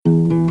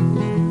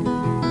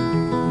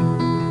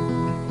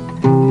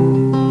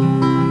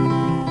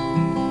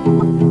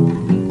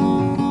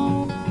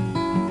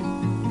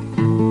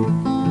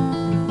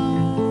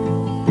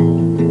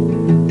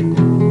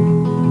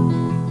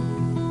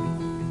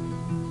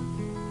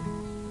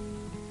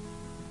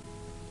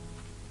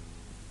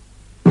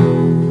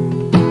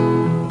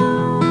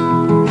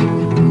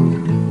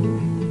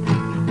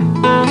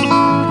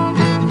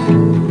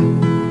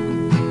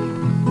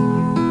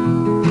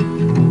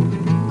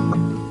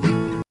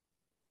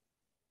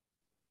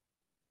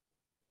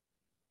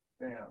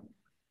Damn.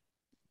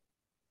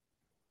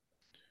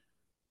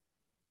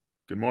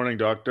 Good morning,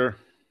 doctor.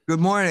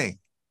 Good morning.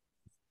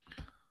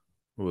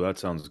 Oh, that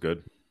sounds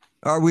good.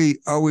 Are we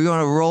going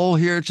to roll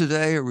here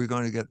today? Or are we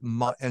going to get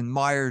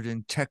mired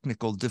in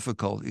technical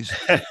difficulties?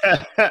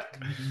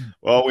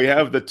 Well, we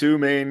have the two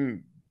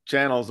main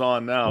channels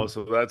on now,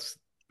 so that's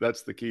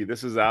the key.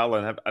 This is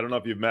Alan. I don't know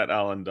if you've met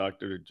Alan,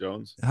 Dr.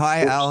 Jones.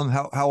 Hi, Oops. Alan.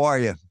 How are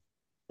you?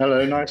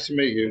 Hello, nice to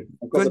meet you.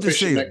 I've got the Good to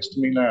see bishop you. next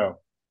to me now.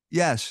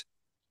 Yes.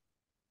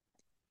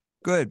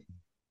 Good.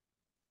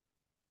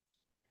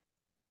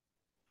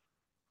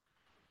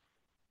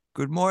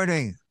 Good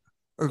morning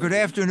or good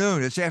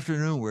afternoon. It's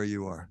afternoon where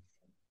you are.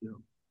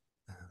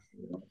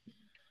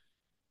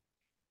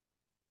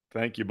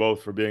 Thank you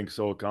both for being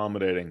so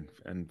accommodating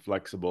and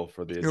flexible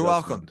for the You're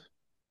welcome. adjustment.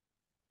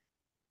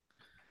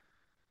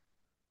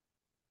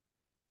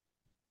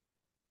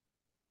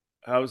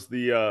 How's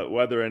the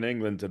weather in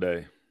England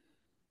today?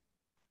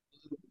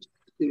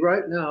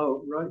 Right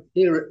now,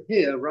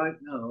 right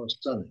now, it's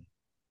sunny.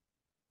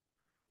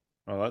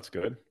 Oh, that's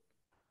good.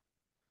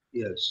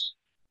 Yes,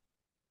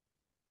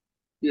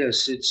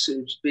 yes, it's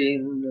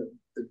been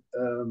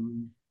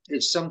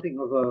it's something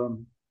of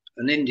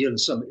an Indian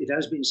summer. It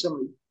has been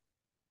something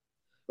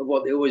of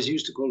what they always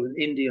used to call an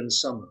Indian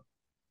summer.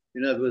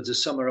 In other words, a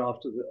summer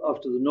after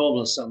the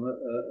normal summer,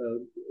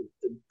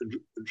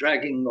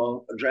 dragging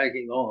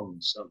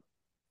on summer.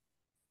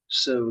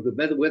 So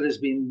the weather's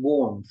been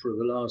warm for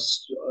the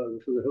last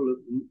for the whole of,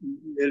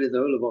 nearly the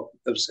whole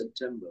of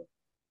September.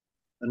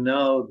 And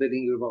now,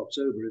 beginning of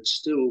October, it's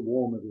still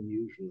warmer than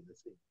usual, I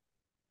think.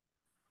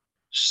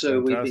 So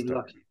we've been Fantastic.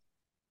 lucky.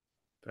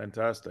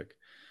 Fantastic.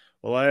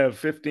 Well, I have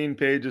 15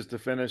 pages to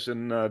finish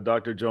in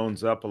Dr.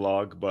 Jones'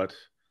 epilogue, but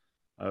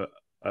uh,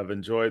 I've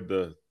enjoyed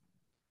the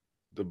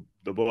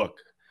book.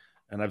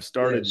 And I've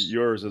started Yes.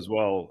 yours as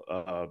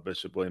well,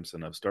 Bishop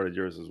Williamson. I've started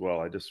yours as well.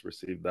 I just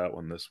received that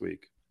one this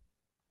week.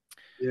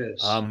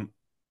 Yes.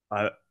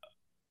 I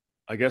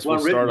I guess The we'll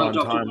one written start by on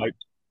Dr. time. White.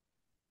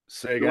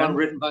 Say The one again?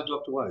 written by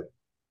Dr. White.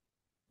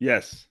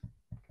 Yes.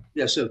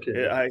 Yes,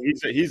 okay.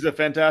 He's a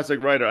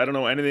fantastic writer. I don't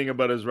know anything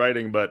about his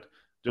writing, but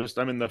just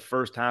I'm in the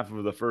first half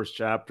of the first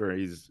chapter.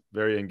 He's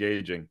very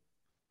engaging.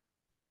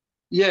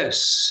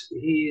 Yes,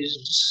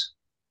 he's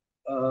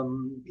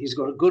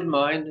got a good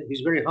mind.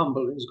 He's very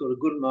humble. He's got a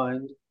good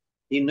mind.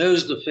 He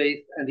knows the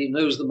faith and he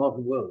knows the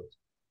modern world.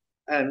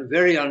 And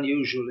very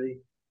unusually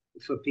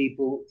for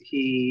people,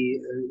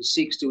 he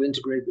seeks to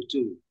integrate the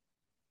two.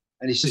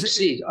 And he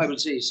succeeds. I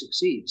would say he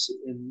succeeds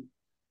in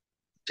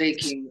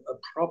taking a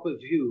proper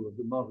view of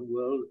the modern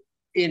world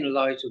in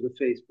light of the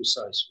faith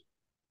precisely.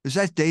 Is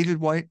that David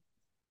White?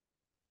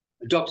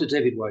 Dr.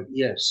 David White,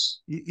 yes.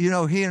 You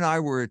know, he and I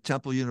were at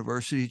Temple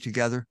University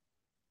together.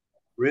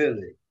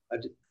 Really? I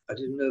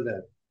didn't know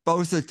that.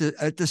 Both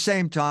at the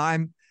same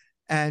time,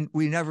 and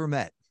we never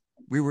met.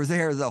 We were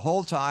there the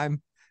whole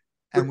time,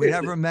 and we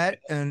never met.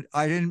 And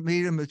I didn't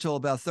meet him until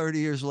about 30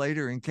 years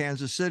later in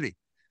Kansas City.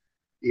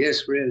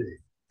 Yes, really.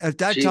 At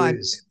that time,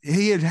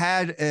 he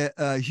had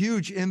a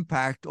huge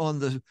impact on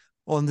the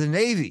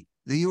Navy,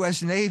 the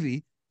U.S.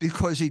 Navy,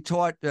 because he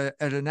taught at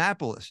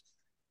Annapolis,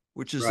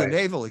 which is the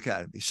Naval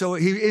Academy. So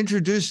he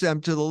introduced them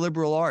to the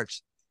liberal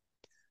arts.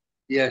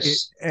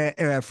 Yes,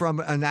 from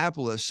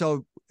Annapolis.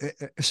 So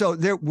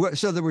there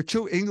were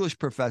two English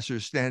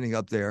professors standing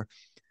up there,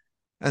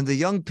 and the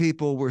young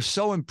people were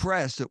so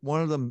impressed that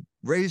one of them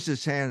raised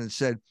his hand and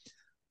said,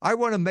 "I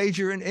want to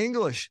major in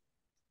English.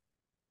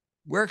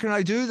 Where can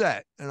I do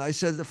that?" And I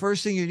said, "The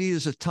first thing you need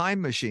is a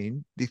time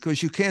machine,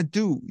 because you can't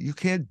do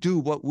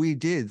what we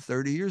did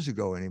 30 years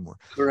ago anymore."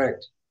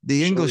 Correct.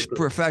 The English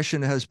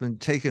profession has been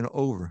taken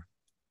over.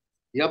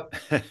 Yep.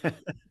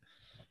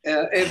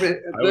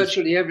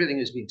 Virtually everything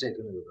has been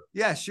taken over.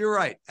 Yes, you're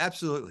right.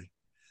 Absolutely.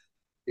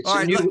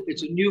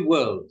 It's a new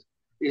world.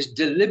 It's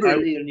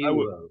deliberately a new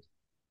world.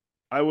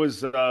 I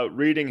was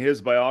reading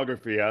his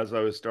biography as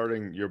I was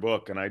starting your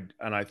book, and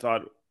I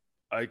thought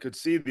I could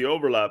see the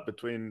overlap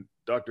between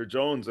Dr.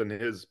 Jones and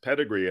his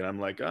pedigree, and I'm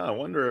like, I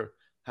wonder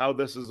how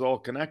this is all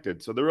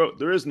connected. So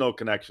there is no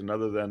connection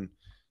other than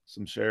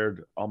some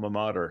shared alma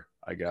mater,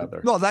 I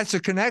gather. No, that's a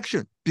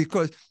connection,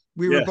 because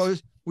we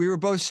were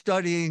both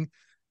studying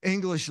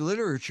English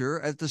literature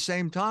at the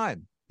same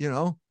time. You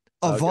know,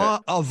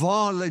 avant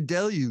le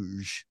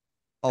déluge,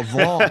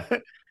 avant,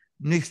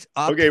 nicht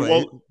après. Okay,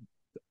 well,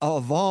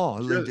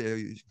 avant le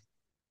déluge.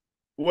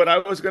 What I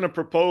was going to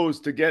propose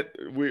to get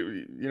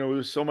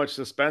there's so much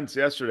suspense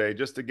yesterday,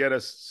 just to get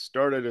us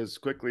started as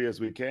quickly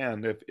as we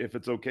can, if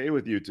it's okay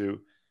with you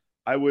two,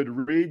 I would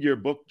read your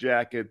book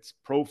jackets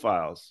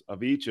profiles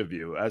of each of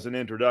you as an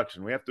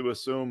introduction. We have to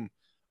assume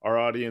our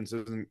audience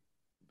isn't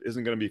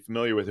going to be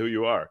familiar with who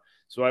you are.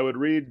 So I would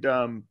read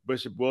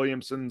Bishop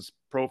Williamson's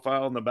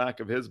profile in the back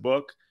of his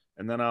book,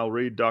 and then I'll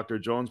read Dr.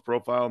 Jones'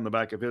 profile in the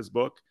back of his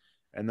book,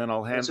 and then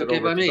I'll hand it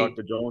over to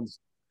Dr. Jones.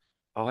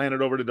 I'll hand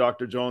it over to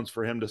Dr. Jones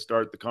for him to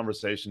start the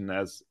conversation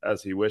as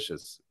he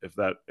wishes, if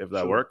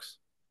that works.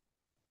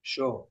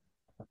 Sure.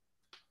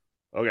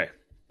 Okay.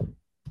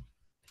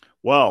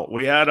 Well,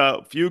 we had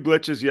a few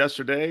glitches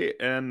yesterday,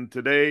 and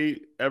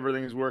today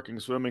everything's working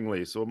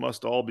swimmingly, so it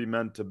must all be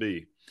meant to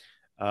be.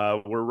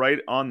 We're right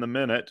on the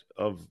minute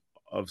of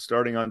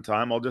starting on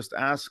time. I'll just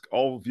ask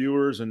all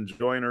viewers and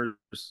joiners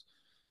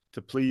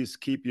to please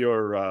keep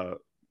your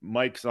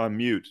mics on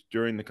mute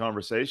during the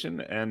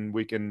conversation, and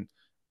we can,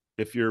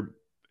 if your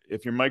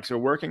mics are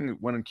working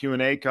when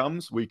Q&A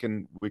comes, we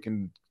can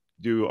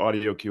do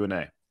audio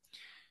Q&A.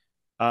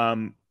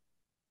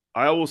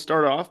 I will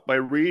start off by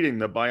reading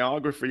the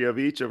biography of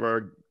each of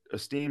our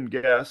esteemed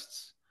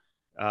guests,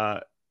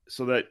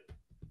 so that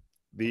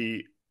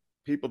the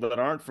people that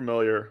aren't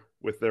familiar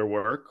with their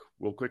work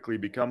will quickly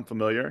become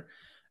familiar,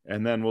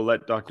 and then we'll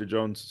let Dr.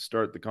 Jones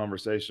start the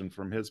conversation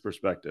from his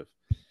perspective.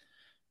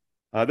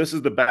 This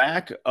is the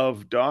back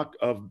of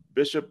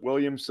Bishop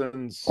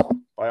Williamson's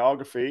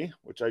biography,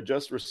 which I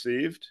just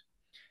received.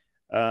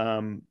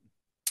 And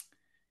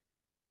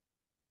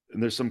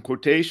there's some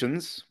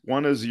quotations.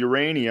 One is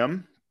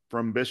uranium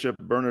from Bishop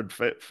Bernard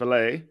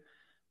Fillet.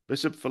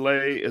 Bishop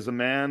Fillet is a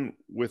man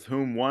with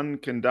whom one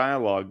can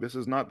dialogue. This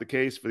is not the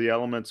case for the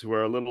elements who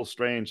are a little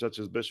strange, such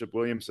as Bishop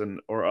Williamson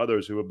or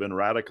others who have been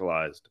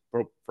radicalized.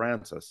 Pope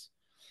Francis.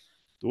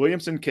 The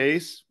Williamson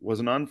case was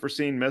an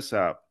unforeseen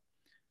mishap.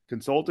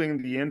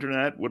 Consulting the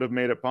internet would have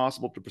made it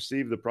possible to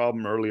perceive the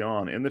problem early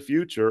on. In the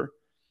future,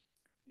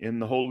 in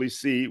the Holy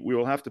See, we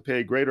will have to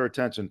pay greater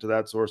attention to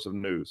that source of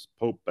news.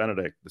 Pope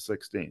Benedict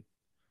XVI.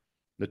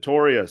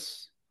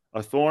 Notorious,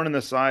 a thorn in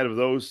the side of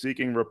those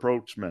seeking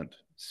rapprochement.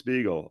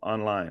 Spiegel,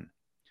 online.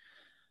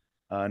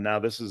 Now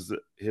this is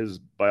his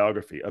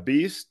biography. A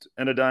beast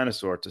and a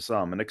dinosaur to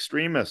some, an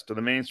extremist to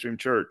the mainstream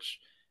church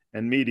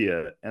and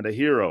media, and a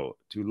hero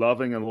to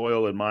loving and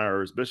loyal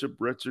admirers. Bishop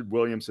Richard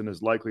Williamson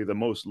is likely the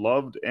most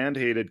loved and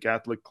hated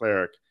Catholic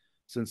cleric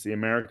since the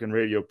American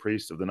radio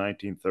priest of the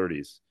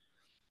 1930s.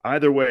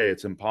 Either way,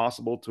 it's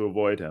impossible to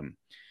avoid him.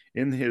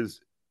 In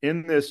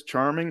this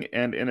charming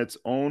and in its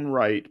own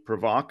right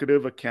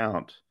provocative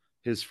account,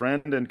 his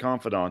friend and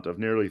confidant of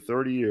nearly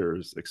 30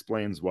 years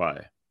explains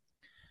why.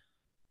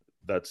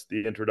 That's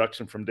the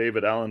introduction from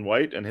David Allen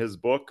White and his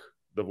book,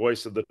 The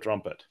Voice of the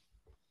Trumpet.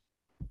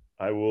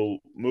 I will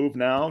move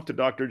now to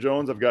Dr.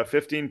 Jones. I've got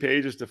 15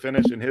 pages to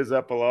finish in his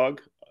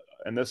epilogue,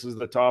 and this is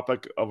the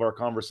topic of our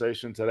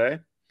conversation today.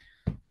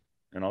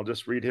 And I'll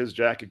just read his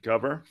jacket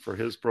cover for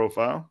his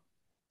profile.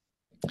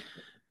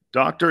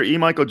 Dr. E.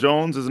 Michael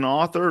Jones is an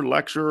author,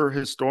 lecturer,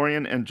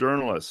 historian, and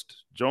journalist.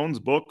 Jones'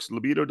 books,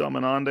 Libido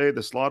Dominandi,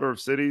 The Slaughter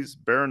of Cities,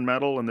 Barren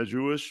Metal, and the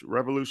Jewish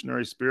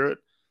Revolutionary Spirit,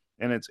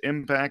 and its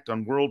impact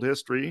on world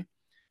history,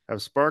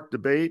 have sparked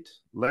debate,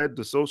 led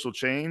to social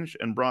change,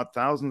 and brought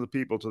thousands of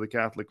people to the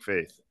Catholic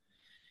faith.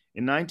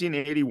 In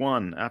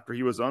 1981, after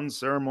he was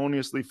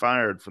unceremoniously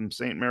fired from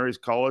St. Mary's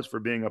College for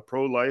being a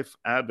pro-life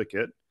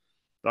advocate,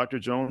 Dr.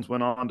 Jones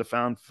went on to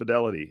found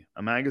Fidelity,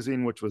 a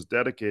magazine which was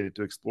dedicated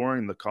to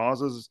exploring the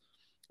causes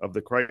of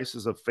the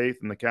crisis of faith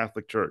in the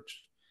Catholic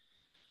Church.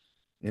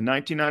 In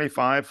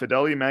 1995,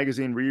 Fidelity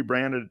magazine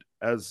rebranded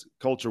as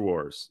Culture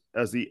Wars.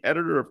 As the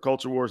editor of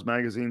Culture Wars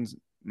magazine,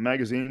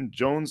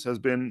 Jones has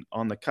been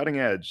on the cutting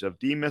edge of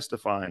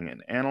demystifying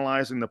and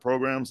analyzing the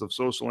programs of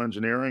social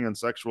engineering and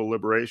sexual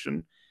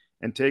liberation,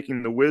 and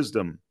taking the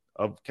wisdom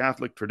of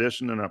Catholic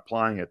tradition and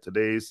applying it to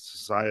today's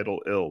societal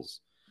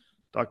ills.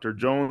 Dr.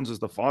 Jones is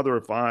the father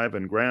of 5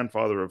 and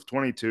grandfather of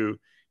 22.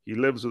 He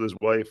lives with his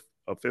wife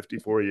of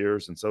 54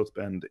 years in South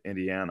Bend,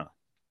 Indiana.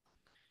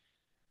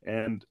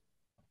 And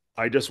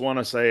I just want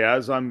to say,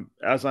 as I'm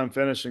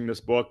finishing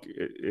this book,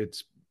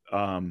 it's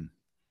an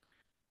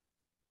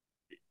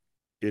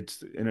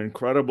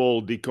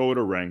incredible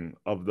decoder ring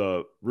of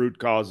the root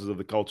causes of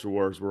the culture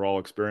wars we're all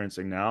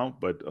experiencing now.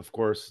 But of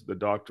course, the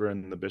doctor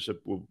and the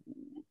bishop will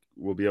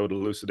be able to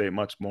elucidate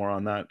much more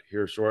on that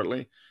here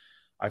shortly.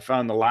 I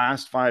found the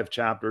last 5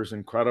 chapters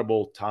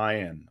incredible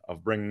tie-in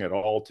of bringing it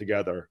all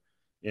together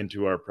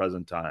into our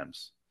present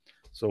times.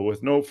 So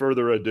with no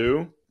further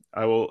ado,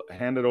 I will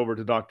hand it over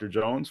to Dr.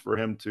 Jones for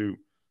him to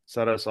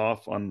set us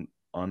off on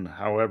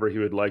however he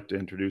would like to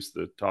introduce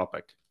the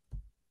topic.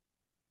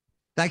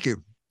 Thank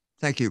you.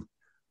 Thank you.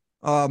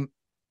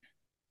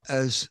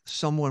 As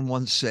someone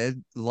once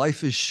said,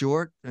 life is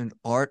short and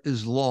art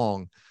is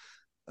long.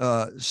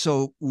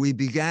 So we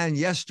began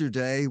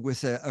yesterday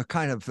with a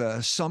kind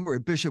of summary.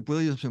 Bishop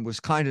Williamson was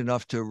kind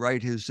enough to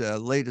write his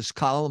latest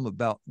column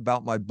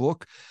about my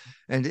book.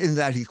 And in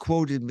that, he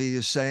quoted me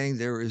as saying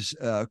there is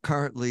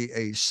currently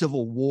a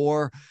civil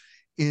war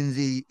in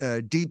the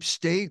deep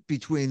state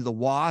between the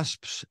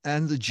WASPs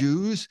and the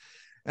Jews,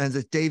 and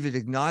that David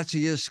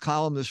Ignatius,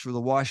 columnist for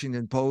the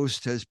Washington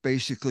Post, has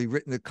basically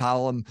written a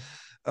column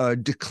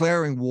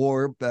declaring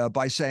war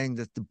by saying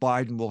that the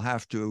Biden will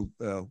have to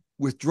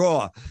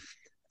withdraw.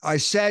 I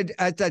said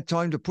at that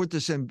time, to put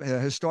this in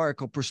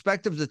historical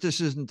perspective, that this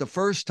isn't the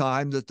first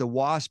time that the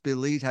WASP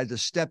elite had to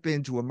step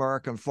into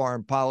American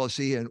foreign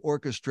policy and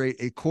orchestrate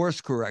a course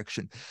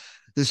correction.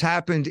 This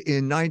happened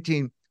in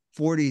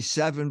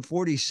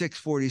 1946,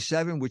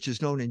 47, which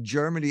is known in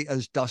Germany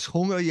as Das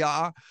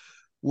Hungerjahr,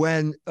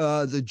 when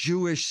the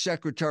Jewish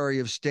Secretary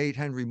of State,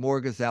 Henry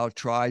Morgenthau,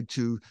 tried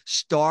to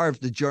starve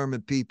the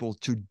German people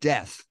to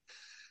death.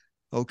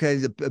 Okay,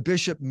 the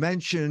bishop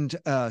mentioned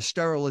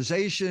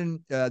sterilization.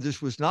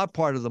 This was not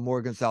part of the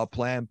Morgenthau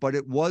plan, but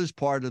it was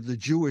part of the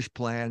Jewish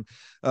plan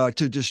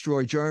to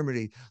destroy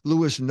Germany.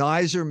 Louis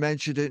Neiser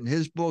mentioned it in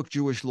his book,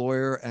 Jewish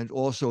Lawyer, and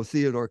also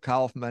Theodor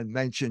Kaufmann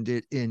mentioned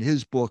it in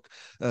his book,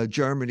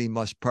 Germany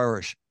Must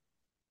Perish.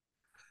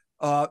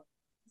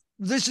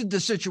 This is the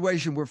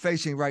situation we're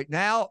facing right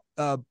now,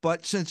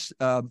 but since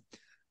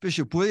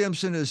Bishop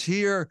Williamson is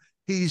here,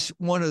 he's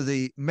one of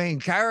the main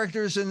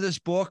characters in this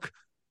book.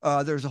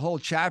 There's a whole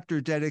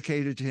chapter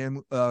dedicated to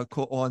him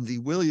on the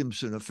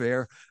Williamson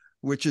affair,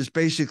 which is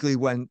basically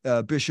when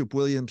Bishop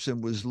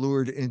Williamson was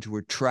lured into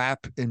a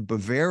trap in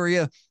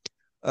Bavaria.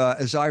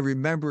 As I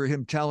remember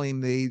him telling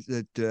me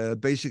that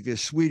basically a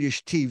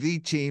Swedish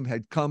TV team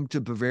had come to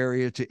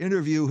Bavaria to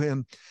interview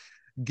him,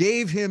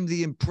 gave him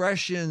the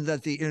impression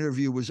that the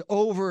interview was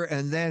over,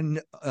 and then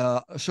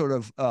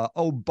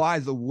oh, by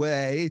the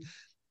way,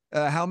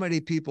 how many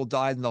people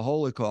died in the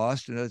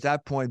Holocaust? And at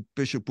that point,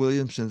 Bishop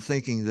Williamson,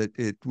 thinking that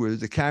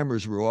the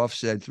cameras were off,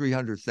 said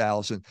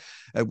 300,000,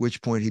 at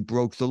which point he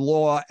broke the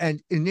law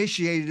and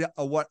initiated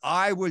what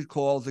I would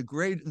call the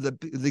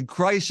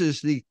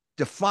crisis, the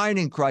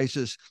defining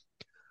crisis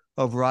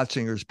of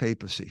Ratzinger's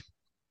papacy,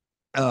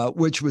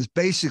 which was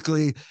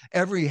basically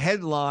every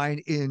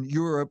headline in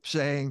Europe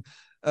saying,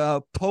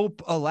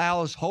 Pope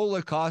allows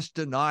Holocaust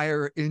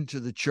denier into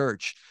the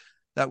church.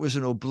 That was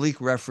an oblique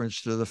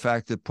reference to the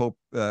fact that Pope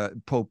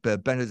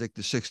Benedict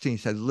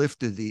XVI had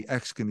lifted the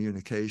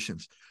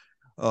excommunications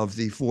of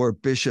the 4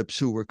 bishops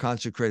who were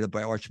consecrated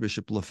by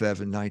Archbishop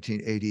Lefebvre in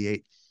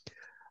 1988.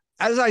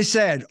 As I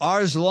said,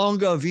 ars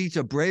longa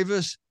vita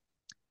brevis.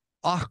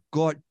 Ach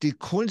Gott, die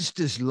Kunst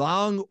ist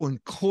lang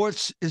und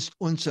kurz ist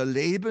unser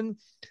Leben.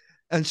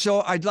 And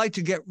so I'd like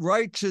to get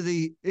right to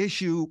the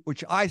issue,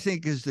 which I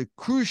think is the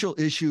crucial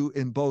issue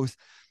in both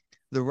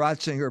the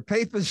Ratzinger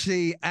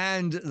papacy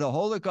and the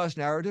Holocaust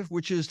narrative,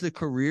 which is the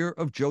career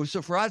of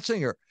Joseph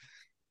Ratzinger.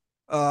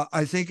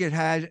 I think it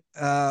had,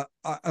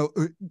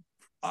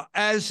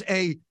 as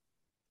a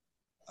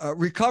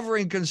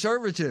recovering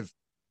conservative,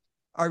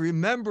 I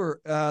remember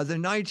the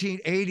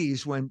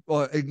 1980s when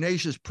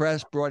Ignatius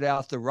Press brought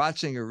out the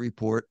Ratzinger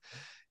report,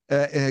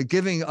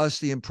 giving us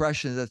the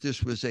impression that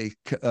this was a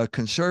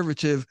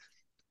conservative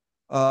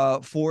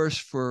force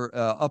for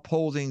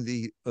upholding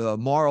the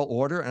moral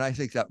order. And I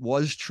think that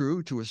was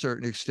true to a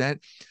certain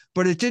extent,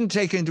 but it didn't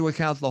take into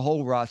account the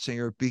whole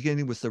Ratzinger,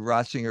 beginning with the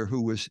Ratzinger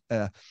who was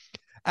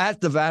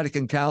at the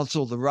Vatican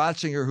Council, the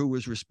Ratzinger who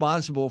was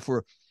responsible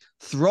for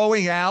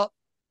throwing out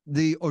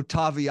the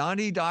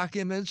Ottaviani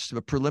documents,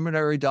 the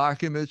preliminary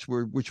documents,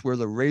 which were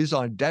the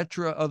raison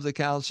d'etre of the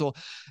council,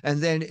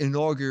 and then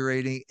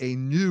inaugurating a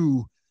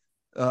new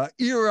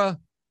era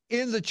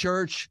in the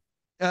church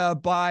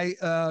by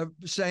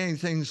saying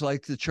things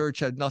like the church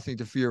had nothing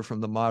to fear from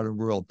the modern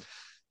world.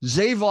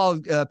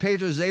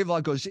 Peter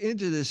Zewald goes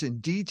into this in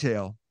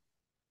detail.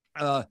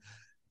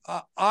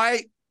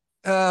 I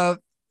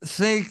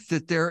think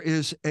that there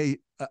is a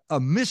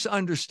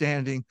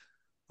misunderstanding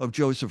of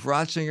Joseph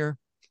Ratzinger.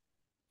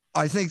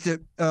 I think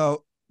that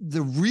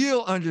the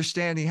real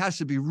understanding has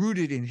to be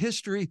rooted in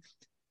history,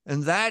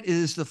 and that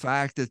is the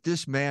fact that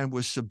this man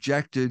was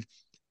subjected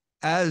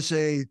as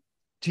a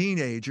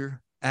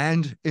teenager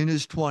and in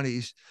his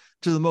 20s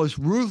to the most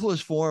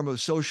ruthless form of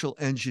social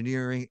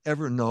engineering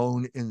ever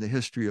known in the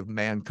history of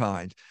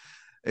mankind.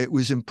 It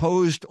was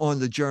imposed on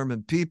the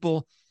German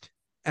people,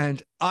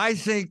 and I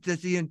think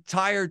that the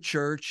entire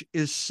church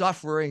is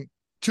suffering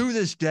to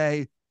this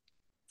day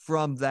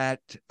from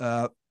that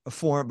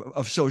form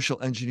of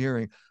social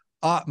engineering.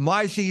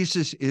 My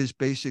thesis is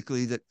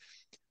basically that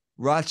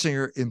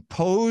Ratzinger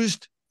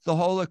imposed the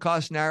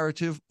Holocaust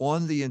narrative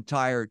on the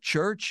entire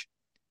church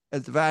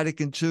at the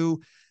Vatican II.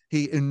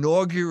 He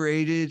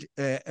inaugurated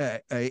a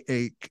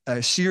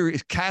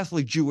serious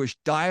Catholic Jewish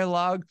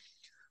dialogue,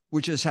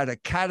 which has had a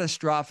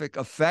catastrophic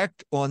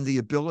effect on the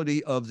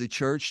ability of the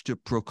church to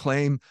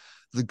proclaim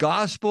the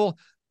gospel.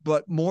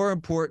 But more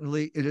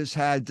importantly, it has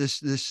had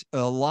this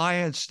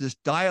alliance, this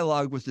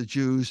dialogue with the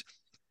Jews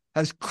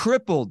has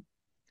crippled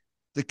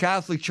the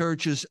Catholic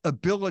Church's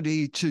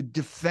ability to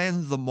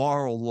defend the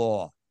moral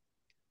law.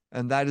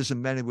 And that is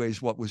in many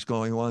ways what was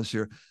going on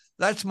here.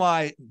 That's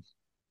my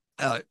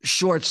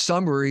short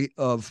summary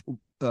of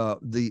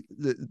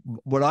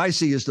what I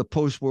see as the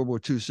post-World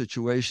War II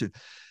situation.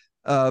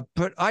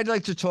 But I'd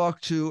like to talk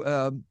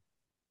to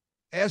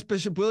ask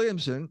Bishop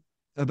Williamson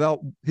about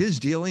his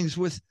dealings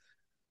with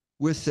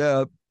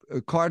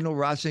Cardinal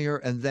Ratzinger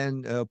and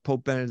then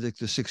Pope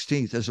Benedict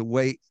XVI as a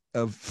way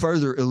of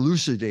further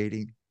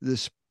elucidating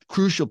this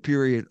crucial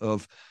period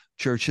of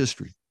church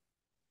history.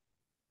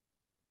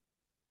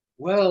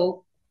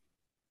 Well,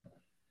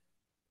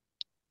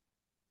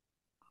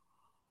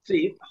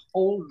 the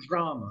whole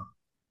drama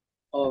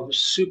of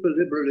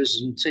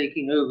superliberalism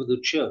taking over the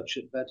church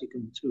at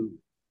Vatican II,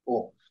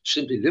 or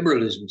simply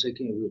liberalism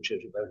taking over the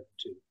church at Vatican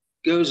II,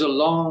 goes a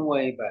long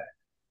way back.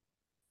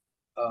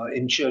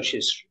 in church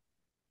history.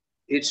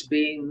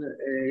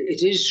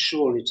 It is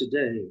surely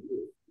today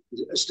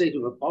a state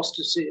of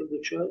apostasy of the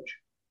church.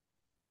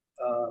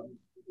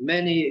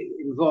 Many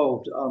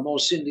involved are more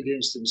sinned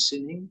against than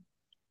sinning.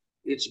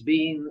 It's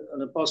been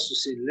an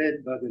apostasy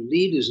led by the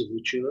leaders of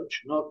the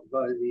church, not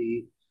by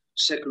the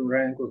second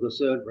rank or the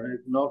third rank,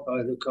 not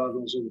by the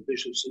cardinals or the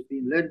bishops. It's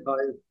been led by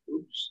the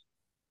popes.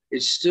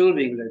 It's still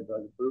being led by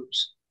the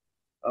popes.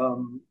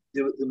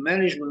 The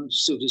management,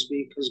 so to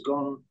speak, has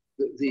gone.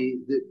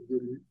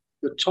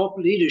 The top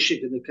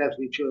leadership in the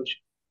Catholic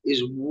Church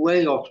is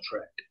way off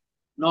track.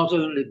 Not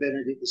only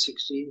Benedict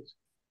XVI,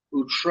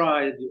 who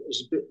tried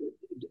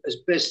as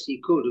best he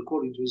could,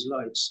 according to his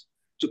lights,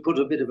 to put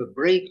a bit of a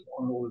brake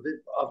on all of it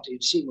after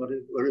he'd seen where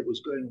it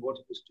was going, what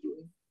it was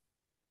doing.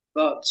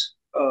 But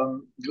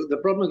the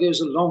problem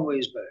goes a long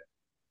ways back.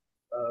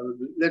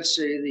 Let's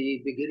say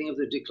the beginning of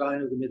the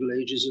decline of the Middle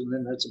Ages, and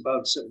then that's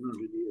about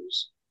 700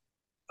 years.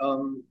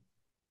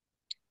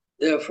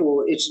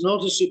 Therefore, it's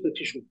not a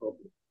superficial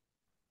problem.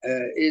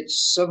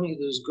 It's something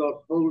that has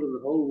got hold of the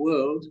whole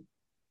world.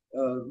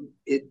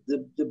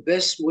 The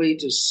best way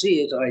to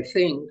see it, I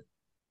think,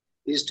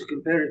 is to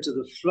compare it to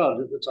the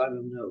flood at the time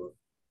of Noah.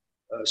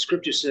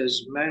 Scripture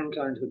says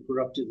mankind had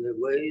corrupted their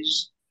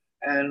ways,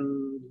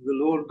 and the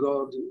Lord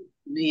God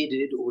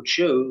needed or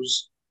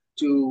chose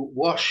to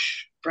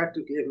wash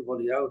practically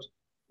everybody out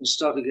and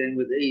start again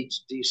with 8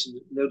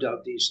 decent, no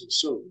doubt decent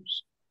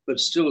souls,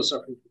 but still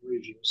suffering from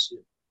raging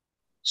sin.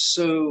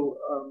 So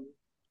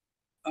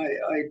I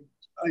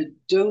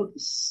don't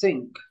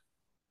think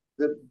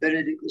that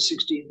Benedict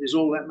XVI is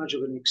all that much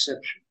of an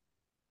exception.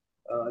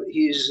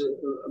 He's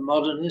a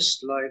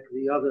modernist like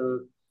the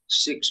other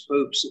 6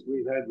 popes that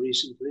we've had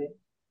recently.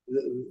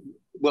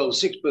 Well,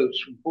 6 popes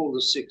from Paul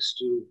VI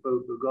to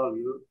Pope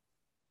Bergoglio.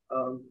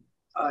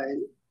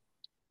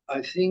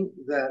 I think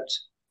that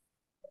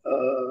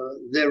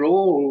they're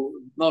all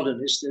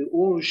modernists. They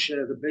all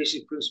share the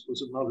basic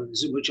principles of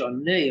modernism, which are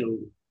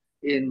nailed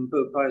in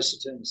Pope Pius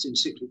X's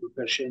encyclical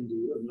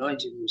Pascendi of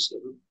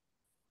 1907.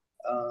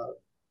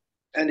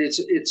 And it's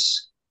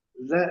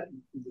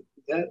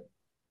that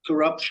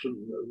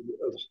corruption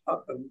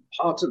of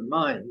heart and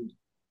mind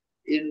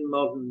in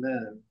modern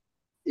man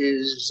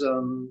is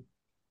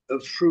a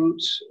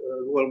fruit,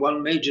 well,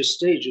 one major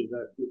stage of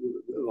that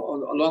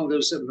along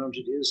those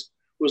 700 years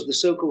was the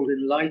so-called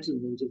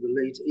Enlightenment of the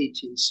late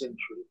 18th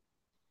century.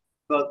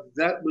 But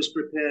that was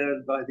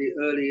prepared by the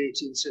early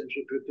 18th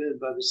century, prepared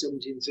by the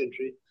 17th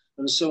century,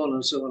 and so on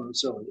and so on and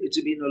so on. It's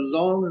been a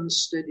long and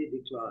steady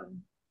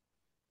decline.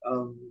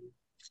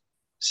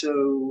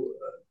 So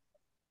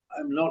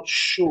I'm not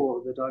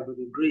sure that I would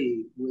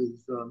agree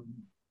with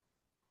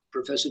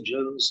Professor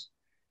Jones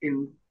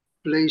in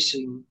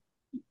placing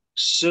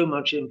so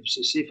much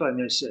emphasis, if I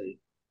may say,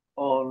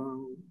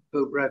 on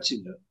Pope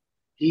Ratzinger.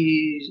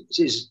 He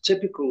is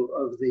typical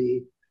of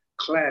the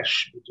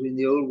clash between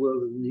the old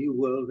world and the new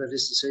world. That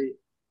is to say,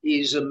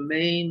 he's a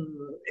main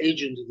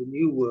agent of the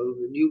new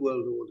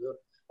world order,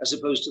 as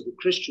opposed to the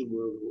Christian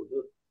world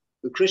order.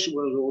 The Christian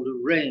world order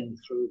reigned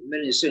for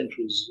many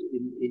centuries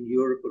in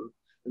Europe,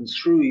 and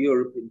through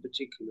Europe in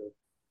particular.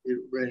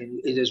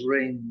 It has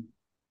reigned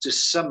to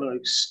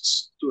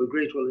a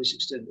great or less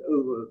extent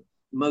over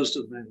most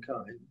of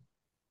mankind,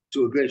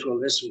 to a greater or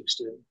lesser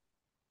extent.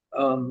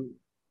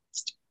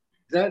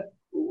 That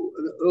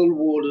older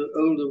world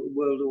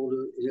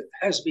order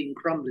has been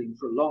crumbling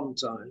for a long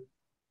time.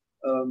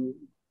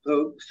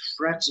 Pope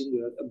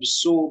Ratzinger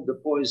absorbed the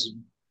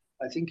poison.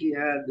 I think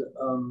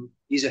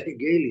he's a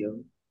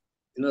Hegelian.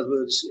 In other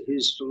words,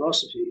 his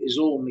philosophy is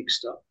all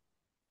mixed up.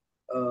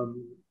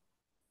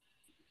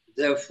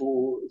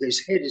 Therefore,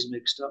 his head is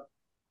mixed up.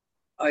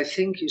 I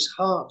think his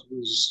heart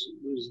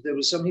there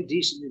was something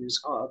decent in his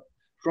heart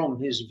from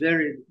his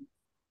very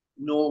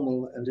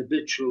normal and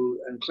habitual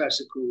and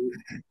classical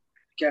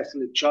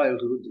Catholic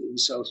childhood in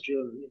South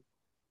Germany,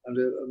 and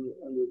a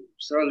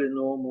thoroughly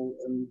normal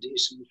and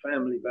decent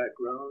family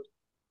background.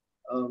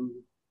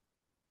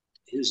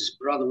 His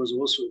brother was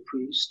also a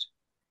priest.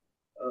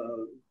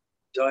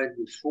 Died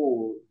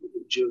before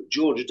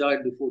George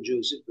died before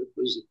Joseph,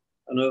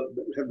 and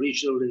had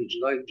reached old age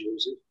like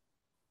Joseph.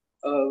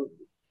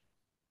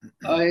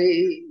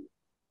 I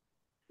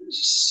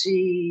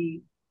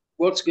see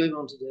what's going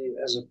on today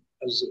as a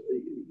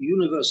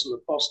universal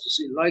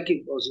apostasy, like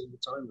it was in the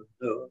time of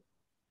Noah,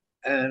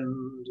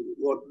 and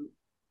what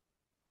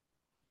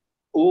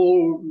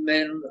all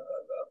men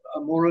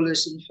are more or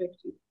less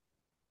infected.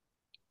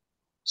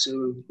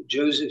 So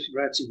Joseph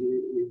Ratzinger,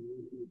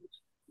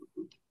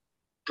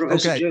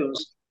 Professor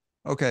Jones.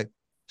 Okay.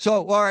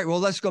 So, all right, well,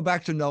 let's go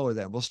back to Noah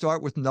then. We'll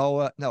start with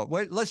Noah. No,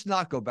 wait, let's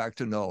not go back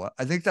to Noah.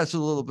 I think that's a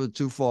little bit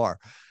too far.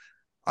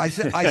 I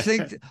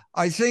think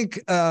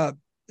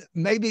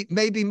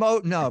maybe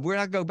no, we're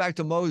not going back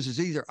to Moses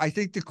either. I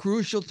think the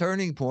crucial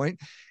turning point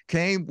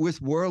came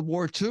with World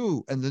War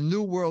II and the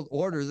New World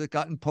Order that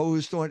got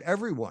imposed on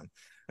everyone.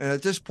 And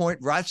at this point,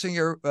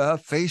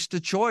 Ratzinger faced a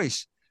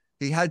choice.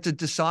 He had to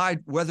decide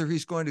whether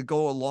he's going to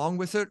go along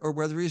with it or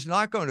whether he's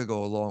not going to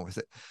go along with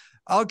it.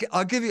 I'll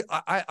give you.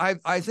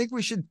 I think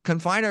we should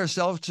confine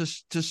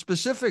ourselves to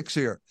specifics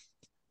here.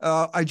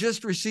 I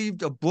just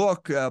received a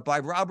book by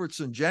Robert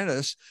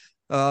Sungenis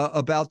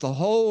about the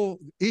whole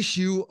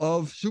issue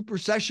of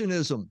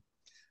supersessionism,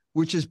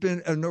 which has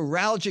been a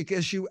neuralgic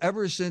issue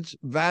ever since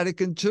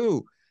Vatican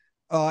II.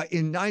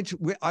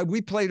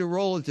 We played a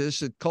role at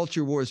this at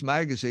Culture Wars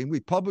magazine. We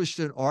published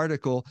an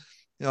article,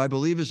 I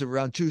believe it was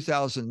around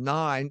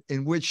 2009,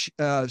 in which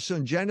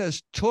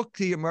Sungenis took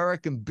the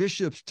American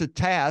bishops to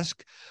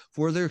task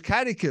for their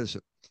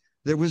catechism.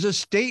 There was a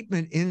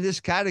statement in this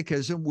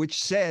catechism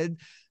which said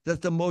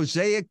that the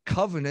Mosaic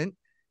covenant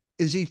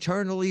is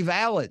eternally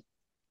valid.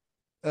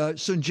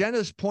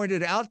 Sungenis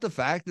pointed out the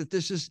fact that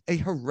this is a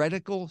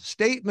heretical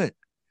statement.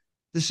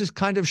 This is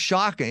kind of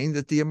shocking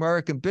that the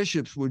American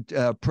bishops would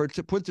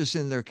put this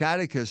in their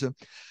catechism.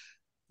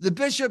 The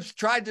bishops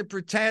tried to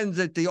pretend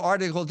that the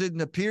article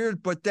didn't appear,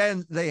 but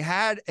then they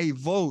had a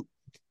vote.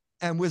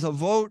 And with a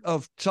vote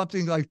of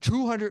something like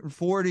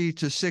 240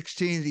 to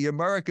 16, the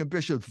American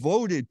bishops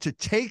voted to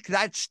take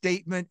that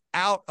statement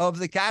out of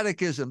the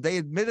catechism. They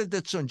admitted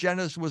that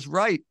Sungenis was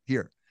right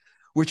here,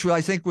 which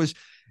I think was,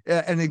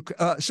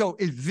 so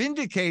it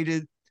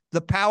vindicated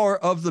the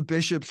power of the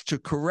bishops to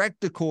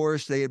correct the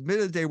course. They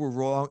admitted they were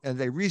wrong, and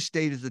they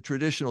restated the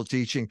traditional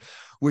teaching,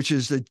 which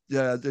is that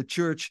the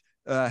church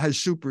has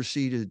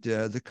superseded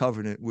the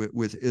covenant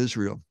with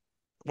Israel.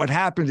 What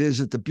happened is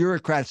that the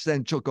bureaucrats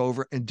then took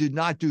over and did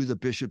not do the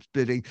bishop's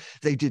bidding.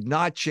 They did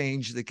not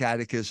change the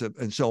catechism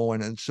and so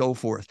on and so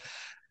forth.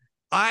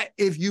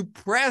 If you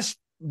press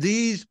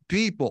these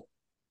people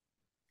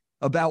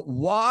about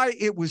why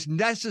it was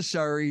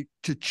necessary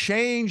to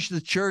change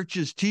the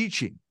church's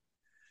teaching,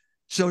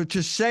 so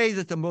to say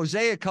that the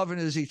Mosaic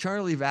covenant is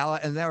eternally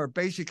valid, and there are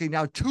basically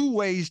now two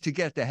ways to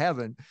get to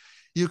heaven.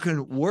 You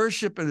can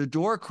worship and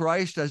adore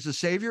Christ as the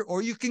Savior,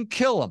 or you can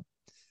kill him.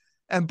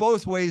 And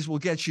both ways will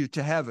get you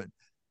to heaven.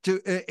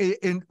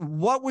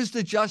 What was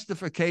the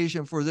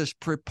justification for this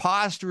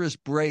preposterous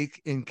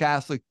break in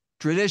Catholic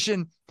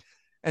tradition?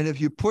 And if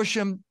you push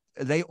them,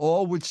 they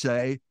all would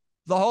say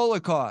the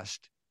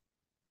Holocaust.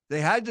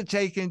 They had to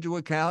take into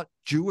account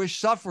Jewish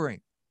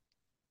suffering.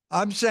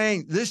 I'm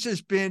saying this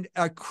has been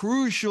a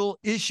crucial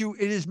issue.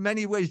 It is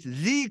many ways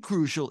the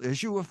crucial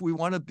issue if we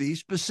want to be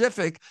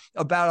specific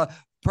about a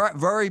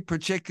very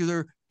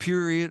particular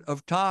period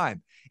of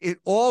time. It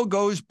all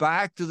goes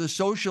back to the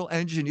social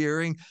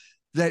engineering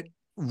that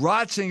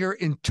Ratzinger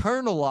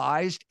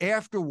internalized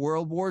after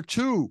World War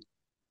II.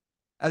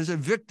 As a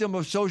victim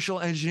of social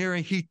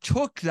engineering, he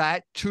took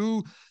that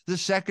to the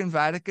Second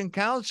Vatican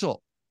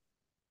Council.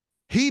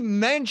 He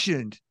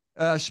mentioned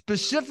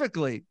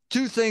specifically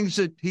two things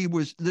that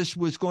this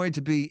was going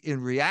to be in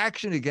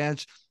reaction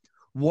against.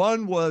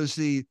 One was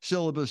the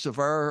syllabus of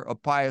error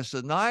of Pius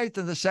IX,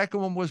 and the second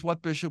one was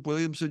what Bishop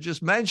Williamson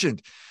just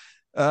mentioned,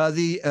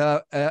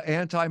 the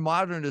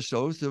anti-modernist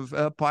oath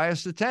of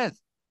Pius X.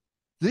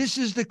 This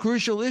is the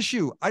crucial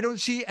issue. I don't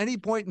see any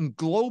point in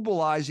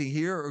globalizing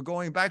here or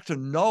going back to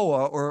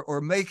Noah or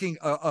making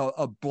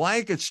a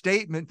blanket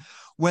statement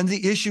when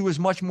the issue is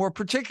much more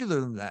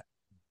particular than that.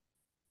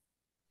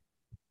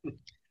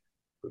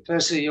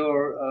 Professor,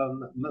 you're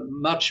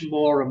much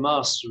more a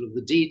master of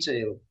the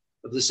detail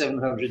of the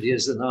 700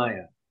 years than I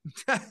am.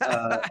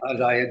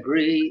 And I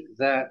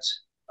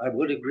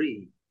would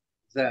agree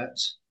that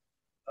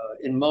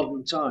in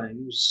modern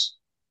times,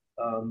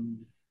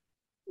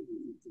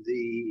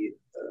 the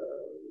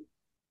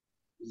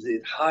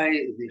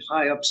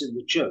high ups in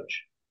the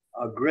church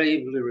are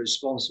gravely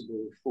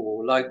responsible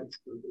for, like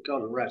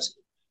Cardinal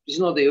Ratzinger. He's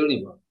not the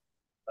only one.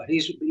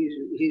 He's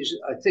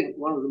I think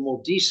one of the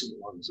more decent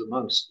ones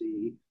amongst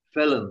the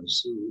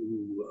felons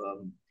who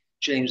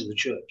changed the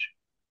church.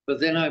 But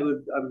then I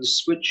would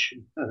switch.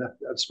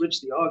 I'd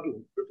switch the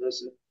argument,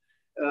 Professor.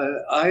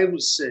 I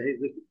would say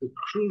that the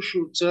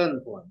crucial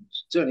turning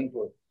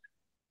point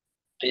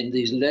in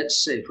these,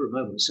 let's say for a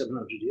moment,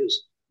 700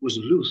 years, was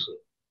Luther.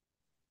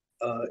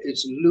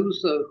 It's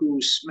Luther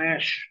who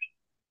smashed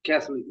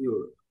Catholic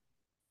Europe,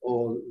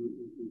 or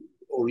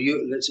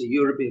let's say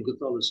European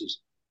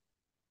Catholicism.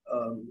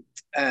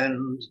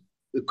 And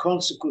the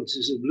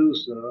consequences of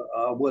Luther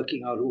are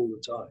working out all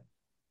the time.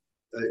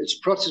 It's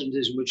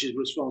Protestantism which is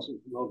responsible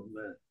for modern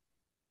man,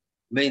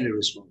 mainly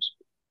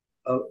responsible.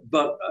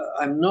 But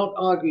I'm not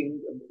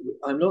arguing.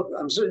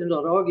 I'm certainly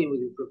not arguing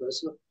with you,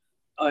 Professor.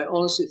 I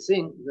honestly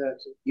think that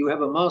you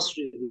have a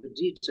mastery of the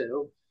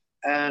detail,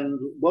 and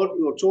what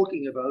you're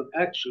talking about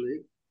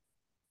actually,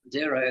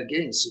 dare I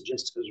again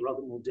suggest, has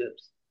rather more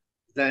depth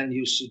than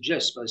you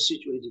suggest by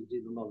situating it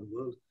in the modern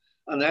world.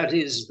 And that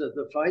is that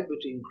the fight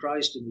between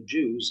Christ and the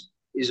Jews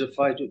is a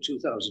fight of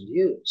 2,000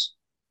 years.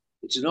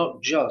 It's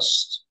not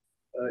just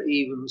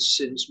even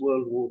since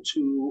World War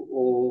II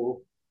or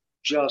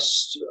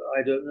just,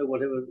 I don't know,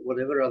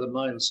 whatever other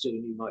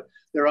milestone you might.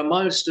 There are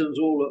milestones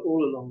all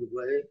along the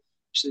way.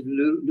 So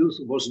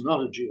Luther was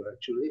not a Jew,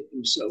 actually,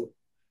 himself.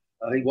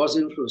 He was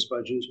influenced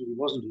by Jews, but he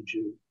wasn't a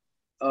Jew.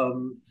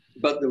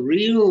 But the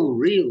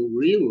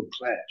real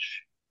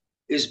clash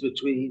is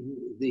between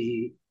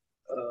the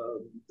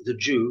the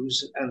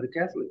Jews and the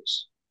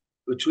Catholics,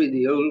 between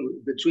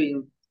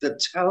the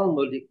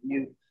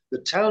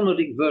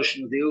Talmudic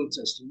version of the Old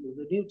Testament and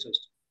the New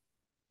Testament.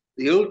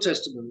 The Old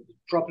Testament,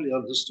 properly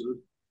understood,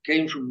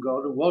 came from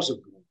God and was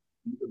of God,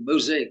 the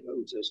Mosaic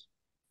Old Testament.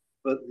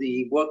 But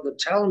what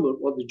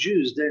the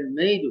Jews then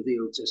made of the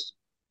Old Testament,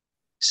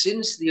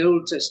 since the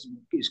Old Testament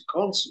is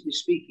constantly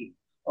speaking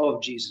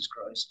of Jesus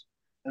Christ,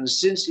 and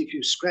since if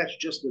you scratch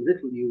just a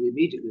little, you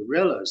immediately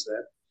realize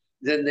that,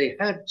 then they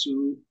had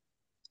to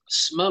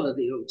smother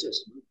the Old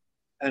Testament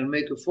and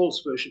make a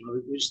false version of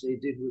it, which they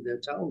did with their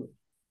Talmud.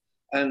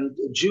 And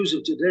the Jews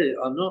of today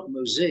are not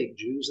Mosaic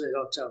Jews, they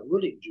are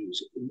Talmudic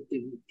Jews,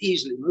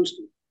 easily most.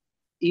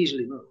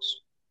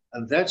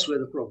 And that's where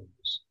the problem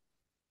is.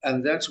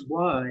 And that's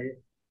why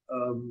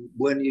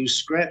when you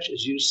scratch,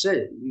 as you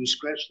say, you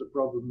scratch the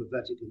problem of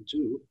Vatican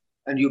II,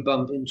 and you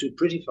bump into,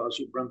 pretty fast,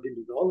 you bump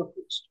into the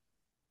Holocaust.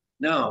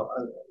 Now,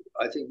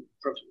 I think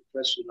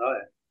Professor and I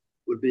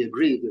would be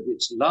agreed that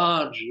it's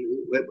largely,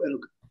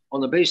 on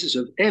the basis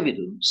of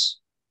evidence,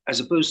 as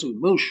opposed to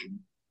emotion,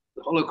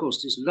 the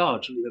Holocaust is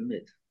largely a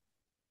myth.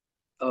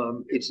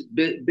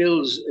 It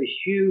builds a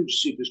huge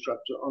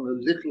superstructure on a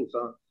little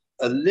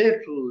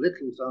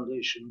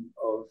foundation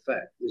of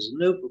fact. There's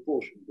no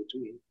proportion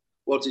between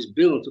what is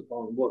built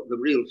upon what the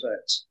real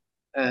facts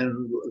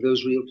and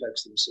those real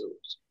facts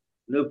themselves.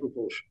 No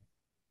proportion.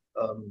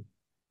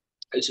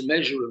 It's a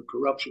measure of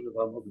corruption of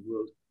our modern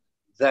world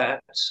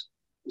that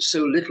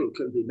so little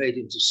can be made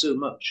into so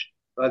much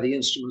by the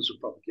instruments of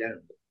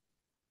propaganda.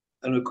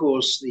 And of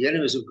course, the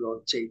enemies of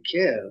God take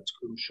care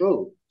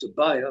to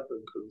buy up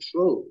and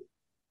control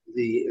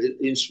the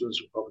instruments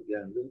of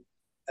propaganda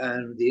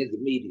and the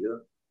media.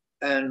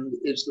 And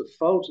it's the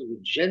fault of the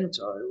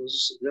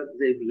Gentiles that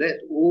they've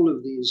let all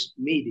of these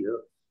media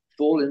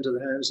fall into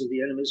the hands of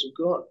the enemies of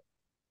God.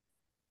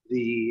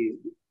 The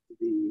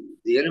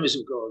enemies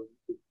of God,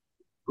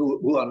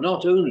 who are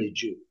not only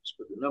Jews,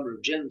 but the number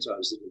of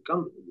Gentiles that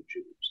accompany the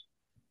Jews,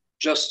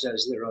 just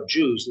as there are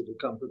Jews that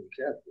accompany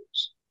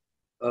Catholics.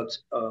 But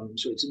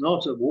so it's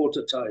not a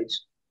watertight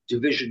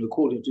division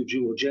according to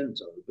Jew or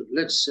Gentile. But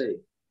let's say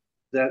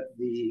that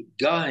the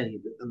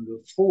guide and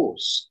the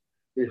force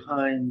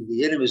behind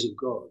the enemies of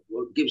God,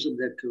 what gives them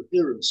their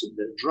coherence and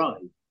their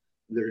drive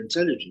and their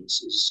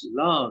intelligence, is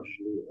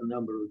largely a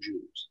number of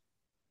Jews,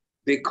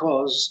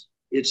 because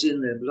it's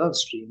in their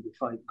bloodstream to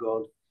fight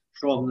God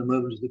from the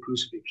moment of the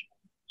crucifixion.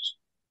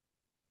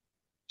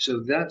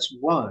 So that's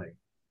why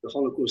the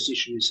Holocaust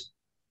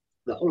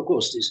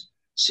is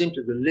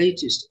simply the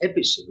latest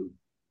episode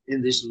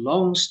in this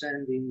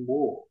long-standing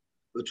war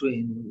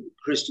between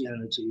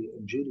Christianity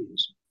and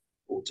Judaism,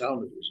 or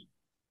Talmudism.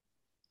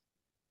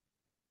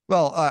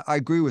 Well, I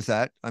agree with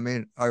that. I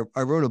mean, I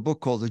wrote a book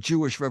called The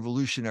Jewish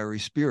Revolutionary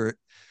Spirit,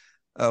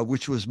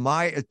 which was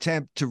my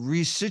attempt to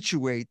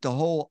resituate the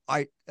whole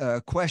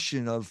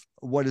question of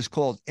what is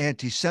called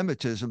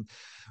anti-Semitism,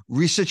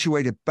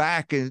 resituate it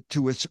back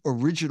into its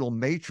original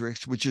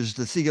matrix, which is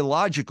the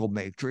theological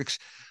matrix,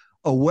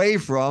 away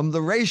from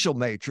the racial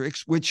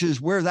matrix, which is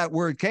where that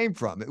word came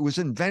from. It was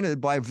invented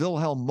by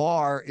Wilhelm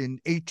Marr in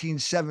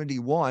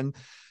 1871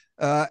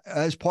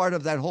 as part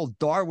of that whole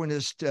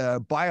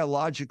Darwinist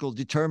biological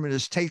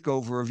determinist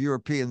takeover of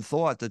European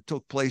thought that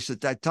took place at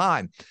that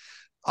time.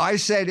 I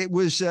said it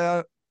was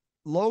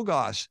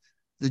logos.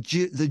 The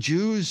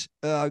Jews,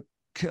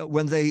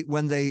 when they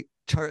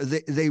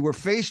were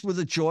faced with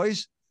a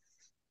choice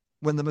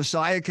when the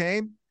Messiah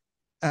came,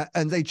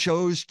 and they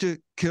chose to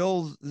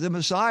kill the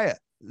Messiah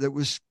that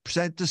was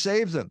sent to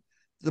save them.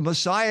 The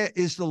Messiah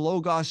is the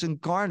Logos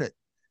incarnate.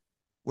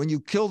 When you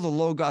kill the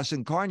Logos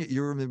incarnate,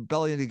 you're in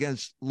rebellion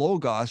against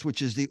Logos,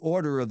 which is the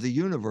order of the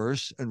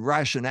universe and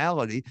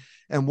rationality.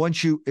 And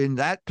once you're in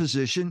that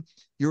position,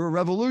 you're a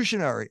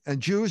revolutionary.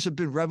 And Jews have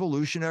been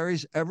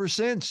revolutionaries ever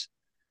since.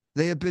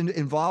 They have been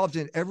involved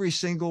in every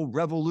single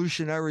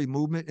revolutionary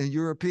movement in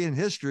European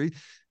history,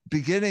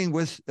 beginning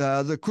with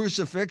the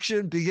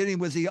crucifixion, beginning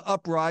with the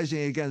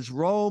uprising against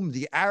Rome,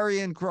 the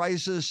Aryan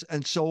crisis,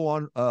 and so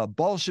on,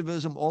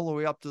 Bolshevism, all the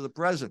way up to the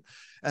present.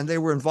 And they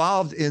were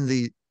involved in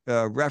the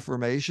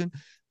Reformation,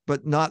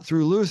 but not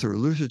through Luther.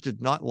 Luther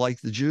did not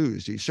like the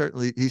Jews. He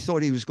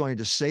thought he was going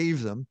to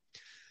save them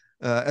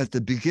at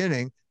the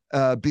beginning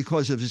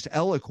because of his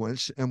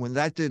eloquence. And when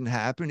that didn't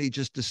happen, he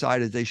just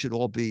decided they should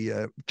all be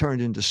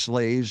turned into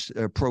slaves,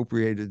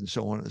 appropriated, and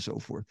so on and so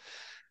forth.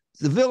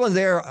 The villain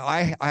there,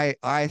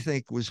 I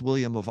think, was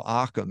William of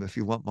Ockham, if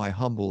you want my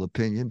humble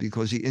opinion,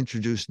 because he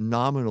introduced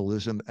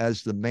nominalism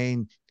as the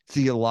main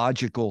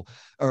theological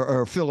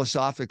or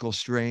philosophical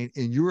strain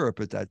in Europe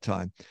at that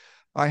time.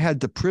 I had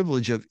the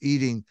privilege of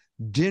eating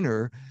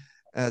dinner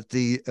at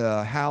the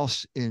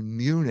house in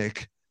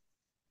Munich,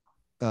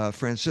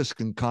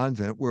 Franciscan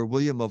convent, where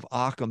William of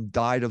Ockham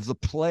died of the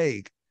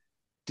plague.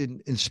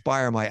 Didn't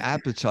inspire my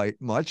appetite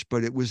much,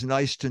 but it was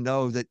nice to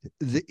know that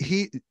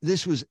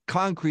this was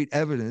concrete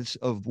evidence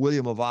of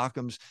William of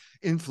Ockham's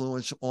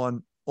influence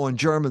on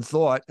German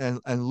thought and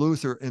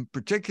Luther in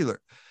particular.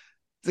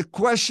 The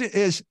question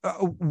is,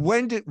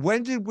 when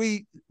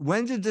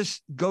did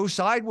this go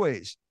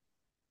sideways?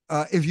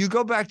 if you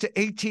go back to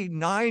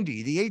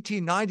 1890, the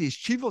 1890s,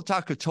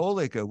 Civiltà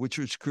Cattolica, which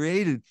was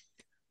created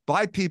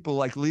by people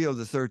like Leo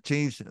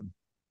XIII and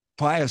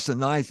Pius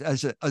IX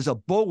as a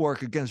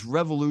bulwark against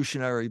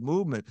revolutionary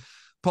movement,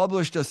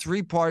 published a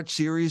 3-part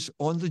series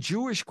on the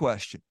Jewish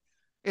question.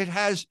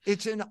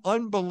 It's an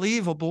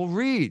unbelievable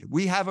read.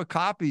 We have a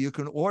copy. You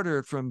can order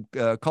it from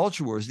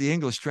Culture Wars, the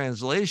English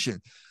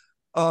translation.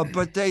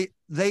 But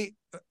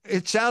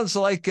it sounds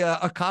like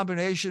a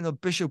combination of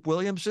Bishop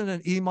Williamson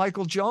and E.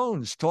 Michael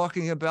Jones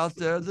talking about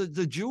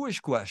the Jewish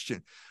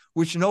question,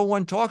 which no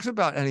one talks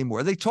about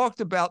anymore. They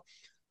talked about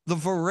the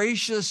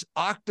voracious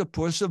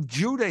octopus of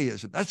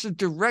Judaism. That's a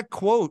direct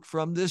quote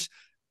from this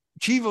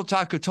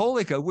Civiltà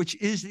Cattolica, which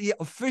is the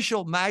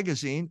official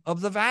magazine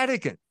of the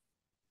Vatican.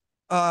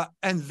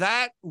 And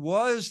that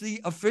was the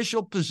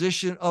official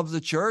position of the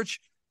church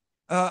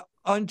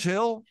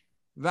until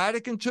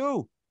Vatican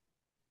II.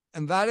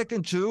 And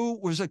Vatican II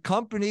was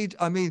accompanied,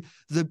 I mean,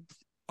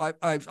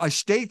 I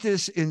state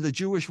this in the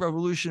Jewish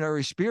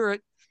Revolutionary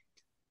Spirit.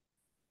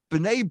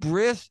 B'nai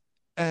B'rith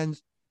and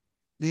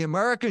the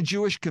American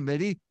Jewish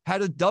Committee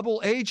had a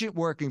double agent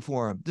working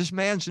for him. This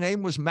man's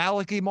name was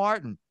Malachi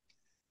Martin.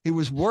 He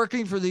was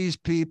working for these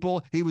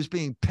people. He was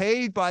being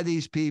paid by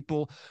these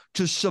people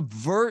to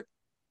subvert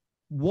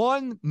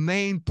one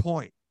main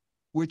point,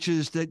 which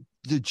is that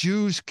the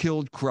Jews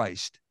killed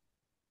Christ.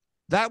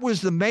 That was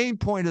the main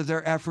point of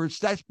their efforts.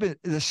 That's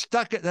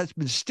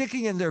been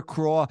sticking in their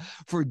craw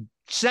for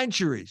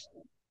centuries.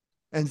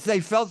 And they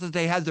felt that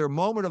they had their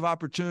moment of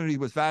opportunity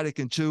with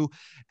Vatican II,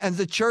 and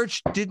the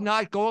church did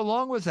not go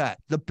along with that.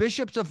 The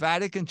bishops of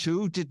Vatican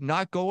II did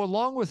not go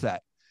along with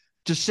that.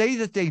 To say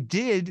that they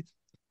did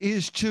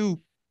is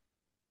to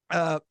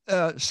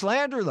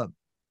slander them.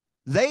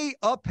 They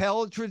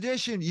upheld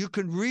tradition. You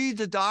can read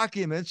the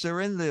documents.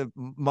 They're in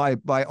my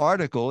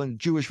article in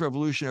Jewish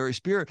Revolutionary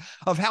Spirit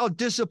of how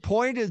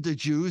disappointed the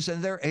Jews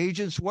and their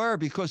agents were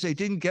because they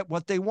didn't get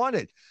what they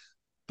wanted.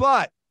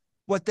 But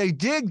what they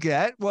did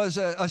get was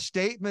a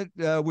statement,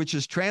 which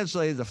is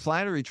translated, the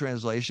Flannery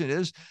translation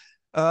is,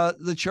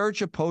 the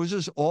church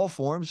opposes all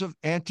forms of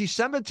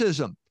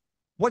anti-Semitism.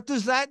 What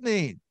does that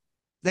mean?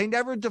 They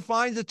never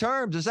defined the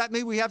term. Does that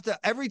mean we have to,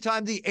 every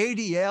time the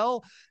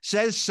ADL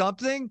says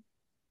something,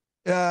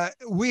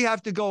 we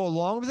have to go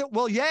along with it?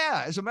 Well,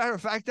 yeah, as a matter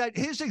of fact, that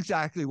is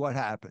exactly what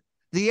happened.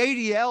 The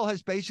ADL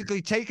has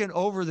basically taken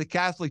over the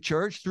Catholic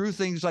Church through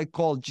things like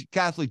called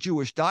Catholic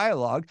Jewish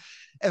Dialogue,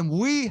 and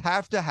we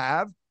have to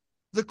have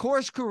the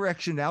course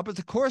correction now, but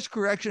the course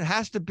correction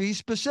has to be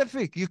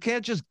specific. You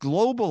can't just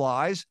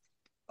globalize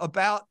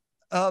about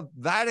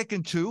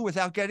Vatican II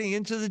without getting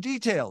into the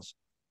details.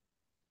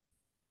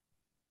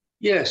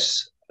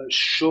 Yes,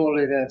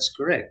 surely that's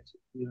correct.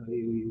 You know,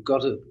 you've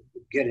got to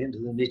get into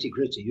the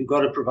nitty-gritty. You've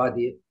got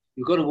to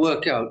you've got to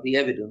work out the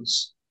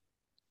evidence.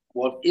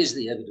 What is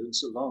the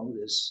evidence along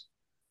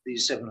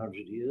these 700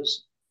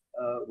 years?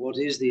 What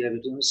is the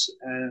evidence,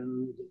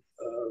 and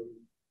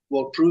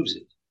what proves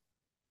it?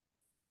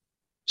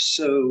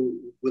 So,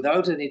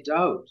 without any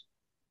doubt,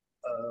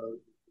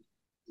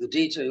 the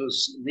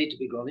details need to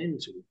be gone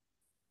into.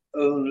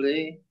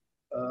 Only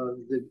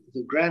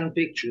the grand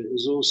picture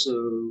is also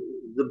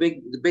the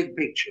big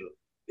picture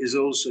is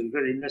also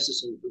very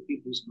necessary for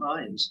people's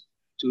minds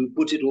to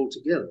put it all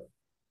together.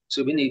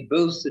 So we need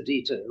both the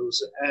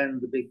details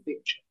and the big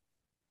picture.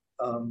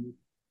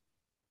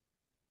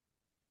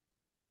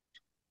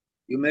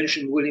 You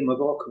mentioned William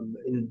of Ockham.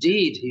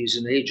 Indeed, he's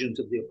an agent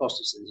of the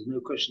apostasy. There's no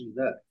question of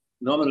that.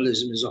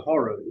 Nominalism is a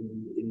horror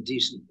in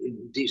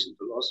decent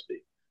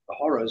philosophy, a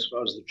horror as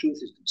far as the truth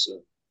is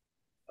concerned.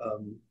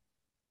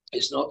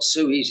 It's not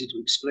so easy to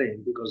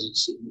explain because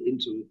it's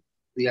into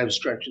the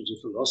abstractions of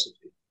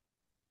philosophy.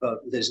 But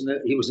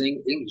he was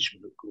an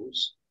Englishman, of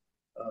course.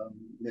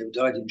 Never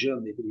died in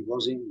Germany, but he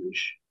was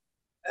English.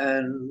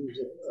 And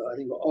I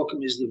think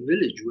Ockham is the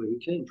village where he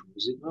came from,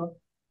 is it not?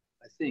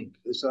 I think.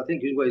 So I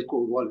think his way is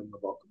called William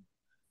of Ockham.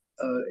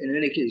 In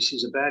any case,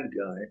 he's a bad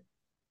guy.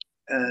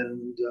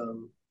 And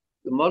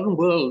the modern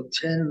world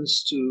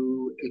tends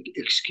to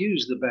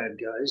excuse the bad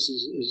guys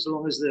as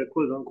long as they're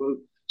quote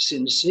unquote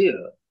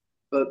sincere.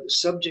 But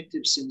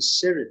subjective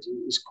sincerity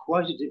is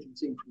quite a different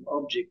thing from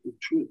objective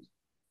truth.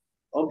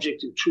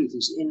 Objective truth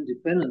is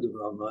independent of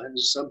our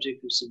minds.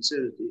 Subjective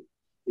sincerity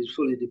is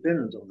fully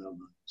dependent on our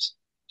minds.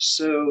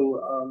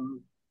 So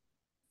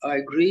I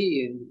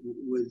agree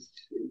with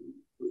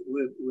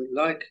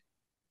like,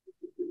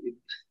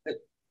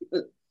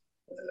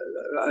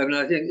 I mean,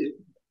 I think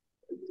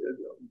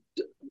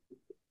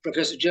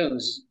Professor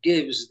Jones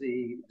gives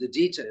the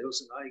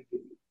details, and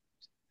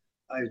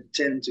I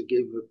tend to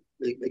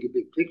make a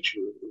big picture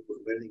of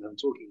everything I'm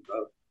talking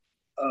about.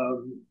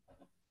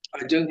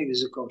 I don't think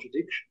there's a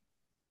contradiction.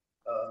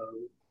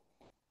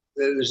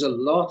 There's a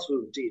lot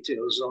of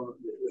details over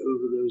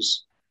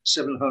those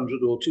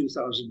 700 or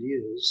 2,000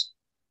 years,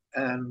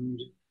 and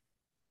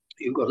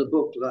you've got a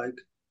book like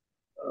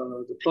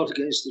The Plot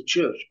Against the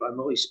Church by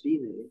Maurice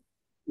Binet,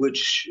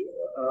 which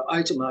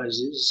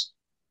itemizes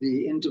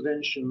the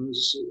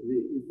interventions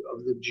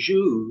of the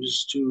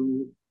Jews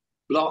to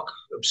block,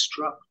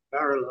 obstruct,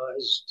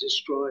 paralyze,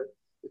 destroy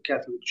the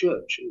Catholic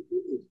Church.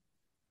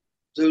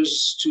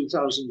 Those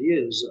 2,000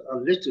 years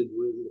are littered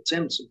with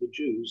attempts of the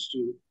Jews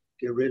to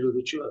get rid of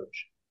the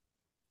church.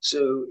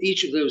 So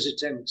each of those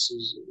attempts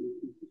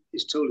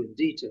is told in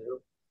detail,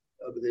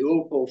 but they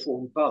all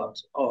form part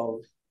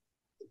of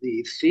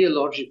the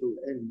theological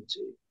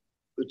enmity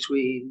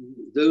between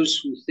those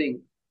who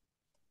think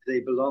they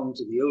belong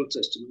to the Old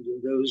Testament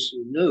and those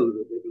who know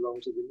that they belong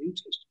to the New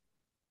Testament.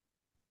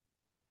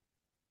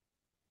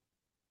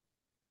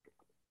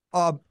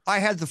 I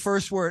had the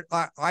first word.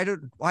 I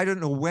don't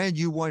know when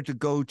you want to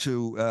go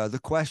to the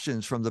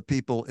questions from the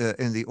people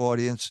in the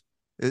audience.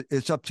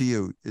 It's up to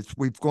you.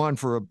 We've gone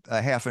for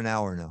a half an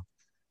hour now.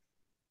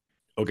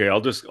 Okay,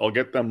 I'll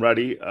get them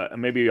ready.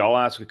 Maybe I'll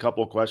ask a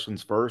couple of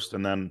questions first,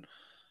 and then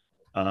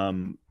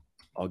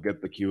I'll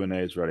get the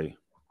Q&As ready.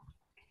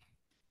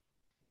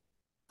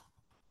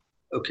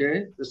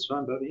 Okay, that's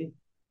fine, buddy.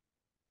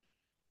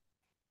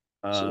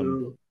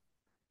 So,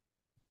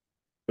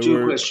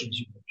 two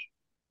questions.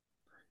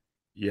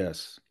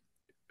 Yes,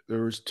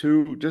 there was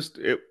two.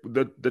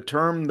 The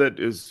term that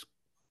is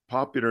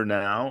popular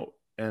now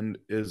and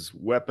is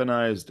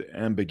weaponized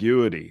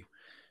ambiguity.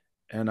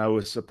 And I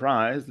was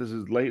surprised. This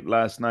is late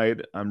last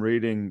night. I'm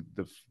reading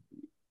the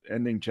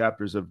ending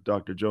chapters of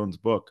Dr. Jones'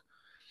 book,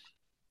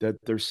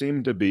 that there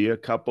seemed to be a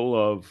couple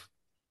of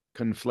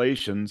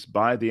conflations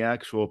by the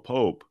actual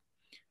Pope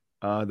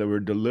that were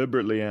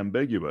deliberately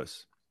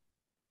ambiguous.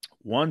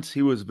 Once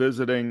he was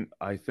visiting,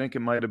 I think it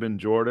might have been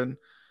Jordan,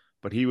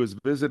 but he was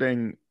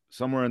visiting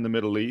somewhere in the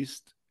Middle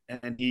East,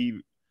 and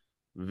he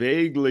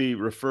vaguely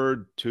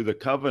referred to the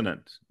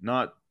covenant,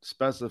 not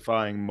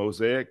specifying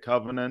Mosaic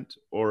covenant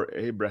or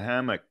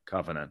Abrahamic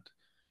covenant.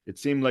 It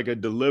seemed like a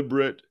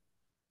deliberate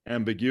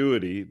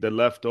ambiguity that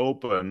left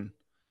open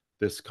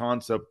this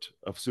concept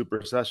of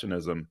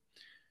supersessionism,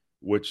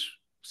 which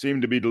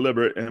seemed to be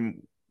deliberate.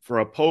 And for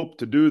a pope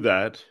to do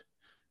that,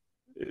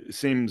 it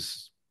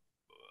seems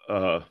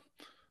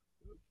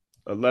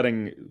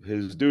letting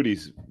his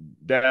duties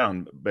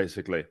down,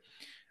 basically.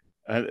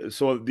 And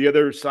so the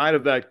other side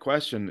of that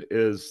question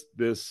is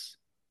this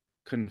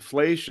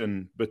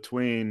conflation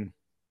between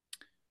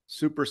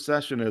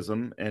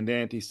supersessionism and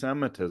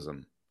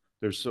anti-Semitism.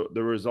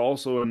 There was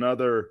also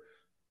there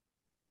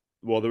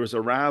was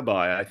a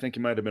rabbi, I think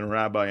he might have been a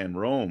rabbi in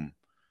Rome,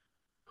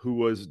 who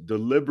was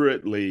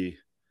deliberately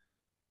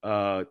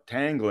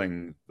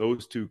tangling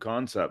those two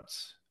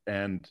concepts.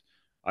 And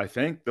I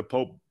think the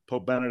Pope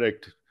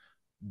Benedict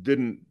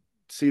didn't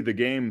see the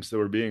games that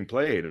were being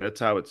played. That's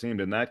how it seemed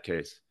in that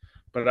case.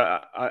 But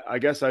I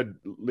guess I'd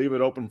leave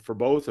it open for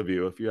both of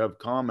you if you have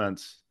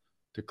comments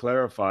to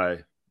clarify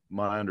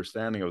my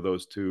understanding of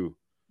those two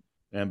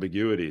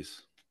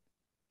ambiguities.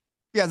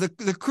 Yeah,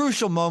 the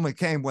crucial moment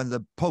came when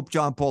the Pope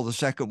John Paul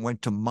II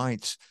went to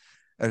Mainz,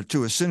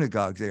 to a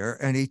synagogue there,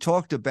 and he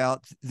talked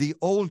about the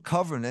old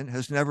covenant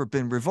has never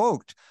been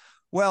revoked.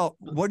 Well,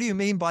 what do you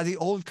mean by the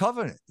old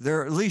covenant?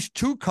 There are at least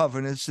two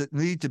covenants that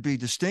need to be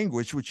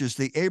distinguished, which is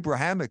the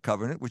Abrahamic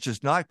covenant, which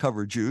does not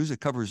cover Jews,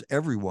 it covers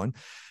everyone.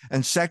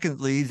 And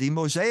secondly, the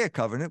Mosaic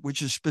covenant,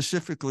 which is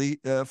specifically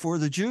for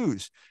the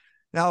Jews.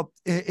 Now,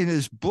 in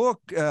his book,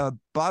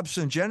 Bob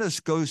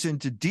Sungenis goes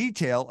into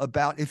detail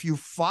about if you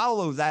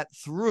follow that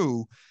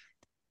through,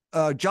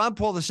 John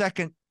Paul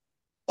II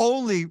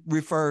only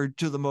referred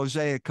to the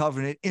Mosaic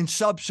covenant in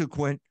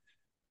subsequent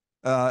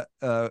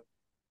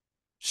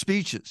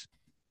speeches.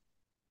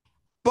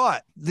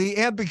 But the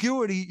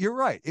ambiguity, you're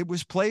right, it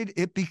was played,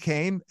 it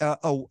became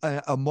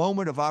a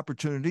moment of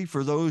opportunity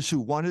for those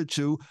who wanted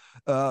to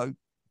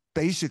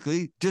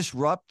basically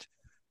disrupt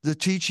the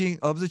teaching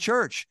of the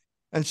church.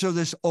 And so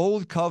this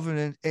old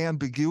covenant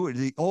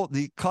ambiguity,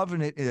 the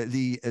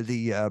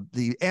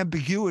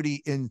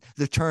ambiguity in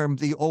the term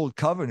the old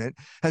covenant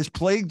has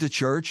plagued the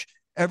church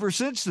ever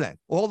since then,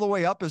 all the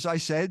way up, as I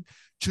said,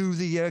 to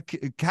the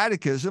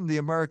catechism, the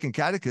American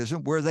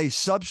catechism, where they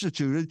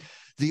substituted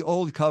the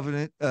old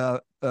covenant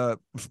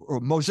or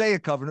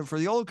Mosaic covenant for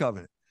the old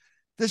covenant.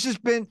 This has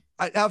been,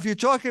 now if you're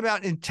talking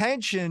about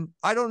intention,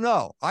 I don't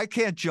know. I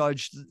can't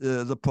judge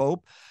the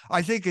Pope.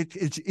 I think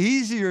it's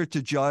easier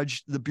to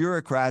judge the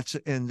bureaucrats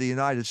in the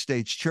United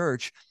States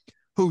Church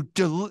who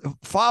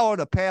followed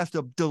a path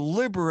of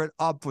deliberate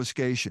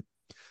obfuscation.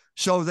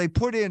 So they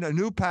put in a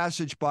new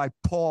passage by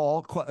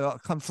Paul, a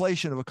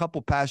conflation of a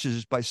couple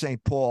passages by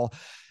St. Paul.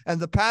 And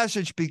the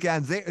passage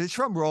began there. It's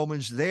from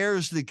Romans.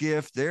 There's the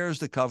gift. There's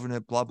the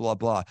covenant, blah, blah,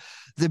 blah.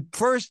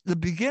 The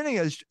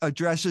beginning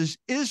addresses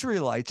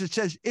Israelites. It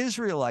says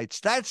Israelites.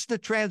 That's the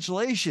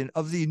translation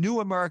of the New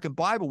American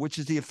Bible, which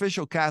is the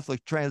official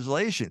Catholic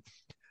translation.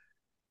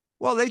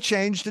 Well, they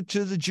changed it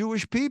to the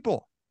Jewish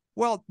people.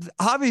 Well,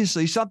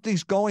 obviously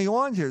something's going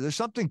on here. There's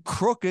something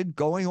crooked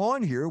going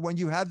on here when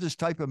you have this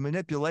type of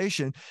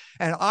manipulation.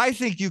 And I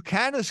think you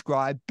can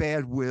ascribe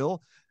bad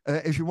will,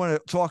 if you want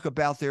to talk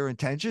about their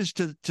intentions,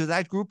 to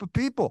that group of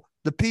people,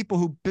 the people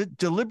who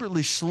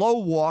deliberately slow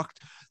walked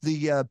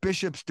the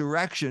bishop's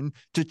direction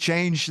to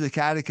change the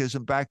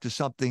catechism back to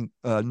something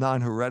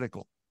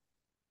non-heretical.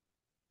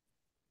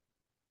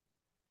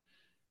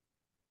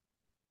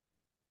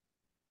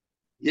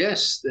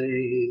 Yes,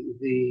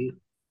 the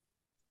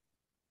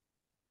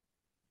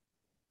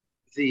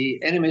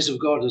enemies of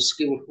God are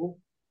skillful.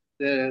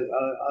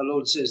 Our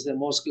Lord says they're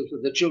more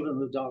skillful. The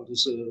children of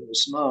darkness are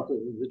smarter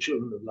than the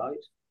children of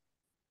light.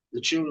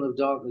 The children of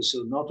darkness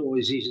are not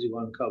always easy to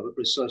uncover,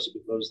 precisely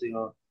because they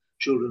are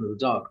children of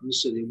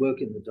darkness, so they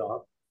work in the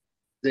dark.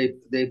 They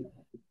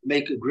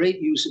make a great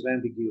use of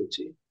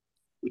ambiguity,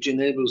 which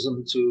enables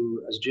them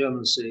to, as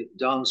Germans say,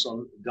 dance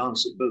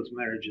at both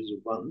marriages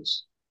at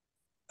once,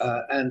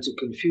 and to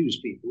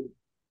confuse people.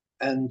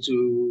 And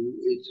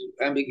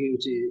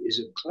ambiguity is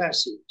a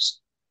classic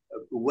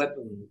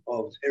weapon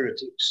of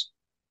heretics,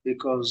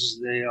 because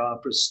they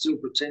are still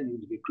pretending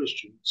to be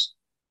Christians,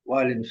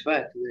 while in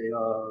fact they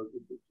are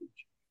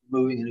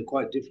moving in a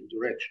quite different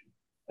direction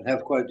and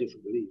have quite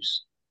different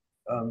beliefs.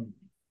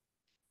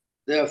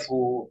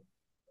 Therefore,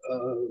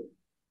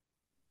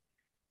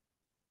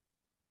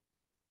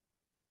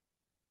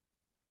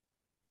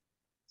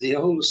 the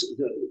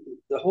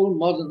whole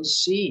modern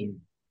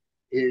scene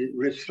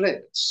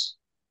reflects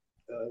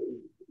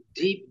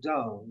deep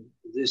down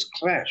this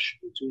clash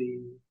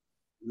between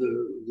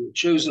the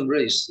chosen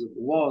race that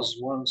was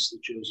once the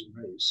chosen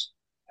race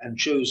and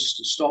chose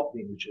to stop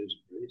being the chosen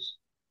race.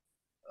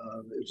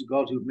 It's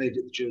God who made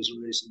it the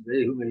chosen race, and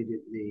they who made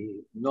it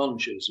the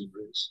non-chosen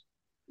race,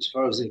 as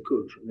far as they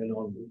could from then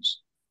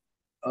onwards,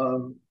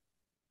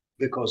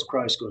 because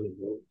Christ got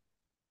involved.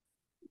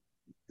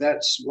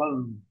 That's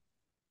one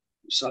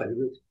side of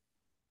it.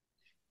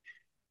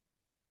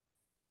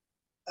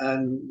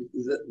 And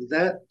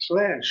that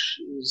clash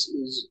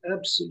is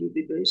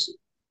absolutely basic.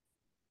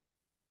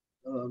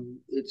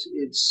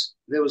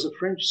 There was a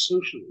French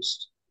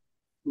socialist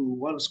who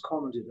once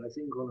commented, I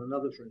think, on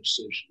another French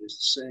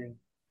socialist, saying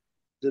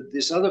that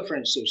this other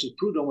French socialist,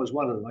 Proudhon was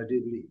one of them, I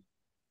do believe,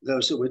 though,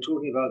 so we're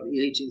talking about the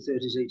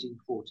 1830s,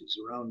 1840s,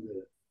 around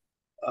there.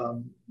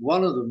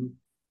 One of them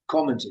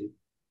commented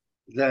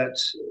that,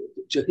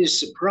 to his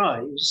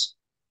surprise,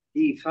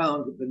 he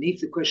found that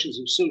beneath the questions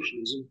of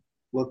socialism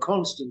were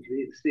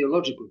constantly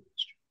theological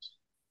questions.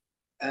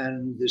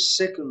 And the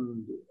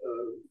second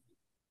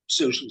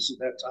socialist at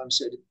that time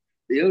said,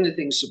 the only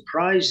thing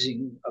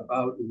surprising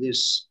about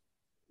this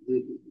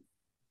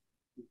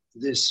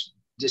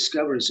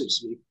discovery, so to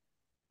speak,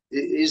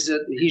 is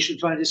that he should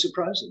find it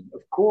surprising.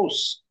 Of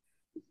course,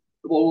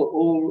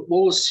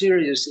 all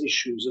serious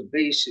issues are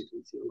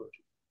basically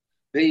theological,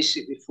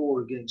 basically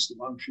for against the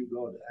one true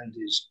God and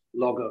his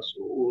logos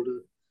or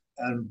order,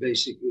 and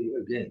basically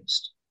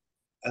against.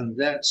 And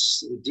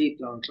that's the deep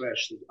down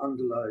clash that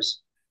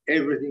underlies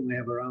everything we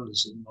have around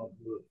us in the modern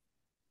world.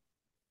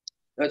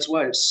 That's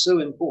why it's so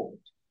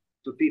important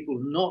for people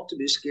not to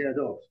be scared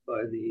off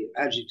by the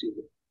adjective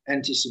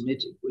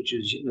anti-Semitic, which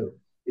is,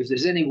 if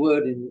there's any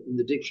word in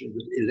the dictionary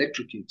that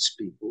electrocutes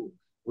people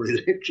or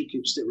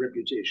electrocutes their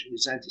reputation,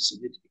 it's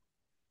anti-Semitic.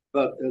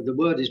 But the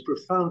word is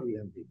profoundly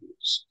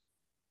ambiguous.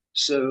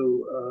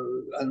 So,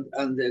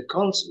 and they're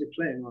constantly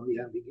playing on the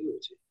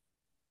ambiguity.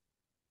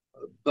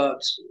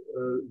 But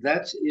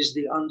that is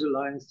the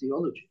underlying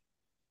theology.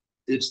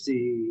 It's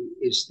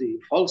the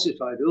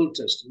falsified Old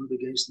Testament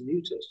against the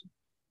New Testament.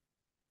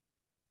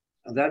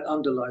 And that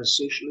underlies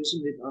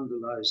socialism, it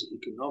underlies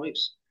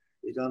economics,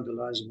 it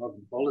underlies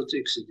modern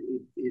politics.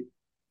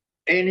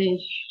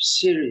 Any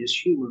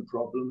serious human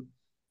problem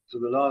for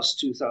the last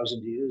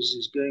 2,000 years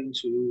is going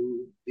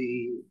to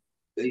be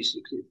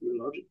basically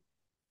theological.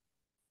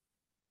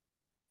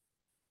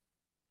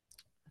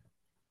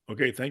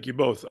 Okay, thank you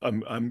both.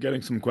 I'm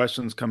getting some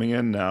questions coming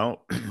in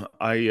now.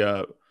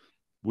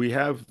 We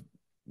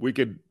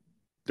could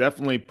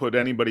definitely put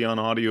anybody on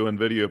audio and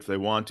video if they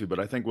want to, but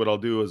I think what I'll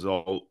do is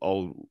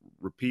I'll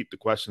repeat the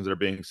questions that are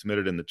being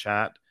submitted in the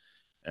chat,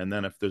 and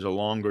then if there's a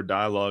longer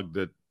dialogue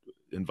that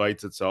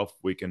invites itself,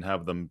 we can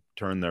have them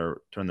turn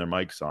their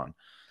mics on.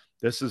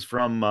 This is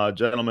from a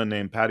gentleman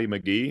named Patty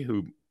McGee,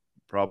 who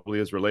probably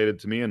is related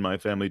to me in my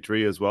family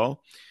tree as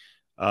well.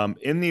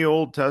 In the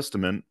Old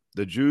Testament,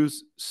 the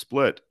Jews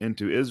split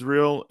into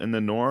Israel in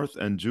the north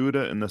and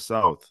Judah in the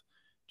south.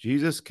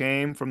 Jesus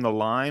came from the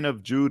line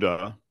of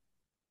Judah,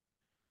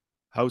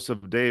 house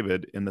of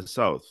David, in the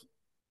south.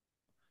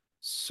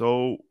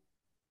 So,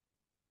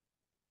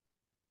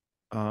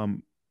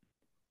 the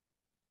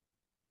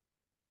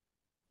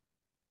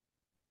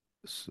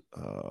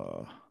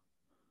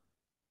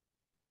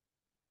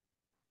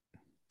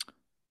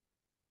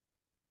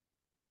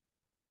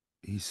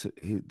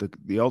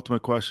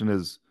ultimate question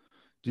is,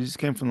 Jesus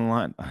came from the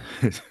line.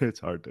 It's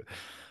hard to.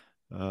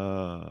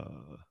 I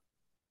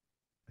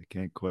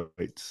can't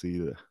quite see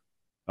the.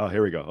 Oh,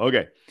 here we go.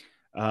 Okay.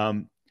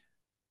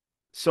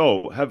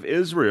 So have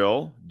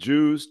Israel,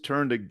 Jews,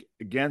 turned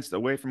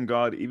away from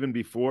God even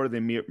before they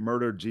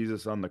murdered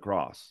Jesus on the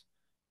cross?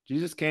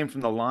 Jesus came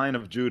from the line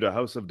of Judah,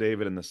 house of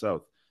David in the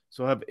south.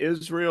 So have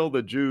Israel,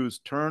 the Jews,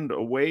 turned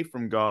away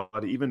from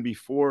God even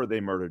before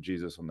they murdered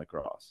Jesus on the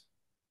cross?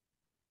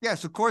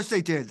 Yes, of course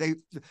they did.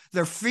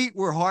 Their feet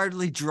were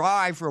hardly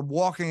dry from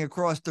walking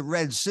across the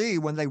Red Sea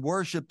when they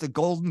worshiped the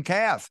golden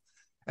calf.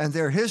 And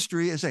their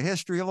history is a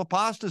history of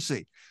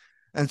apostasy.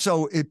 And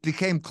so it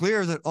became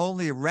clear that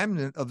only a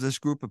remnant of this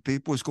group of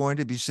people was going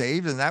to be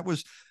saved. And that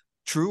was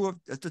true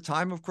at the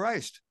time of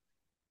Christ.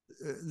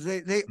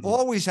 They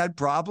always had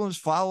problems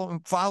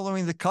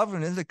following the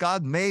covenant that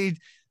God made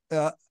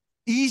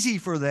easy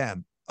for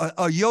them,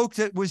 a yoke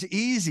that was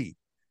easy,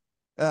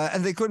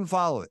 and they couldn't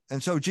follow it.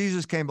 And so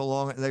Jesus came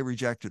along and they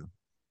rejected him.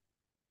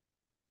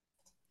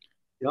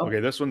 Yeah. Okay,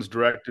 this one's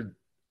directed.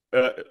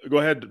 Go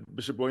ahead,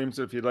 Bishop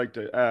Williamson, if you'd like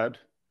to add.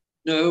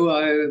 No,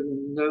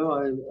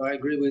 I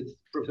agree with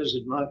Professor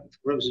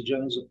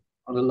Jones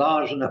on a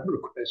large number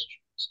of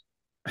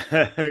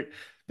questions.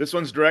 This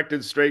one's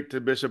directed straight to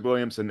Bishop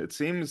Williamson. It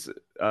seems, this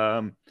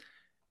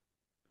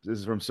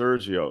is from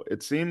Sergio.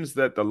 It seems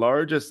that the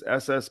largest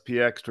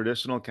SSPX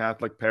traditional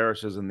Catholic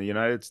parishes in the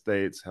United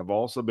States have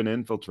also been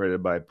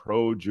infiltrated by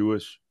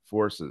pro-Jewish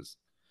forces.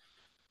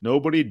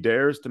 Nobody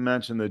dares to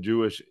mention the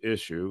Jewish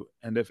issue,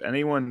 and if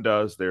anyone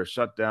does, they're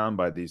shut down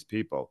by these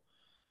people.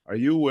 Are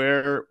you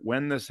aware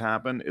when this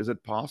happened? Is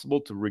it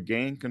possible to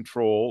regain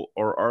control,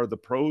 or are the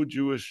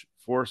pro-Jewish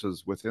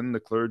forces within the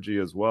clergy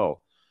as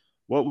well?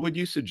 What would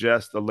you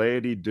suggest the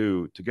laity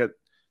do to get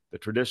the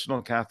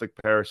traditional Catholic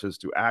parishes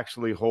to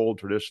actually hold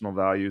traditional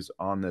values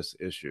on this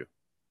issue?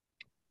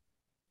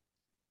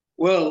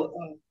 Well,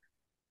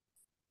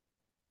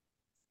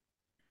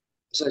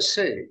 as I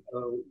say,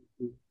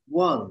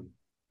 one,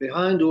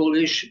 behind all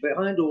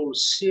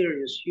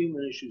serious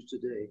human issues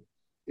today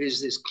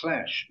is this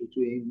clash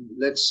between,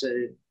 let's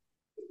say,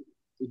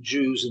 the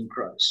Jews and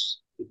Christ.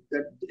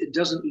 It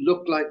doesn't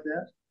look like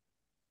that,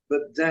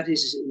 but that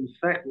is in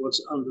fact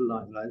what's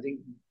underlying. I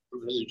think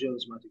Professor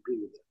Jones might agree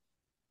with that,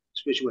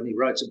 especially when he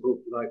writes a book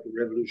like The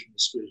Revolutionary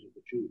Spirit of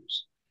the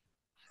Jews.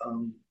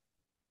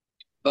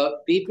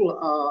 But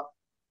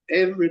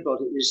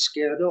everybody is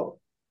scared off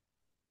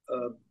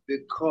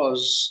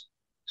because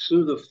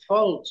through the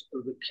fault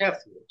of the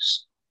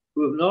Catholics,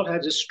 who have not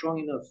had a strong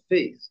enough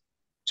faith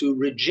to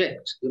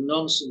reject the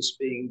nonsense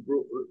being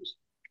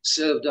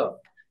served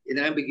up in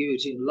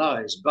ambiguity and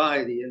lies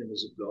by the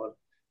enemies of God.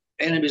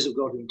 Enemies of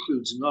God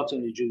includes not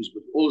only Jews,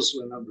 but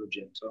also a number of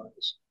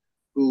Gentiles,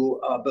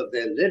 but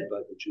they're led by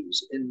the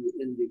Jews. In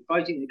the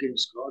fighting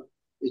against God,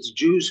 it's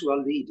Jews who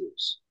are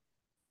leaders,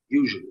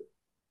 usually.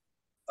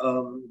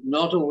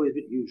 Not always,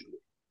 but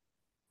usually.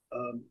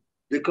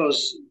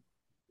 Because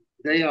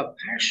they are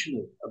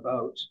passionate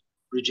about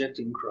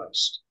rejecting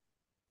Christ.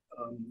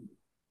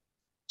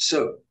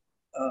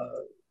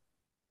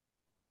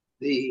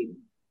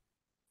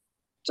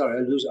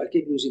 I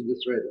keep losing the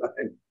thread.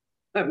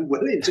 I'm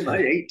well into my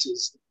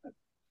 80s.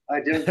 I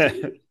don't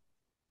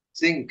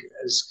think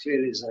as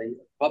clearly as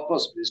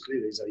possibly as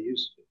clearly as I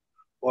used to.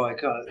 Or I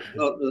can't.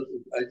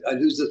 I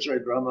lose the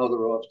thread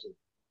rather often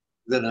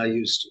than I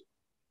used to.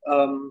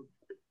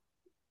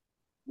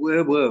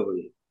 Where were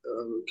we?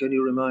 Can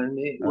you remind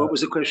me? What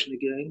was the question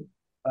again?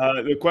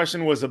 The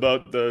question was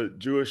about the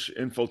Jewish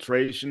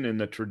infiltration in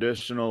the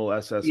traditional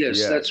SSPX.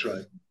 Yes, that's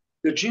right.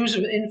 The Jews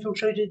have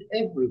infiltrated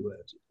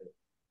everywhere today,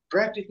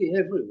 practically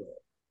everywhere,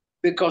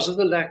 because of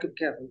the lack of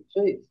Catholic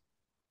faith.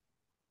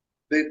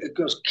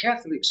 Because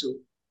Catholics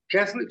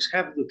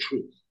have the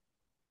truth,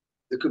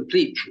 the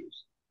complete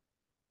truth.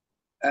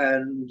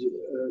 And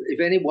if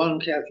any one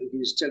Catholic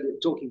is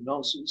talking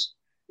nonsense,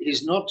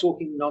 he's not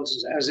talking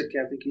nonsense as a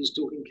Catholic, he's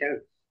talking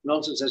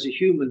nonsense as a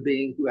human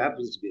being who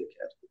happens to be a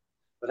Catholic,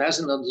 but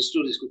hasn't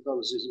understood his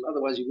Catholicism,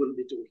 otherwise he wouldn't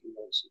be talking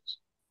nonsense.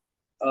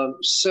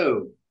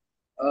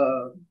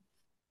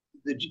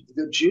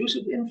 The Jews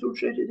have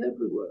infiltrated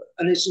everywhere,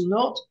 and it's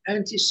not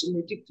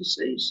anti-Semitic to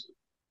say so.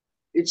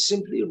 It's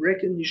simply a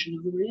recognition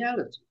of the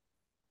reality.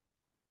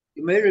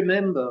 You may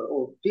remember,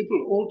 or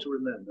people ought to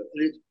remember,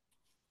 that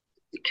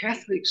the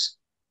Catholics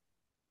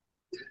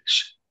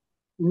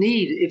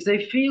need, if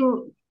they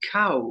feel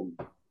cowed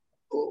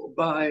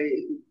by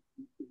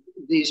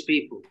these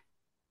people,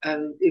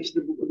 and if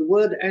the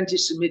word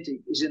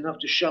anti-Semitic is enough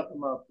to shut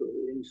them up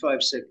in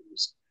 5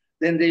 seconds,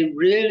 then they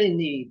really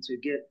need to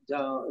get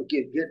down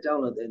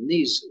on their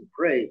knees and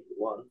pray, for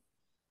one.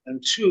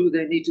 And two,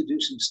 they need to do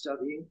some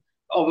studying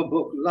of a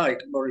book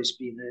like Maurice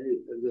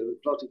Binet, The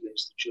Plot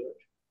Against the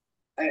Church,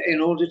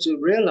 in order to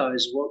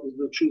realize what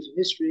the truth of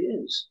history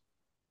is.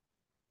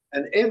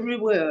 And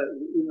everywhere,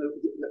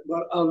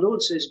 what our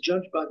Lord says,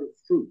 judge by the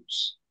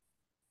fruits.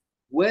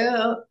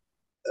 Where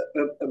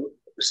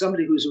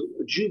somebody who's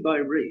a Jew by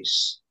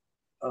race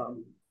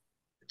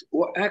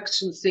or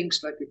acts and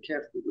thinks like a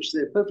Catholic, which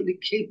they're perfectly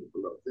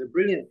capable of, they're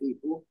brilliant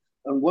people,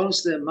 and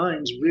once their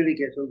minds really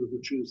get hold of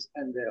the truth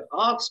and their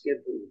hearts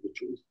get hold of the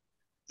truth,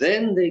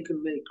 then they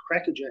can make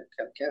crackerjack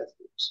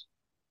Catholics.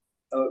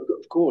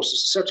 Of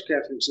course, such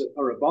Catholics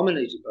are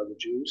abominated by the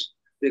Jews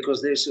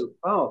because they're so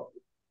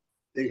powerful.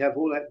 They have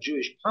all that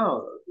Jewish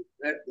power,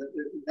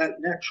 that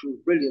natural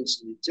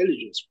brilliance and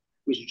intelligence,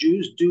 which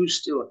Jews do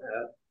still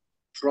have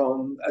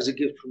as a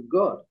gift from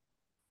God.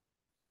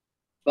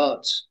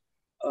 But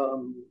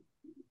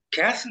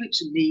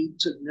Catholics need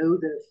to know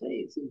their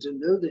faith and to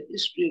know the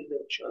history of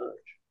their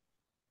church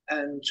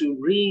and to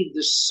read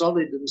the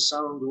solid and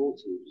sound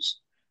authors.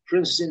 For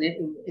instance,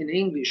 in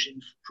English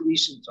in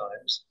recent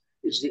times,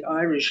 It's the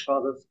Irish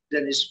Father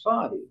Dennis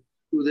Farley,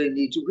 who they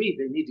need to read.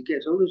 They need to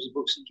get hold of the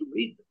books and to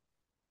read them.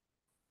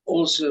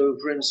 Also,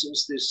 for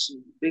instance, this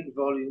big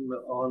volume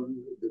on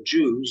the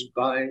Jews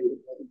by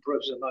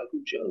Professor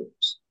Michael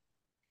Jones.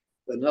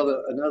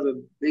 Another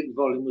big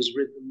volume was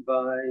written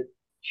by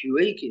Hugh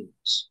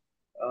Akins,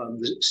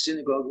 the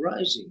Synagogue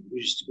Rising,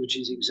 which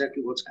is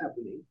exactly what's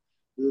happening.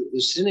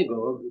 The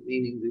synagogue,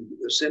 meaning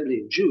the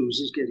assembly of Jews,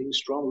 is getting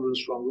stronger and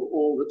stronger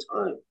all the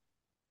time.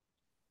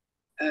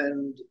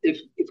 And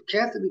if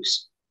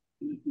Catholics,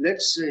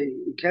 let's say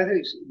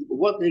Catholics,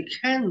 what they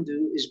can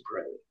do is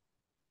pray.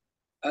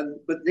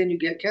 But then you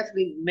get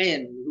Catholic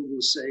men who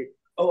will say,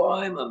 oh,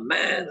 I'm a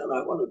man and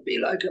I want to be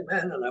like a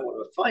man and I want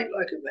to fight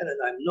like a man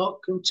and I'm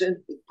not content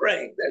with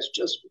praying. That's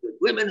just for the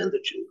women and the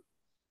children.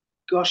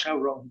 Gosh, how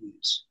wrong it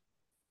is.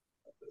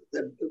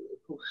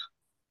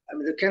 I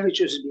mean, the Catholic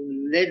Church has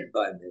been led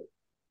by men.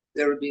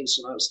 There have been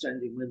some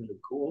outstanding women,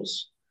 of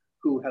course,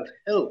 who have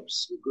helped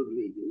the good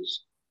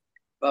leaders,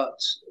 but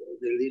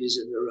they're leaders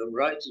in their own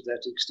right to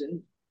that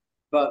extent.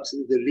 But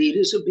the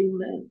leaders have been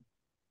men.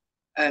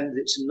 And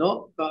it's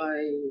not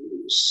by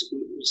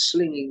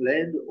slinging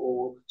lead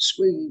or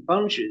swinging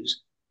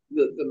punches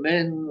that the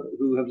men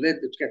who have led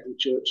the Catholic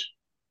Church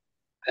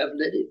have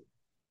led it.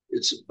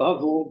 It's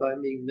above all by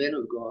being men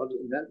of God,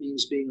 and that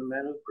means being a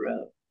man of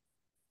prayer.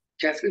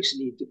 Catholics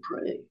need to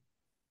pray.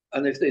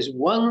 And if there's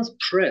one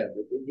prayer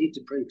that we need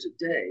to pray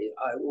today,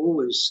 I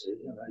always say,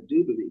 and I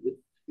do believe it,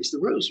 it's the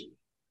Rosary.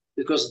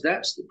 Because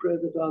that's the prayer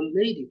that Our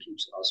Lady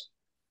keeps asking.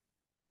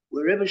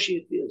 Wherever she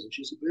appears, and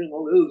she's appearing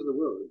all over the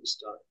world at this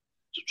time,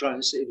 to try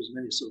and save as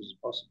many souls as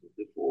possible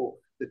before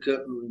the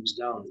curtain rings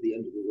down at the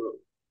end of the world.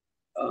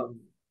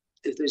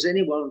 If there's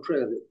any one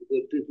prayer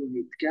that people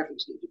need,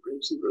 Catholics need to pray,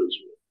 it's the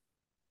Rosary.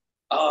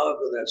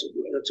 But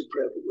that's a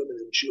prayer for women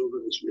and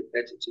children. It's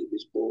repetitive,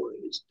 it's boring,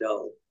 it's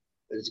dull,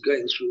 and it's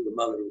going through the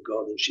Mother of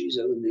God, and she's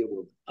only a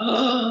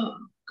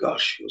woman.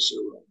 Gosh, you're so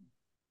wrong.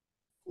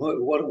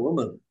 What a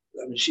woman.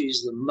 I mean,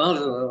 she's the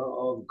Mother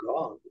of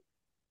God.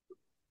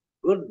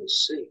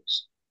 Goodness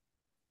sakes.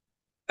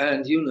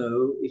 And, you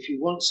know, if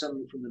you want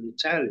something from an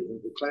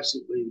Italian, the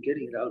classic way of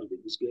getting it out of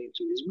it is going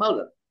to his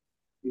mother.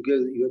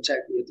 You attack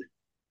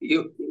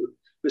you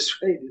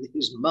persuaded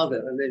his mother,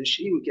 and then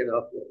she would get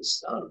after his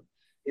son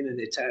in an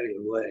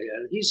Italian way.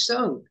 And he's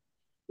sung.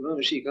 The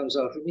moment she comes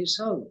after him, he's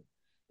sung.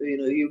 You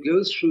know, you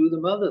go through the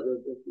mother.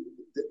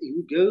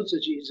 You go to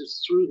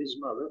Jesus through his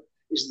mother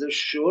is the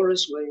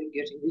surest way of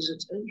getting his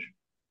attention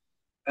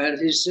and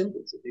his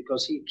sympathy,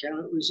 because he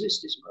cannot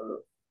resist his mother.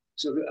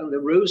 So, and the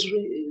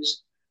Rosary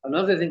is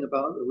another thing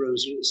about the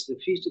Rosary. It's the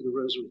feast of the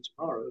Rosary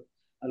tomorrow.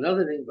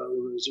 Another thing about the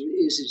Rosary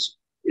is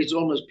it's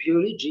almost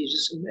purely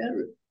Jesus and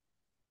Mary.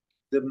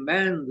 The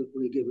man that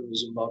we're given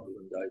as a model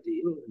and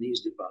ideal, and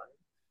he's divine,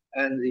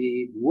 and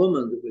the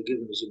woman that we're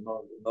given as a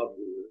model,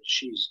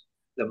 she's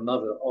the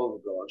mother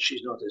of God.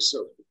 She's not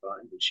herself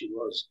divine, but she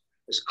was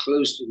as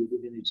close to the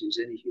divinity as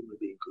any human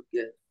being could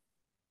get.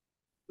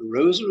 The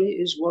Rosary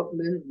is what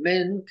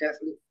men,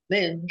 Catholic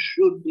men,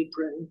 should be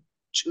praying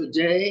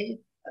today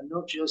and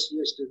not just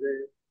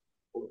yesterday.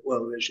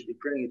 Well, they should be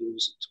praying it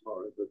also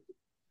tomorrow, but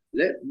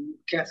let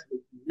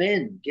Catholic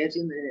men get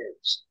in their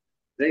heads.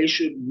 They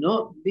should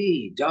not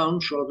be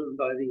downtrodden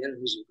by the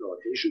enemies of God.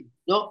 They should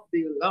not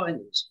be allowing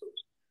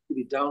themselves to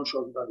be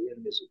downtrodden by the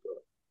enemies of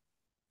God,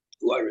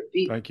 who, I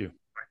repeat, thank you,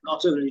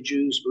 not only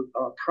Jews, but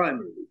are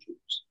primarily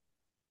Jews.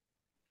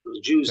 Because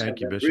Jews have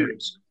that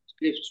brilliance,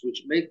 gifts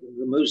which make them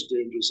the most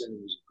dangerous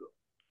enemies of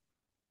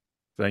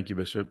God. Thank you,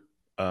 Bishop.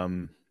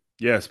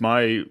 Yes,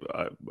 I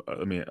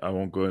mean, I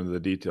won't go into the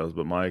details,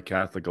 but my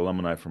Catholic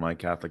alumni from my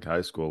Catholic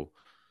high school,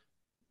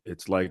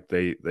 it's like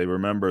they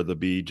remember the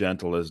be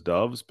gentle as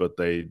doves, but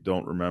they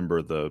don't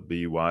remember the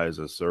be wise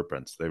as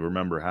serpents. They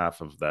remember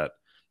half of that.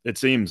 It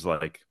seems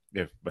like,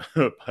 but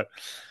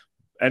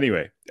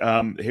anyway,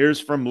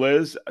 here's from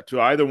Liz to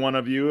either one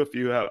of you. If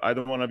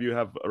either one of you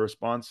have a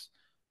response,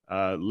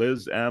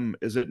 Liz M,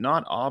 is it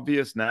not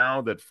obvious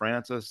now that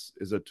Francis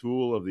is a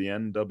tool of the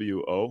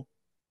NWO?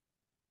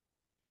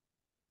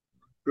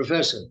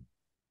 Professor.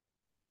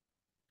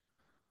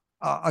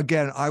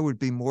 Again, I would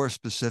be more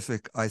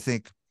specific. I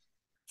think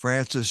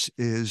Francis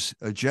is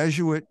a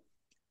Jesuit.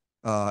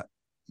 No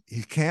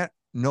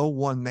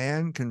one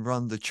man can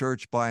run the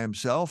church by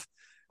himself.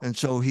 And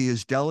so he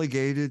has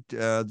delegated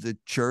the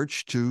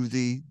church to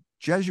the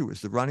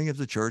Jesuits, the running of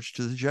the church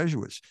to the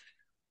Jesuits,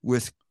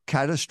 with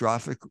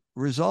catastrophic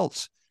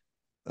results.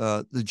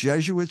 The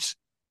Jesuits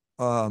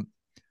are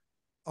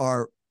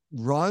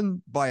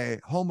run by a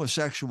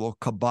homosexual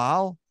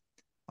cabal.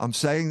 I'm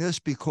saying this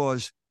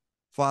because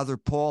Father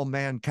Paul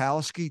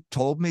Mankowski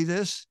told me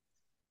this.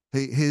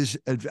 He's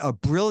a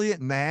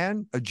brilliant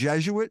man, a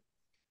Jesuit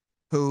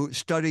who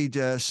studied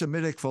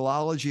Semitic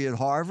philology at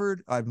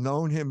Harvard. I've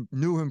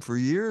knew him for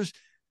years.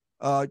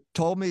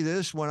 Told me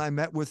this when I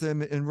met with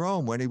him in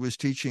Rome when he was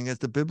teaching at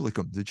the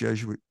Biblicum, the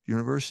Jesuit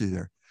university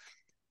there.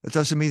 It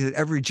doesn't mean that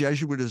every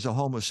Jesuit is a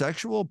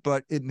homosexual,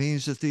 but it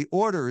means that the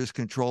order is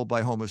controlled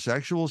by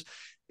homosexuals.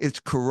 It's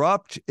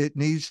corrupt. It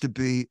needs to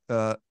be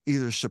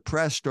either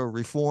suppressed or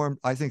reformed.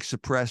 I think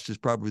suppressed is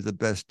probably the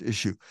best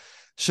issue.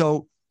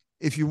 So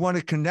if you want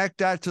to connect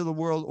that to the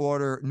world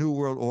order, new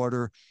world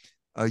order,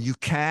 you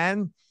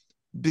can,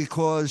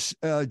 because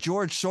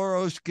George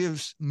Soros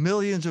gives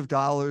millions of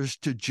dollars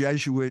to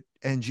Jesuit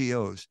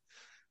NGOs.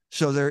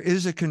 So there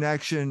is a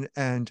connection,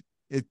 and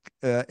it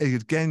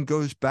again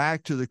goes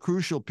back to the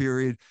crucial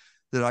period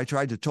that I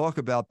tried to talk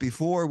about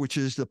before, which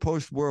is the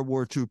post-World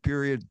War II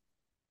period,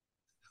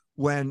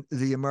 when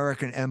the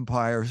American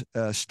empire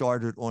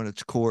started on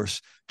its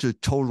course to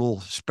total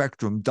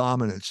spectrum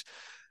dominance.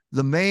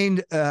 The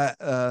main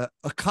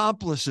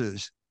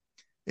accomplices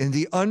in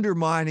the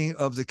undermining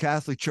of the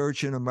Catholic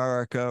Church in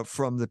America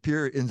from the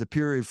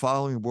period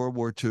following World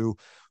War II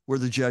were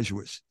the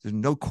Jesuits. There's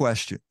no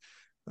question.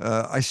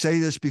 I say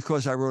this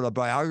because I wrote a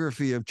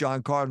biography of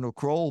John Cardinal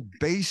Kroll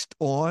based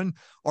on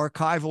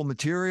archival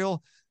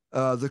material.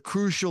 The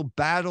crucial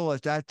battle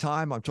at that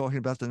time, I'm talking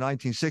about the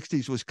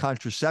 1960s, was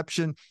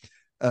contraception,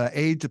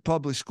 aid to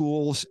public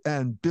schools.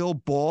 And Bill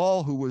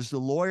Ball, who was the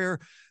lawyer,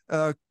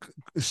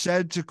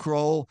 said to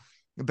Kroll,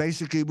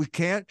 basically, we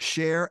can't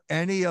share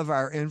any of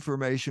our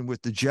information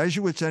with the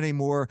Jesuits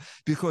anymore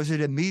because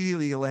it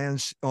immediately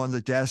lands on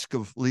the desk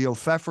of Leo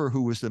Pfeffer,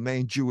 who was the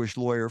main Jewish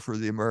lawyer for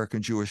the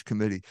American Jewish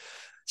Committee.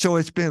 So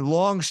it's been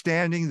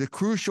long-standing. The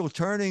crucial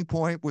turning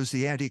point was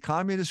the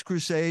anti-communist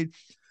crusade.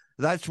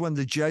 That's when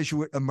the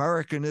Jesuit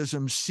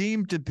Americanism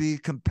seemed to be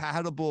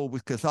compatible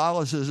with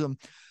Catholicism,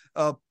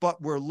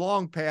 but we're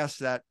long past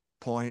that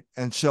point.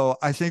 And so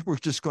I think we're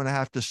just going to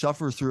have to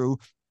suffer through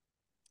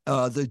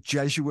the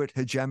Jesuit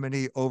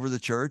hegemony over the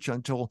church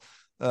until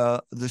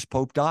this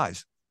Pope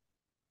dies.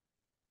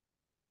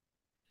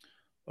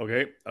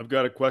 Okay, I've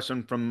got a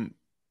question from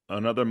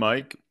another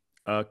Mike.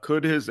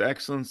 Could His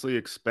Excellency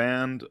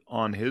expand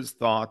on his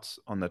thoughts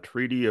on the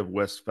Treaty of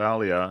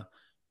Westphalia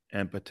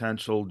and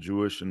potential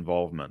Jewish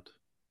involvement?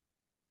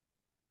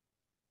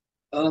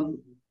 The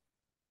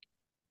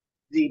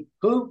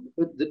Pope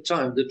at the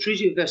time, the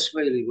Treaty of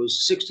Westphalia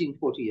was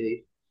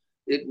 1648.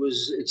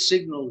 It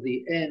signaled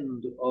the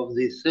end of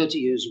the 30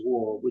 Years'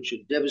 War, which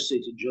had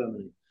devastated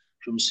Germany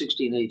from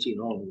 1618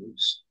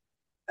 onwards.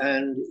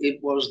 And it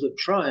was the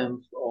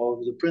triumph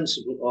of the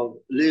principle of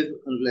live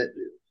and let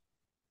live.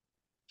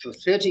 For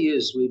 30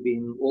 years, we've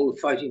been all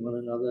fighting one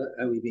another,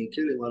 and we've been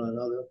killing one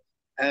another,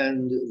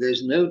 and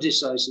there's no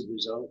decisive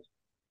result.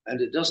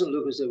 And it doesn't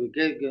look as though we're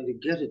going to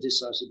get a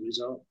decisive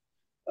result.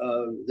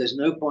 There's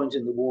no point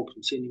in the war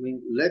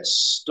continuing. Let's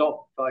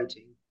stop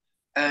fighting,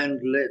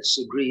 and let's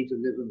agree to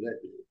live and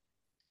let live.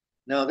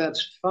 Now,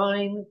 that's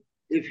fine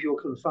if you're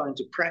confined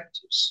to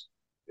practice.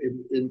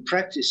 In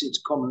practice,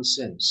 it's common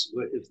sense.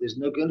 Where if there's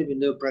going to be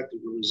no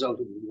practical result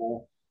of the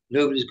war,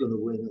 nobody's going to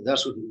win, and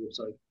that's what it looks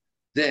like.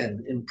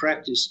 Then, in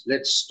practice,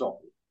 let's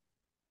stop it.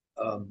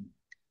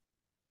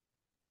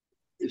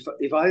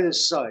 If either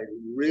side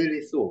really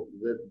thought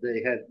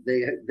that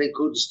they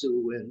could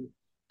still win,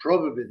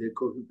 probably they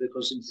couldn't,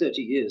 because in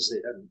 30 years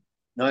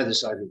neither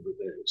side had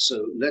prevailed.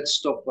 So let's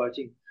stop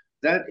fighting.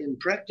 That, in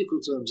practical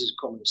terms, is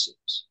common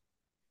sense.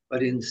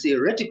 But in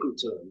theoretical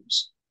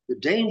terms, the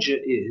danger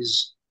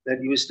is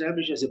that you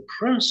establish as a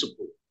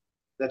principle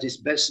that it's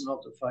best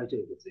not to fight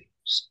over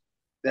things,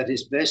 that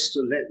it's best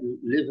to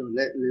live and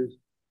let live,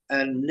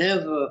 and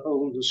never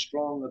hold a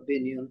strong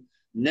opinion,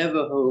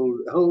 never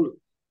hold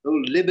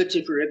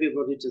liberty for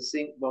everybody to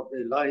think what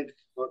they like,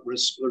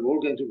 we're all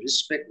going to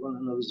respect one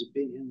another's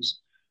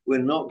opinions. We're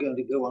not going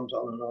to go on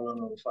and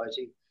on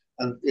fighting.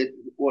 And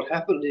what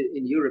happened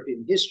in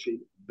European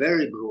history,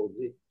 very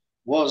broadly,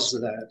 was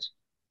that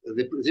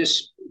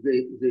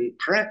the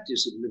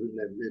practice of live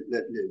and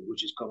let live,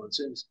 which is common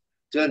sense,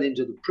 turned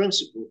into the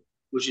principle,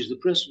 which is the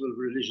principle of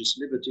religious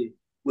liberty,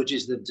 which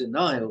is the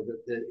denial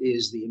that there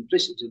is the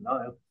implicit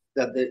denial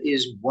that there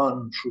is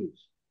one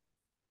truth,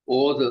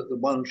 or that the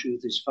one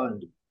truth is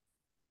founded.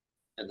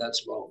 And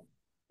that's wrong.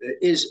 There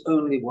is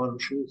only one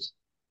truth,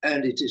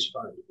 and it is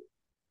findable.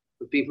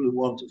 The people who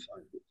want to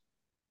find it.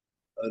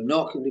 A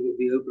knock and it will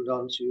be opened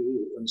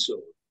unto, and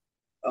so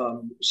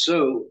on.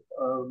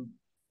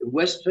 In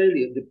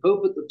Westphalia, the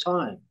Pope at the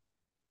time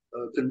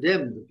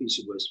condemned the Peace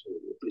of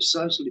Westphalia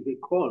precisely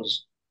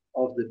because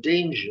of the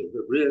danger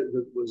that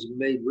was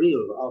made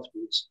real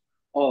afterwards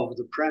of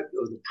the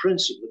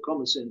principle, the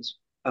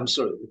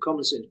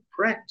common sense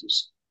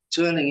practice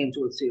turning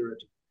into a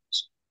theoretical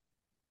principle.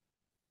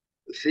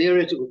 The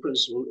theoretical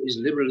principle is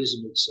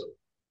liberalism itself.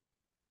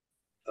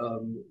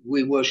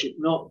 We worship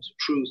not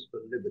truth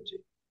but liberty.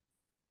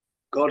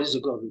 God is a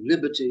God of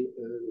liberty.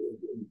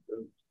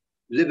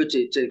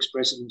 Liberty takes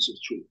precedence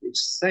of truth.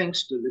 It's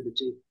thanks to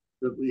liberty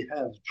that we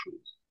have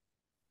truth.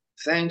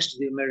 Thanks to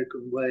the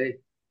American way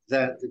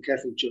that the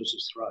Catholic Church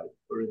has thrived,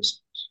 for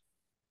instance.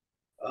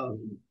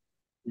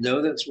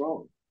 No, that's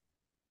wrong.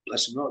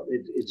 That's not.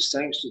 It's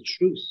thanks to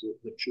truth that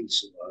the truth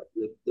survived,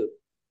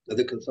 that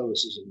the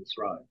Catholicism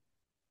thrived.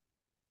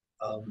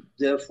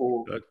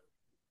 Therefore,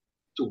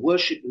 to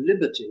worship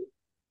liberty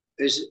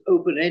is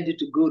open-ended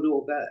to good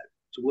or bad.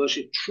 To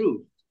worship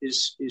truth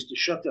is to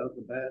shut out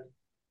the bad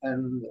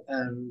and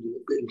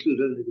include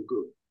only the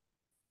good.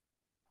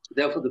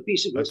 Therefore, the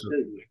Peace of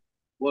Westphalia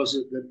was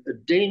a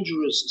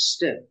dangerous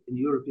step in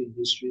European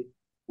history,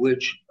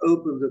 which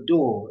opened the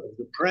door of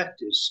the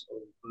practice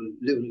of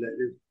live and let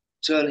live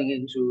turning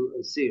into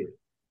a theory,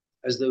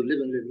 as though live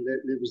and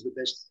let live is the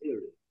best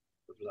theory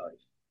of life.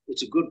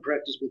 It's a good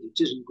practice, but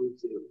it isn't good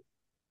theory,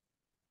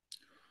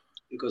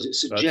 because it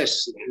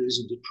suggests that there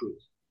isn't a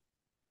truth.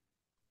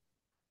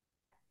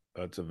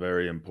 That's a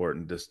very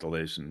important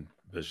distillation,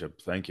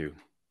 Bishop. Thank you.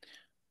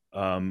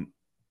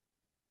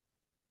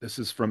 This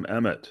is from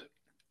Emmett.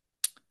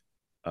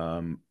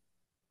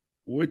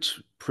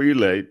 Which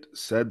prelate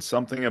said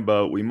something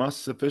about we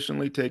must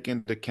sufficiently take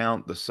into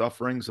account the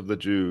sufferings of the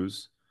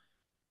Jews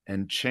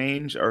and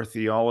change our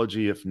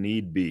theology if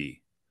need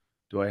be?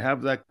 Do I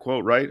have that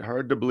quote right?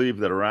 Hard to believe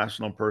that a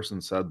rational person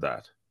said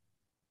that.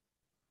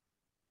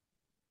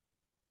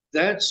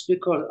 That's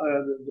because,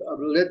 I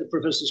will let the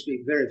professor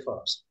speak very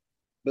fast,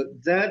 but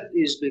that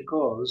is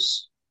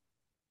because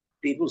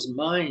people's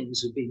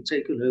minds have been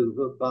taken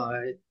over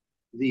by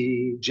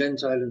the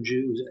Gentile and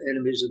Jews,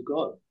 enemies of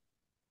God.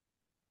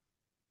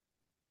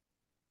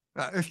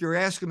 If you're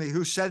asking me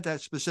who said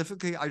that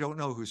specifically, I don't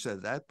know who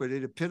said that, but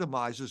it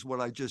epitomizes what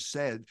I just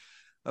said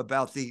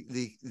about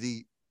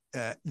the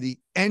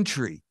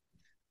entry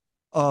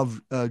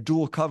of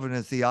dual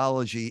covenant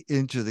theology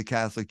into the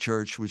Catholic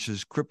Church, which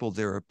has crippled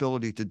their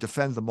ability to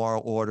defend the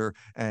moral order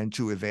and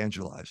to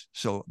evangelize.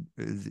 So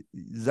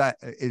that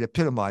it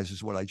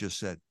epitomizes what I just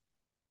said.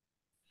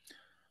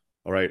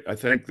 All right. I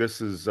think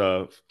this is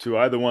to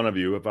either one of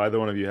you. If either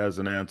one of you has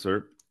an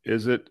answer,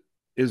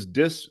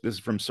 this is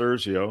from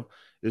Sergio.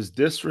 Is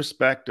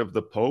disrespect of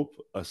the Pope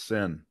a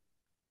sin?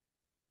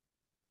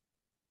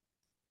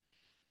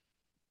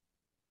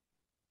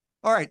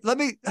 All right. Let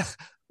me,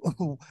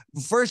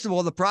 first of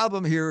all, the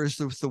problem here is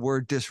with the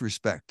word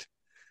disrespect.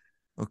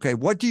 Okay.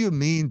 What do you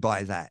mean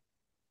by that?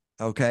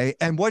 Okay.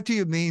 And what do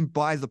you mean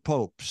by the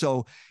Pope?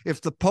 So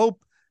if the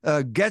Pope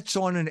gets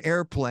on an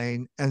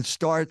airplane and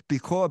starts,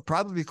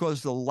 probably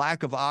because the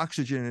lack of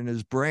oxygen in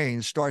his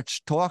brain,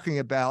 starts talking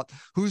about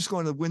who's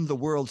going to win the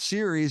World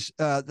Series,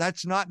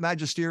 that's not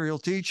magisterial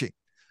teaching.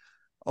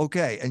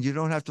 Okay, and you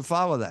don't have to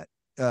follow that.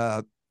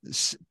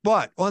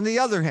 But on the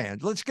other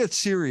hand, let's get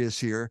serious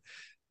here.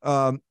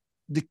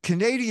 The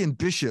Canadian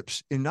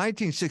bishops in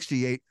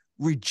 1968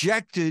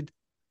 rejected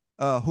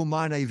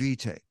Humanae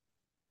Vitae.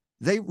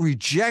 They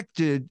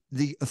rejected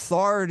the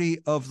authority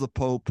of the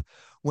Pope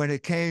when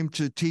it came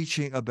to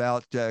teaching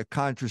about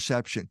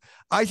contraception.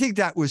 I think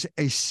that was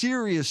a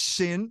serious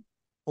sin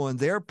on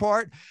their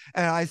part.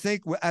 And I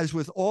think, as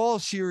with all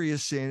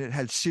serious sin, it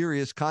had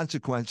serious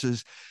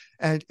consequences.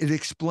 And it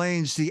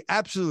explains the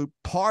absolute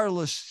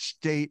parlous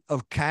state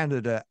of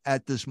Canada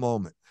at this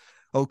moment.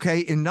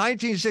 Okay, in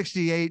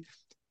 1968,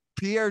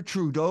 Pierre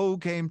Trudeau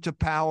came to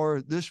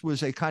power. This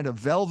was a kind of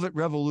velvet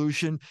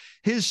revolution.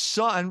 His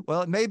son,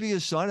 well, it may be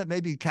his son, it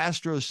may be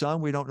Castro's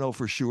son, we don't know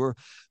for sure,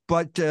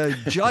 but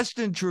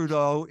Justin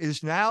Trudeau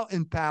is now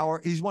in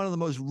power. He's one of the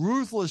most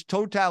ruthless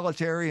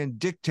totalitarian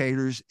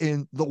dictators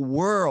in the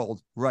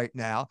world right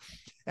now.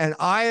 And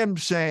I am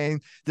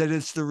saying that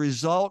it's the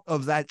result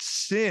of that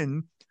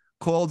sin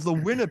called the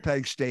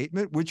Winnipeg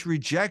Statement, which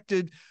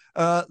rejected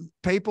not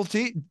papal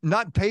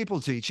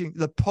teaching,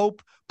 the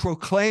Pope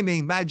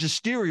proclaiming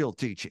magisterial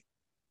teaching.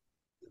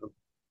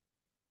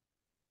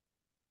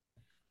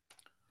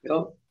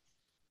 Yeah.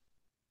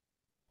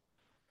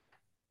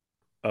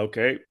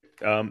 Okay.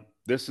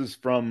 This is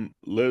from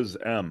Liz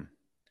M.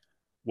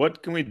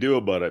 What can we do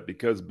about it?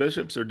 Because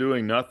bishops are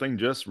doing nothing,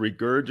 just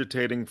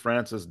regurgitating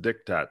Francis'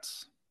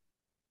 diktats.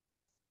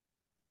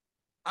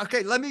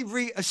 Okay, let me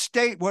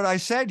restate what I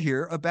said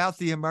here about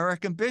the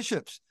American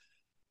bishops.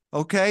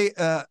 Okay,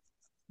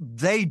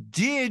 they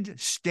did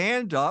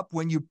stand up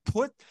when you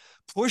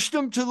pushed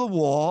them to the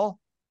wall.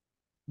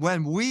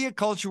 When we at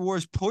Culture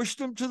Wars pushed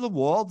them to the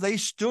wall, they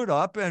stood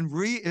up and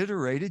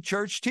reiterated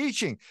church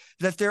teaching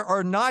that there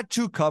are not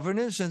two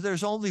covenants and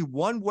there's only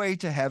one way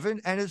to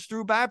heaven, and it's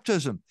through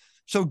baptism.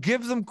 So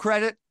give them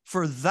credit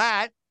for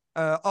that,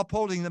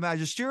 upholding the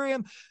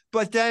magisterium,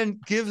 but then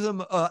give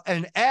them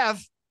an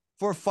F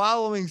for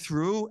following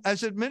through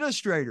as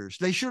administrators.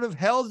 They should have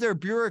held their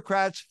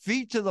bureaucrats'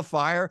 feet to the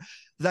fire.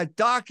 That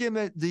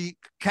document, the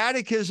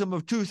Catechism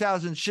of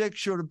 2006,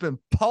 should have been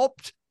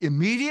pulped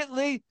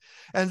immediately,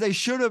 and they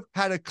should have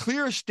had a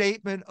clear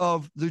statement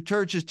of the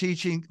church's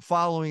teaching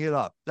following it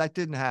up. That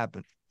didn't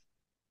happen.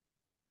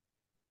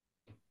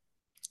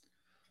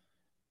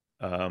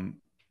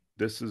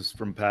 This is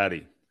from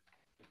Patty.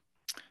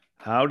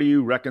 How do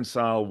you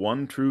reconcile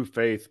one true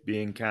faith,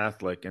 being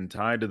Catholic and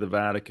tied to the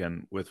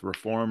Vatican, with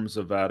reforms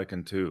of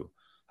Vatican II?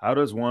 How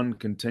does one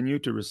continue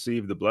to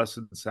receive the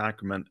Blessed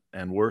Sacrament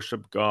and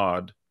worship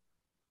God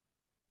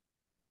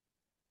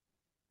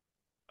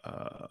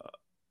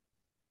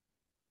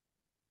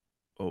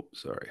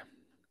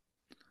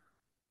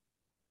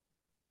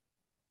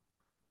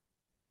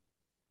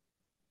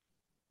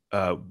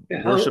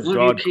worship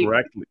God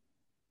correctly?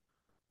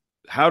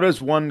 How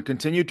does one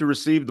continue to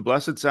receive the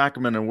Blessed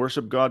Sacrament and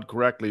worship God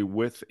correctly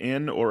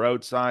within or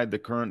outside the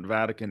current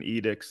Vatican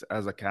edicts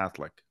as a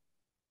Catholic?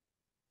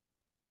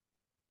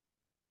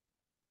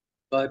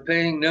 By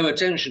paying no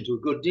attention to a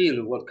good deal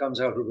of what comes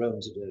out of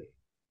Rome today.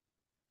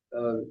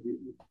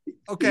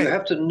 Okay. You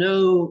have to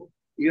know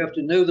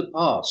the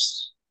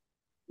past,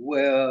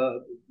 where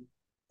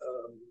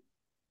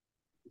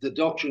the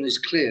doctrine is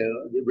clear.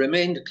 It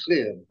remained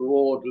clear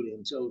broadly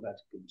until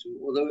Vatican II,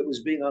 although it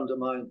was being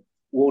undermined,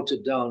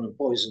 watered down, and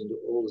poisoned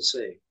all the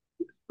same,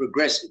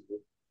 progressively.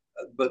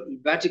 But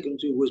Vatican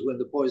II was when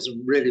the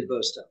poison really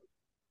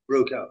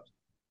broke out.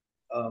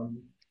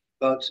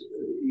 But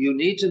you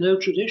need to know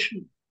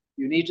tradition.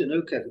 You need to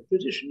know Catholic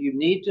tradition. You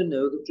need to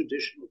know the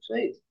traditional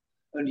faith.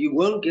 And you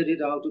won't get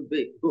it out of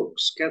big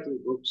books,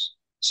 Catholic books,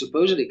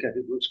 supposedly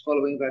Catholic books,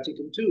 following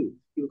Vatican II.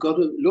 You've got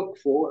to look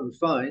for and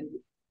find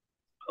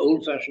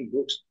old-fashioned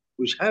books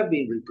which have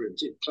been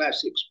reprinted,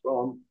 classics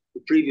from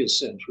the previous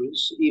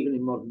centuries, even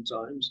in modern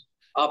times,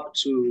 up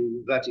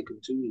to Vatican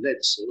II,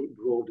 let's say,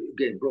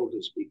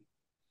 broadly speaking.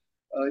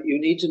 You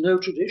need to know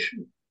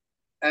tradition.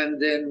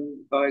 And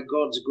then, by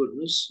God's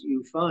goodness,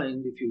 you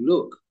find, if you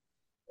look,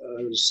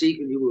 seek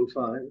and you will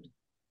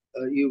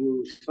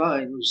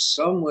find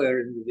somewhere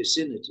in the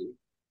vicinity,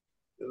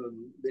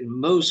 in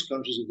most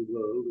countries of the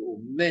world, or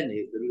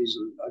many, at least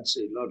I'd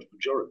say a large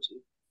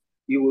majority,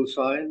 you will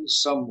find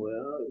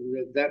somewhere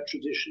that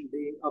tradition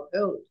being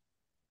upheld.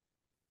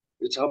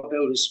 It's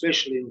upheld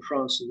especially in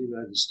France and the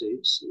United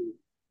States,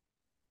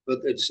 but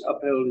it's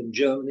upheld in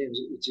Germany, and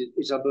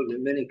it's upheld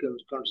in many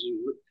countries.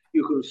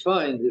 You can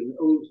find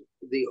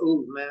the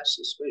old Mass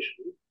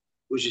especially,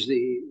 which is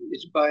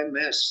it's by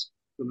Mass,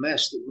 the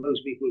Mass that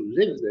most people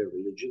live their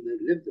religion, they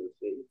live their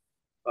faith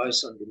by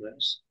Sunday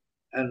Mass.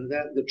 And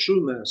that the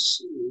true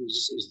Mass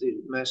is the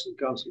Mass of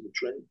the Council of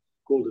Trent,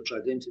 called the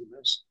Tridentine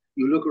Mass.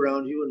 You look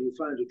around you and you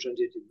find a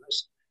Tridentine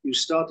Mass. You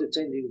start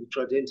attending the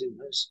Tridentine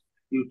Mass.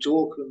 You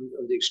talk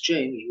and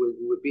exchange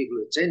with people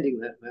attending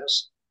that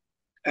Mass,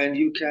 and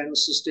you can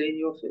sustain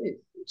your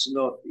faith. It's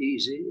not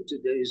easy.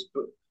 Today's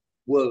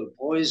world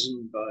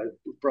poisoned by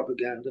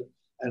propaganda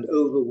and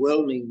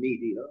overwhelming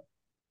media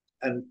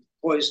and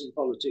poisoned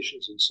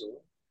politicians and so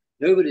on.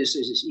 Nobody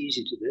says it's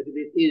easy today, but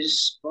it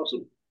is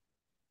possible.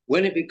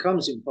 When it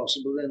becomes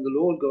impossible, then the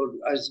Lord God,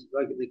 as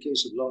like in the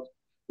case of Lot,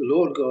 the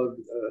Lord God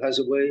has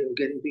a way of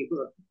getting people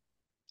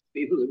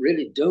that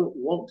really don't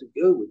want to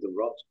go with the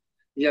rot.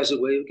 He has a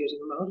way of getting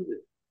them out of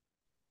it.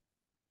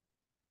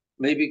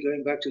 Maybe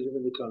going back to live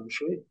in the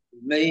country,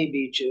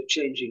 maybe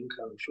changing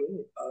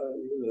country,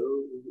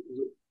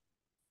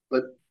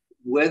 but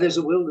where there's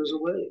a will, there's a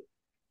way.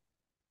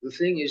 The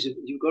thing is,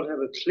 you've got to have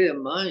a clear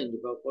mind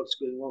about what's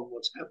going on,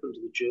 what's happened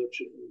to the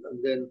church,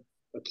 and then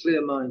a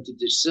clear mind to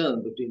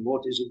discern between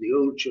what is of the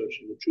old church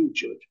and the true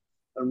church,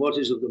 and what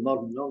is of the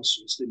modern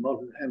nonsense, the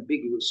modern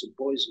ambiguous and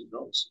poisoned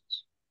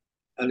nonsense.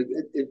 And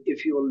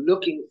if you're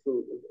looking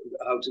for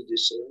how to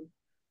discern,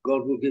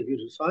 God will give you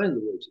to find the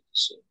way to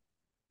discern.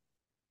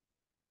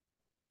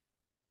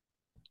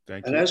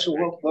 Thank and you. As for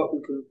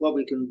what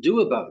we can do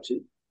about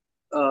it,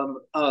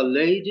 Our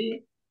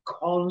Lady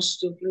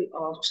constantly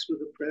asks for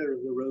the prayer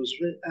of the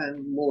Rosary,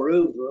 and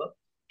moreover,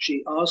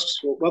 she asks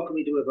for what can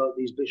we do about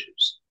these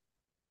bishops.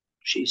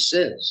 She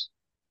says,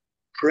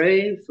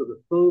 pray for the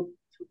Pope,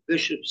 for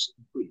bishops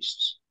and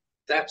priests.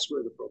 That's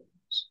where the problem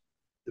is.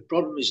 The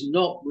problem is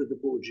not with the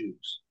poor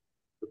Jews.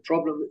 The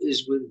problem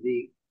is with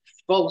the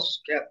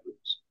false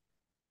Catholics.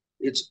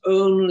 It's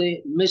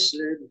only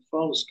misled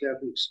false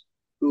Catholics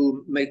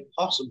who make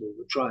possible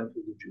the triumph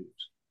of the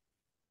Jews.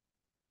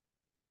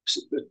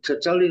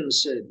 Tertullian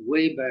said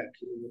way back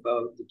in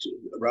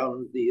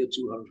around the year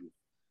 200,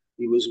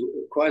 he was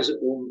quite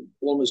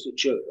almost a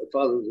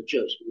father of the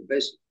church,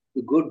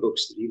 the good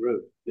books that he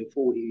wrote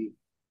before he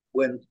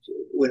went to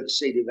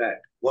Sedivac.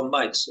 One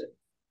might say,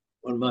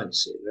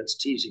 that's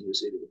teasing the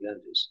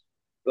Sedivacandis.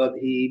 But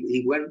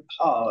he went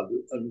hard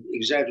and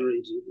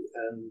exaggerated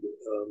and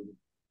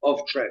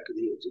off track at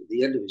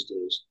the end of his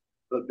days.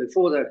 But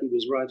before that, he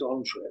was right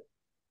on track.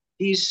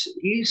 He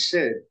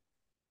said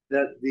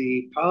that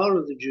the power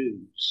of the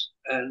Jews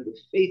and the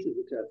faith of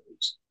the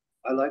Catholics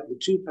are like the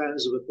two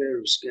pans of a pair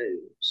of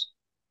scales.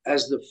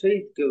 As the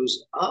faith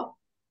goes up,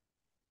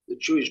 the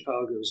Jewish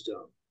power goes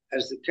down.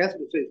 As the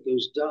Catholic faith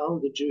goes down,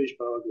 the Jewish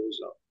power goes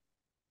up.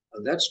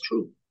 And that's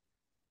true.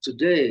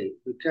 Today,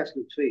 the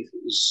Catholic faith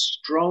is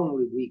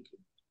strongly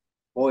weakened,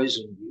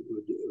 poisoned,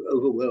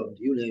 overwhelmed,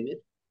 you name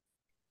it.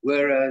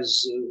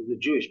 Whereas the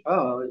Jewish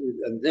power,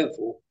 and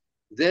therefore,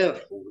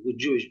 the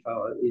Jewish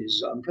power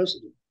is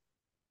unprecedented.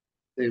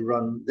 They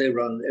run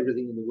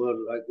everything in the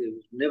world like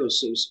they've never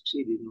so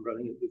succeeded in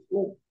running it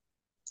before.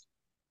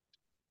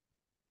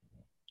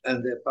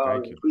 And their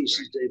power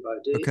increases day by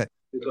day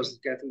because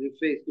the Catholic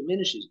faith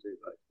diminishes day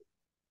by day.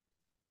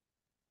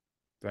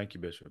 Thank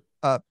you, Bishop.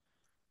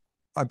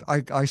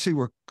 I see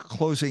we're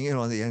closing in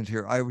on the end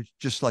here. I would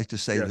just like to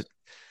say that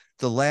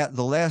the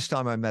last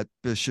time I met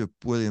Bishop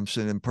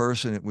Williamson in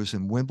person, it was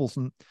in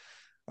Wimbledon.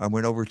 I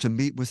went over to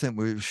meet with him.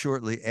 We were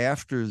shortly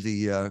after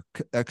the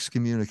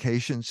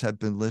excommunications had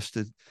been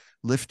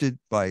lifted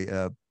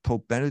by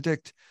Pope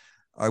Benedict.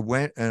 I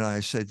went and I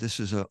said, this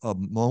is a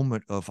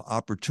moment of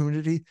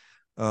opportunity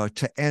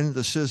to end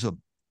the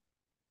schism.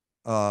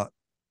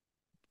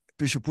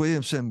 Bishop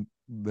Williamson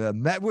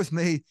met with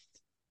me,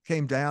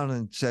 came down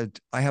and said,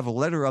 I have a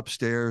letter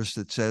upstairs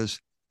that says,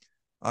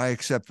 I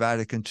accept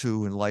Vatican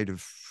II in light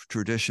of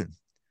tradition.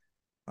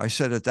 I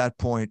said at that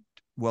point,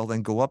 well,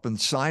 then go up and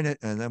sign it,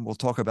 and then we'll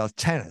talk about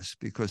tennis,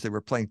 because they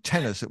were playing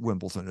tennis at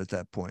Wimbledon at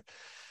that point.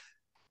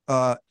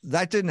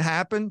 That didn't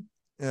happen.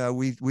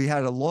 We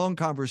had a long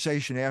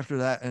conversation after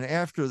that, and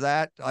after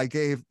that, I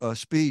gave a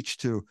speech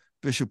to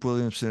Bishop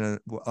Williamson, and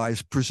I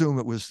presume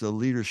it was the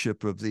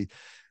leadership of the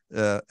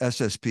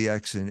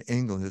SSPX in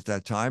England at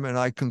that time, and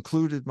I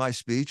concluded my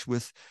speech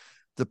with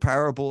the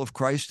parable of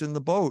Christ in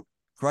the boat.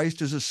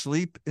 Christ is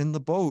asleep in the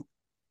boat.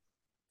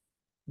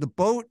 The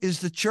boat is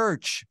the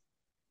church.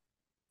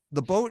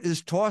 The boat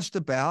is tossed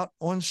about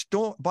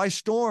by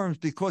storms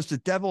because the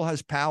devil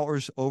has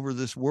powers over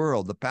this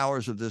world, the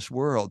powers of this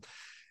world.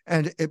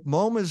 And at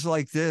moments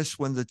like this,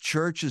 when the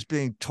church is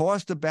being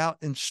tossed about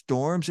in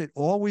storms, it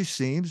always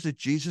seems that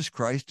Jesus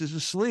Christ is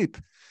asleep,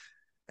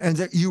 and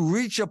that you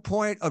reach a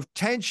point of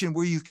tension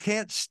where you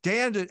can't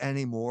stand it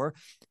anymore.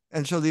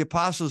 And so the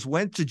apostles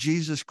went to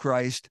Jesus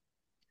Christ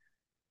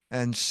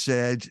and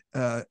said,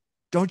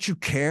 don't you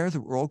care that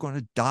we're all going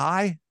to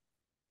die?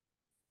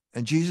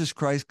 And Jesus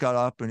Christ got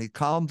up and he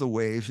calmed the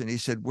waves and he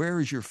said, where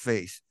is your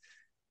faith?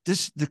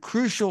 The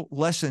crucial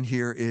lesson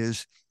here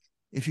is,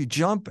 if you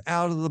jump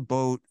out of the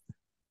boat,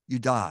 you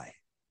die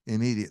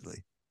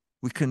immediately.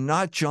 We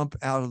cannot jump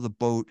out of the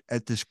boat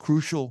at this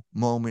crucial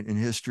moment in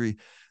history.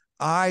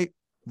 I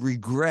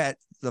regret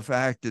the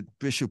fact that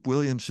Bishop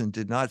Williamson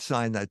did not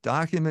sign that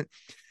document,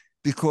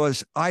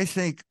 because I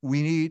think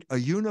we need a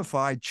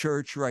unified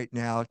church right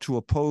now to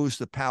oppose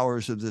the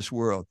powers of this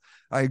world.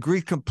 I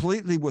agree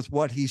completely with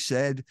what he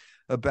said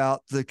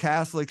about the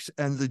Catholics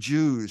and the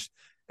Jews.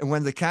 And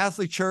when the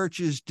Catholic Church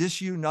is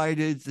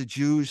disunited, the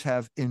Jews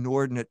have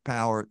inordinate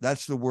power.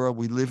 That's the world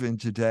we live in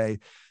today.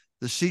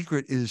 The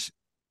secret is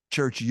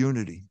church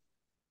unity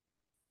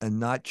and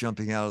not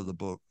jumping out of the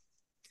boat.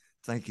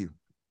 Thank you.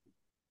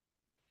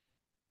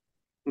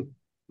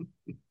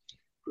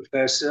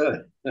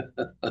 Professor,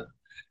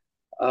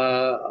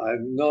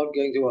 I'm not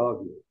going to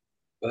argue,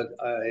 but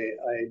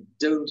I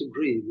don't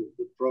agree that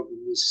the problem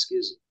is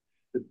schism.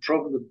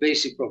 The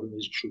basic problem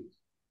is truth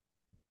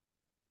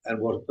and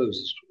what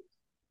opposes truth.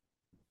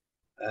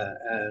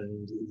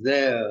 And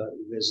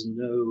there's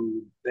no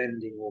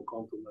bending or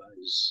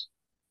compromise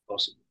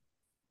possible.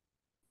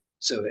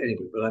 So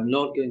anyway, but I'm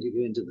not going to go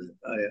into that.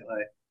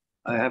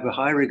 I have a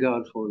high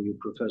regard for you,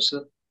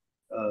 Professor.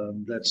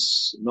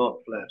 That's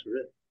not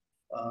flattery.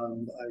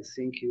 I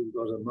think you've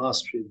got a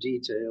mastery of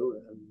detail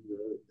and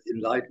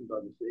enlightened by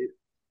the faith,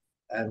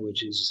 and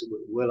which is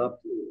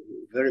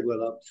very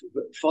well up,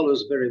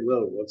 follows very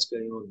well what's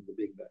going on in the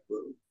big bad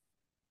world.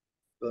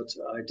 But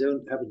I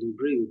don't happen to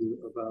agree with you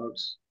about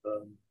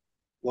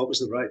what was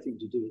the right thing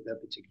to do at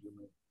that particular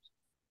moment.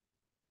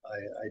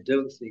 I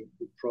don't think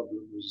the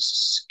problem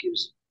was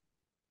schism.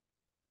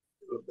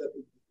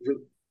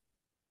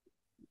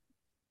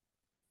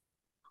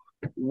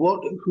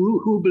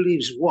 Who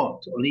believes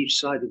what on each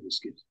side of the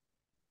schism?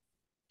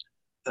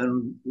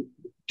 And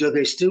do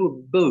they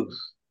still both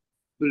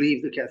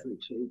believe the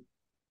Catholic faith?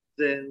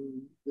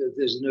 Then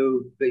there's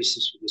no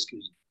basis for the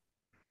schism,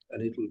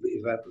 and it will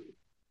evaporate.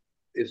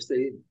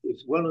 If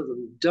one of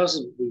them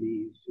doesn't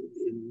believe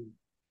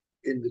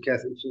in the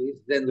Catholic faith,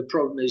 then the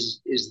problem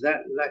is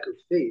that lack of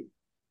faith,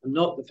 and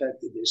not the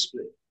fact that they're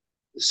split.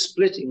 The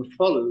splitting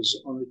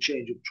follows on the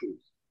change of truth.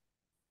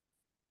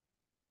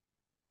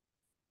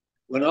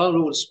 When our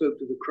Lord spoke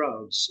to the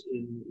crowds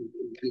in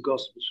the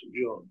Gospels of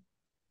John,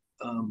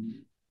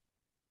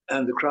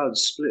 and the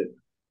crowds split,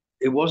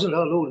 it wasn't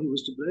our Lord who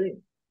was to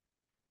blame.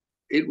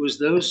 It was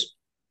those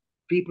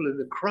people in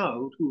the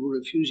crowd who were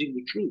refusing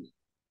the truth.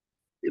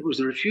 It was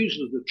the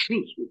refusal of the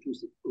truth which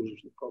was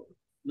the problem,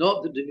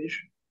 not the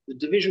division. The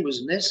division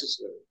was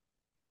necessary.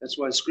 That's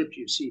why in Scripture,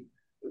 you see,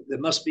 there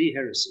must be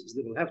heresies.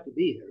 There will have to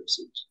be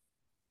heresies.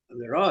 And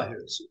there are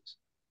heresies.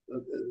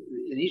 But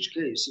in each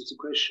case, it's a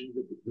question,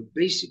 the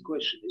basic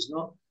question is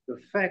not the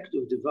fact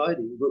of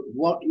dividing, but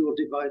what you're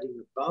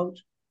dividing about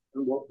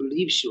and what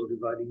beliefs you're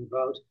dividing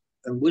about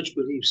and which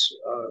beliefs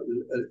are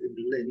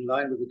in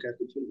line with the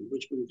Catholic faith and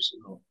which beliefs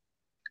are not.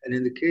 And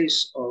in the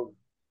case of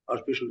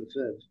Archbishop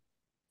Lefebvre,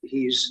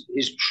 he's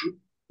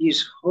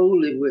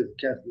wholly with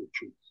Catholic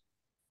truth.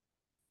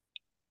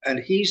 And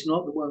he's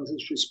not the one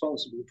that's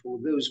responsible for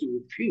those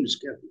who refuse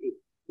Catholic,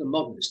 the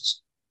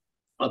modernists.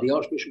 The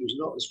Archbishop was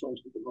not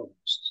responsible for the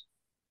modernists.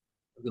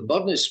 The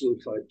modernists will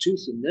fight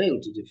tooth and nail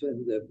to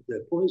defend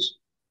their poison.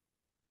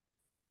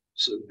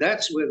 So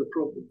that's where the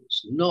problem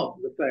is, not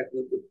the fact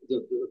that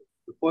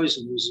the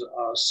poisoners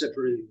are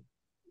separate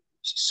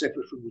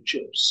from the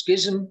church.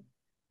 Schism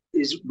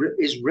is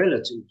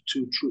relative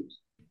to truth.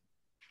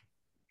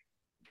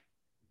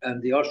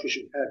 And the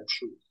Archbishop had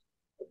truth.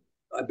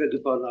 I beg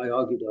your pardon, I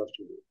argued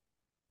afterward.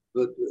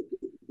 But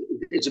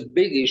it's a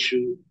big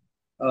issue.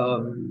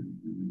 I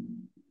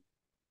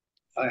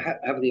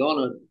have the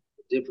honor,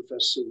 dear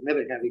Professor,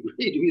 never have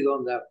agreed with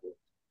on that one,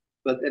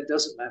 but that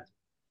doesn't matter.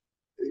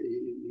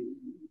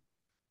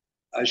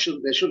 There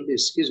shouldn't be a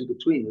schism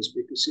between us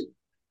because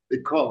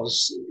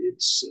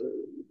it's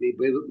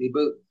we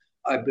both,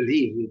 I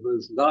believe, we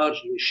both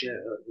largely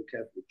share the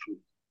Catholic truth.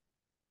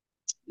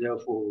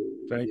 Therefore,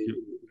 thank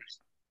you.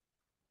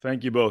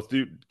 Thank you both.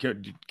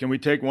 Can we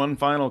take one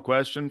final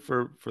question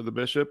for the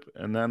bishop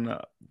and then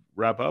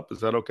wrap up? Is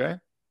that okay?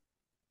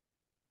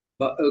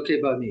 But okay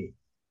by me.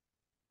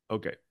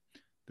 Okay.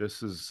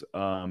 This is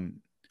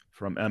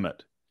from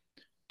Emmett.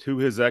 To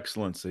His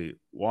Excellency,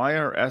 why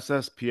are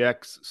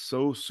SSPX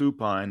so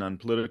supine on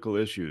political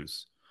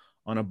issues?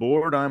 On a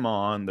board I'm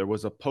on, there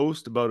was a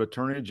post about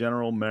Attorney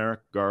General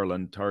Merrick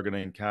Garland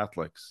targeting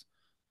Catholics.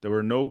 There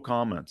were no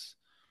comments,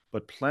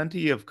 but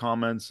plenty of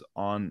comments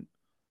on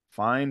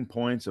fine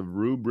points of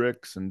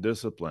rubrics and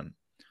discipline.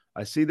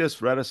 I see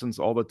this reticence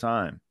all the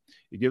time.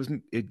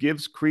 It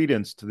gives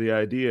credence to the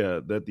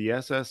idea that the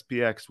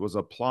SSPX was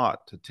a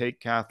plot to take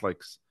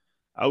Catholics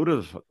out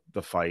of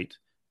the fight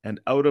and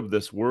out of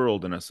this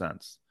world, in a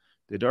sense.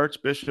 Did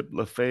Archbishop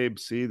Lefebvre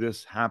foresee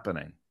this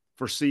happening?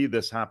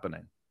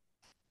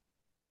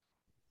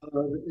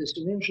 It's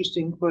an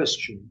interesting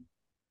question.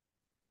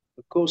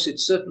 Of course, it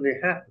certainly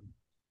happened.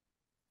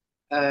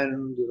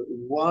 And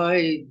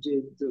why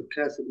did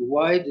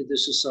the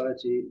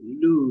society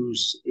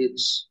lose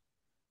its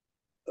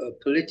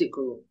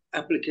political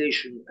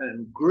application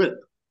and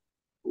grip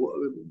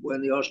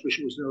when the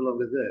Archbishop was no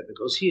longer there?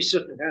 Because he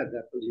certainly had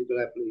that political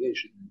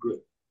application and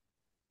grip.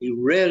 He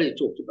rarely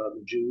talked about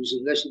the Jews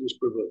unless he was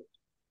provoked.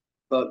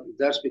 But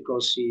that's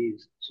because he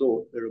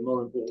thought there are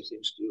more important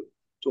things to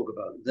talk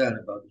about than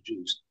about the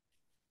Jews.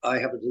 I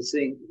happen to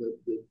think that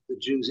the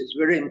Jews, it's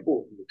very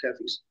important, the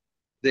Catholics,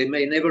 they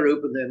may never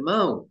open their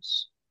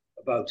mouths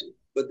about it,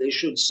 but they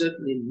should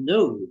certainly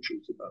know the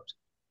truth about it.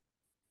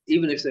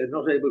 Even if they're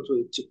not able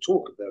to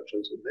talk about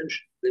it or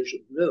mention it, they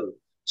should know,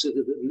 so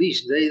that at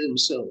least they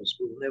themselves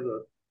will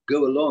never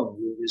go along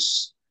with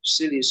this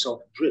silly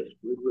soft drift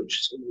with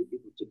which so many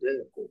people today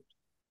are caught.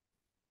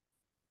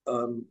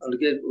 And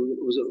again,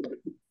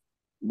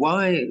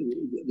 why?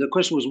 The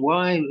question was,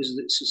 why is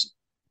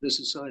the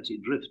society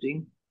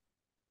drifting?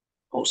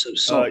 Also,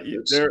 soft.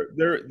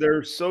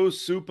 They're so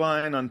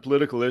supine on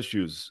political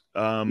issues.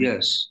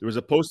 Yes. There was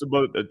a post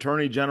about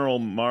Attorney General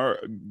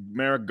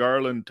Merrick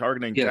Garland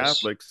targeting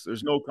Catholics.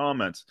 There's no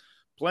comments.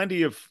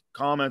 Plenty of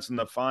comments on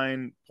the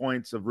fine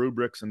points of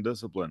rubrics and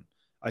discipline.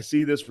 I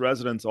see this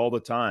residence all the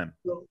time.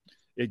 Well,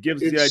 it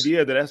gives the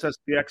idea that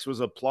SSPX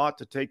was a plot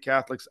to take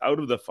Catholics out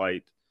of the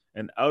fight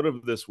and out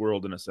of this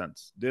world, in a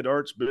sense. Did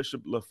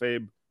Archbishop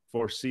Lefebvre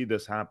foresee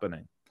this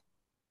happening?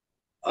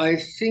 I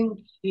think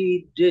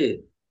he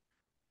did.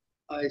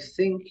 I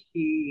think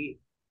he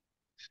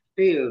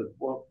feared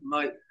what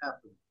might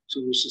happen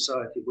to the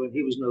society when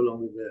he was no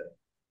longer there,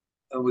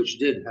 and which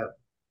did happen.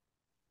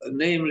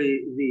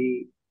 Namely,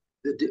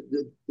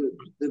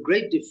 the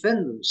great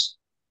defenders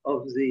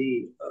of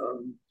the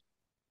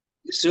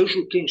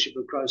social kingship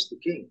of Christ the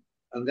King,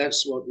 and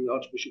that's what the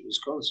Archbishop is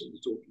constantly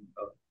talking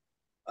about.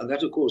 And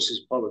that, of course,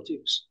 is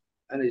politics,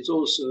 and it's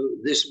also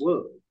this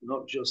world,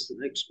 not just the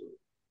next world.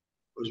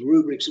 Because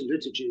rubrics and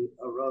liturgy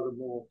are rather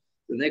more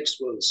the next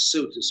world,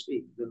 so to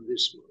speak, than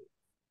this world,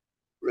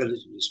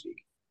 relatively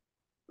speaking.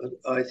 But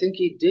I think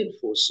he did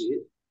foresee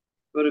it.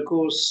 But of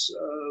course,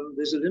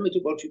 there's a limit to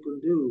what you can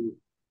do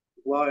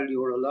while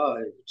you're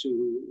alive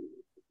to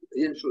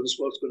influence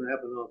what's going to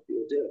happen after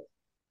your death.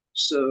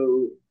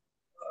 So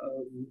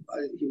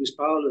he was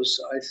powerless.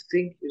 I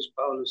think he was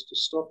powerless to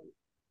stop it.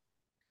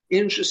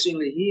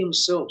 Interestingly, he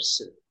himself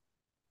said,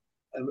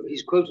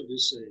 he's quoted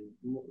as saying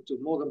to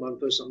more than one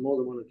person on more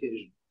than one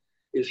occasion,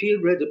 if he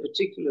had read a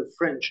particular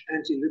French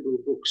anti-liberal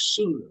book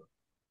sooner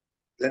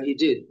than he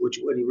did, which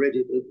when he read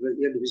it at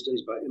the end of his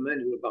days by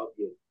Emmanuel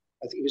Barbier,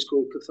 I think it was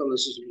called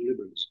Catholicism and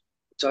Liberalism,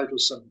 the title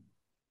something.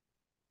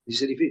 He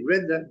said if he'd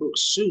read that book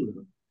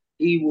sooner,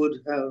 he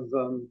would have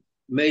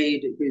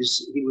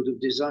he would have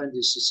designed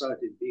his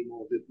society to be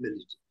more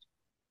militant,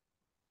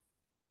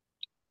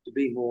 to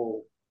be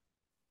more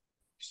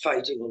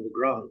fighting on the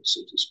ground,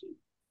 so to speak,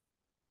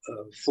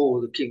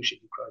 for the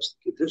kingship of Christ,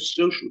 the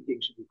social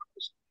kingship of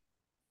Christ.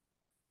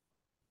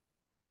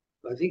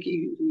 I think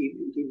he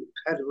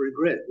had a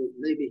regret that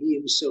maybe he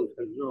himself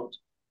had not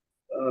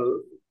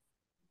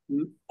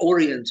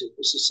oriented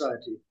the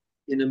society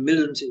in a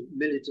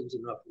militant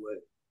enough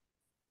way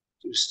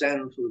to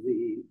stand for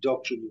the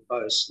doctrine of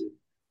Pius,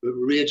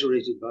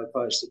 reiterated by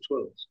Pius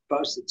XII,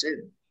 Pius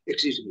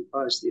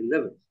Pius XI,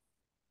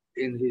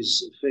 in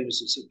his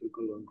famous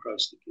encyclical on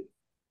Christ the King.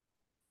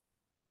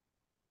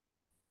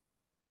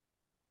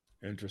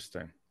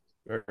 Interesting.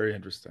 Very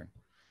interesting.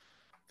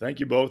 Thank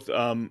you both.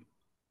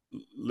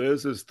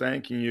 Liz is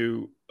thanking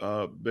you,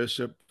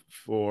 Bishop,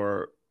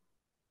 for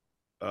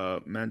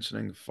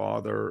mentioning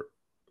Father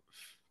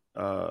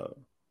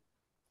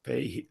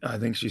Fahey. I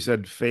think she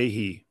said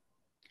Fahey.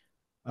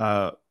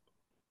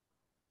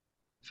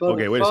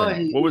 Okay, wait a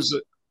second. What was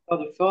the?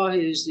 Father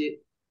Fahy is the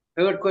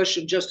third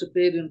question just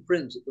appeared in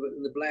print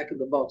in the black at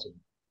the bottom.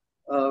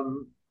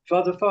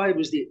 Father Fahy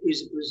was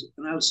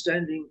an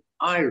outstanding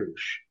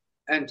Irish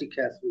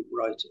anti-Catholic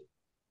writer.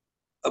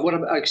 What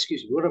am I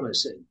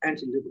saying?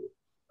 Anti-liberal,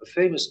 a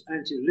famous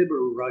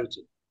anti-liberal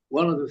writer.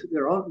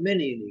 There aren't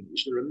many in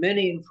English. There are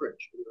many in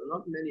French, but there are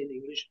not many in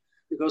English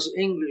because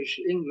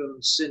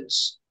England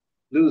since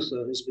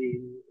Luther has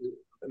been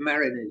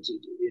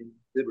marinated in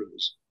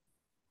liberalism.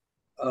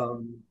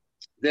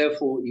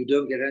 Therefore, you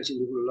don't get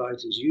anti-liberal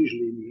writers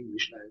usually in the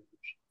English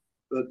language.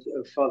 But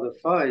Father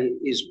Fahy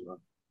is one,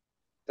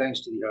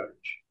 thanks to the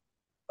Irish.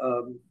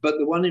 But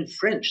the one in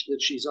French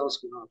that she's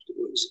asking after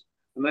was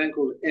a man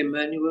called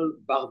Emmanuel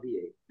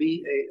Barbier,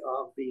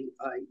 Barbier.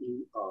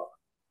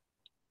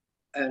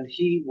 And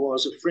he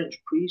was a French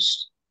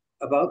priest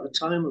about the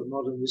time of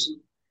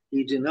modernism.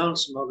 He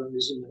denounced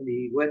modernism and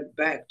he went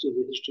back to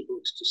the history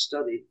books to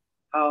study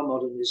how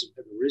modernism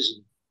had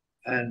arisen.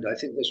 And I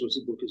think that's what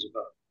the book is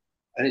about.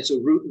 And it's a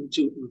root and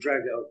toot and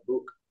drag out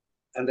book.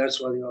 And that's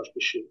why the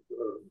Archbishop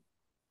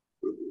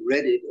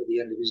read it at the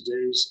end of his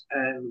days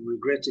and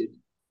regretted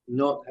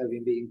not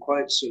having been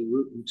quite so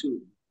root and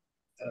toot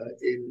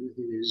in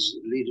his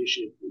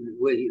leadership, in the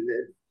way he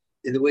led,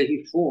 in the way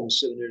he formed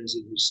seminaries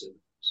in his seminaries.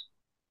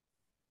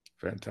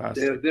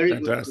 Fantastic. They are very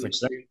good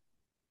priests.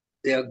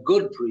 They are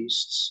good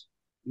priests.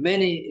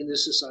 Many in the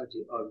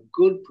society are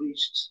good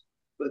priests,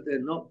 but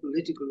they're not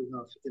political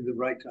enough in the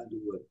right kind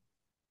of way.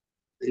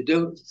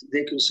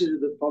 They consider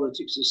that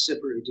politics is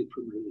separated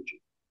from religion.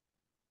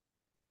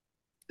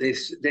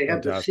 They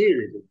have the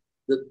theory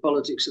that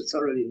politics are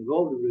thoroughly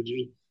involved in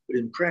religion, but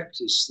in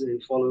practice they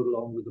follow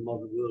along with the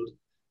modern world,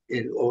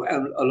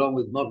 along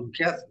with modern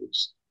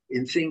Catholics,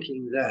 in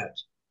thinking that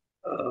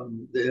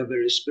they are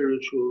very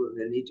spiritual and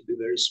they need to be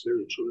very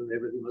spiritual and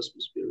everything must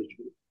be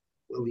spiritual.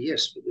 Well,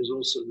 yes, but there's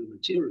also the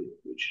material,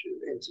 which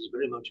enters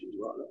very much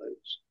into our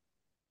lives.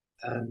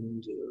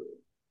 And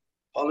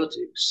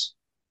politics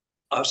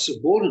are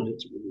subordinate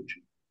to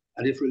religion.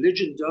 And if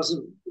religion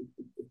doesn't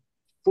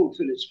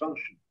fulfill its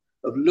function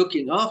of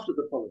looking after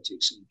the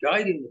politics and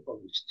guiding the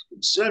politics,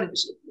 concerning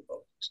itself with the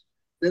politics,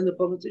 then the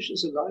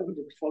politicians are liable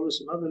to follow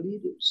some other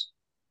leaders.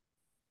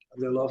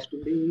 And they'll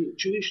often be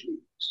Jewish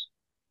leaders.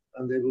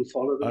 And they will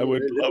follow them. I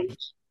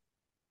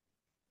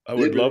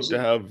would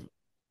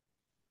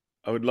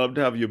love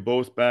to have you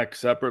both back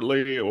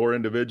separately or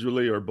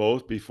individually or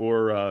both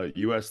before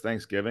U.S.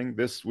 Thanksgiving.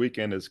 This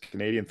weekend is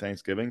Canadian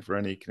Thanksgiving for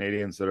any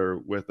Canadians that are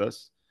with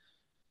us.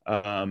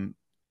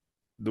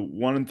 The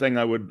one thing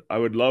I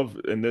would love,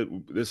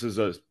 and this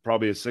is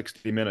probably a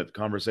 60-minute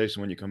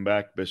conversation when you come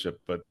back, Bishop,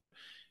 but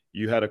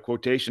you had a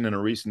quotation in a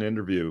recent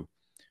interview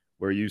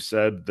where you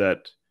said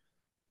that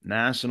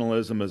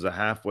nationalism is a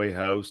halfway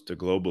house to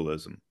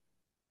globalism.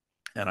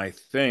 And I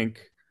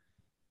think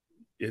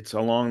it's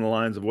along the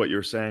lines of what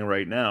you're saying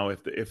right now.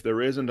 If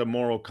there isn't a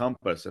moral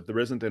compass, if there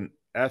isn't an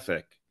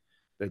ethic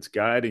that's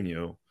guiding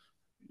you,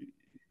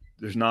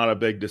 there's not a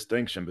big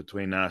distinction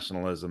between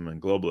nationalism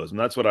and globalism.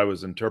 That's what I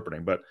was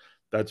interpreting, but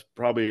that's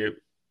probably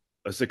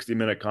a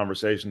 60-minute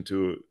conversation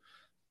to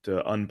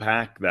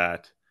unpack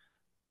that.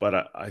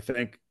 But I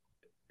think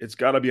it's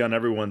got to be on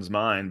everyone's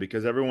mind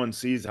because everyone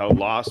sees how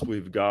lost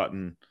we've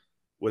gotten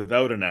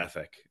without an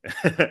ethic,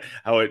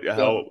 how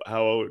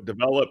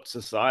developed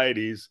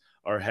societies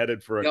are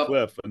headed for a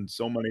cliff in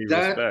so many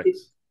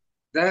respects.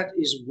 That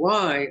is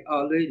why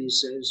Our Lady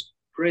says,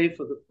 pray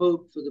for the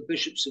Pope, for the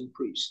bishops and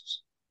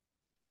priests.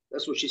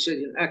 That's what she said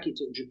in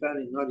Akita, Japan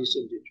in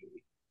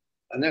 1973.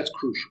 And that's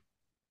crucial.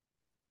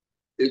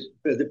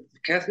 The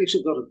Catholics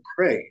have got to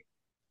pray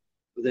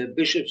for their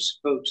bishops,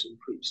 popes, and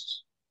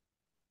priests.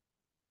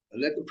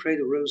 And let them pray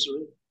the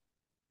rosary.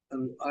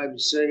 And I would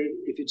say,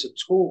 if it's at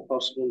all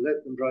possible,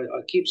 let them pray.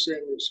 I keep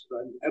saying this, but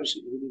I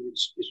absolutely believe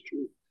it's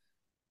true.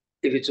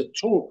 If it's at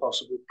all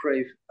possible,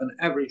 pray an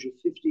average of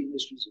 15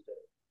 mysteries a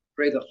day.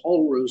 Pray the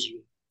whole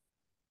rosary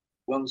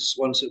once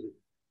a week.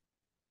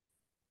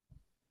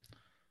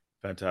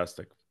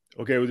 Fantastic.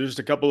 Okay, well, there's just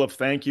a couple of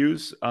thank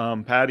yous.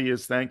 Patty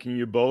is thanking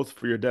you both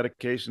for your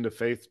dedication to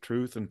faith,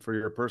 truth, and for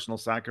your personal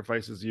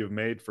sacrifices you've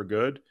made for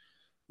good.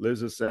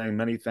 Liz is saying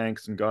many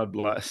thanks and God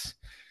bless.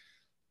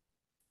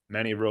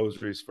 Many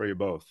rosaries for you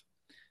both.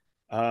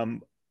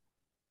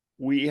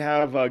 We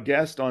have a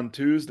guest on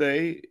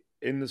Tuesday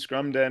in the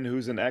Scrum Den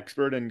who's an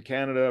expert in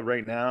Canada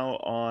right now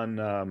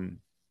on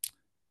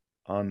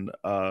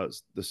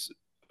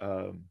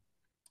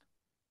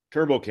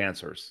turbo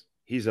cancers.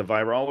 He's a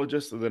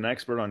virologist with an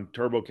expert on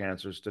turbo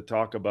cancers to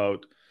talk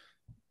about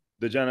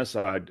the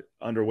genocide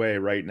underway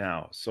right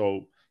now.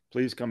 So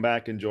please come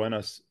back and join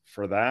us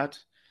for that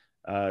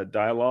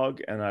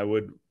dialogue. And I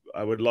would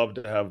love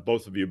to have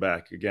both of you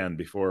back again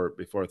before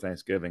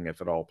Thanksgiving, if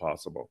at all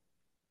possible.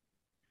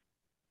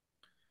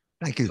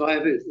 Thank you. If I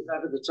have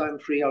the time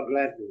free, I'll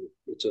gladly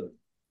return.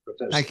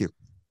 Thank you.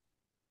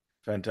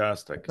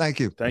 Fantastic. Thank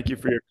you. Thank you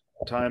for your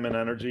time and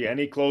energy.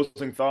 Any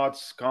closing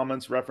thoughts,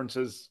 comments,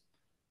 references?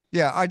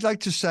 Yeah, I'd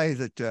like to say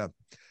that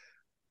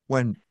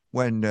when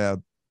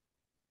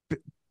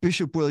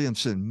Bishop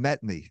Williamson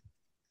met me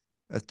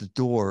at the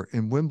door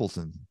in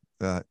Wimbledon.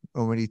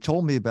 When he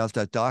told me about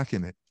that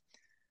document,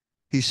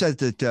 he said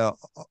that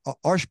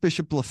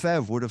Archbishop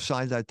Lefebvre would have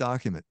signed that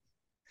document.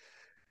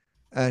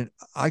 And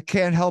I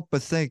can't help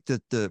but think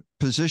that the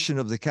position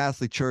of the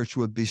Catholic Church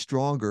would be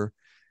stronger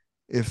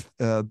if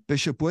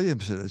Bishop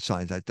Williamson had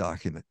signed that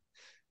document,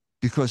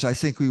 because I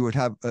think we would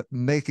have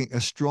making a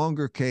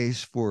stronger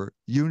case for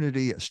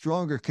unity, a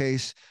stronger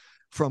case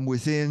from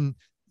within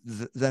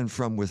than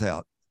from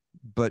without.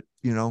 But,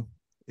 you know,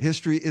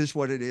 history is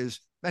what it is.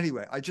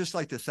 Anyway, I'd just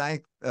like to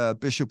thank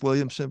Bishop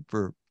Williamson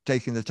for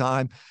taking the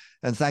time,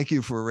 and thank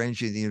you for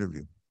arranging the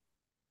interview.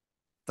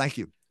 Thank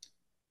you.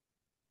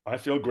 I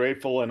feel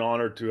grateful and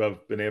honored to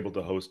have been able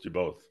to host you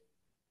both.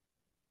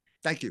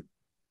 Thank you.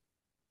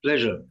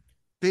 Pleasure.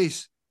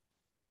 Peace.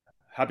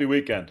 Happy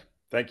weekend.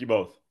 Thank you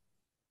both.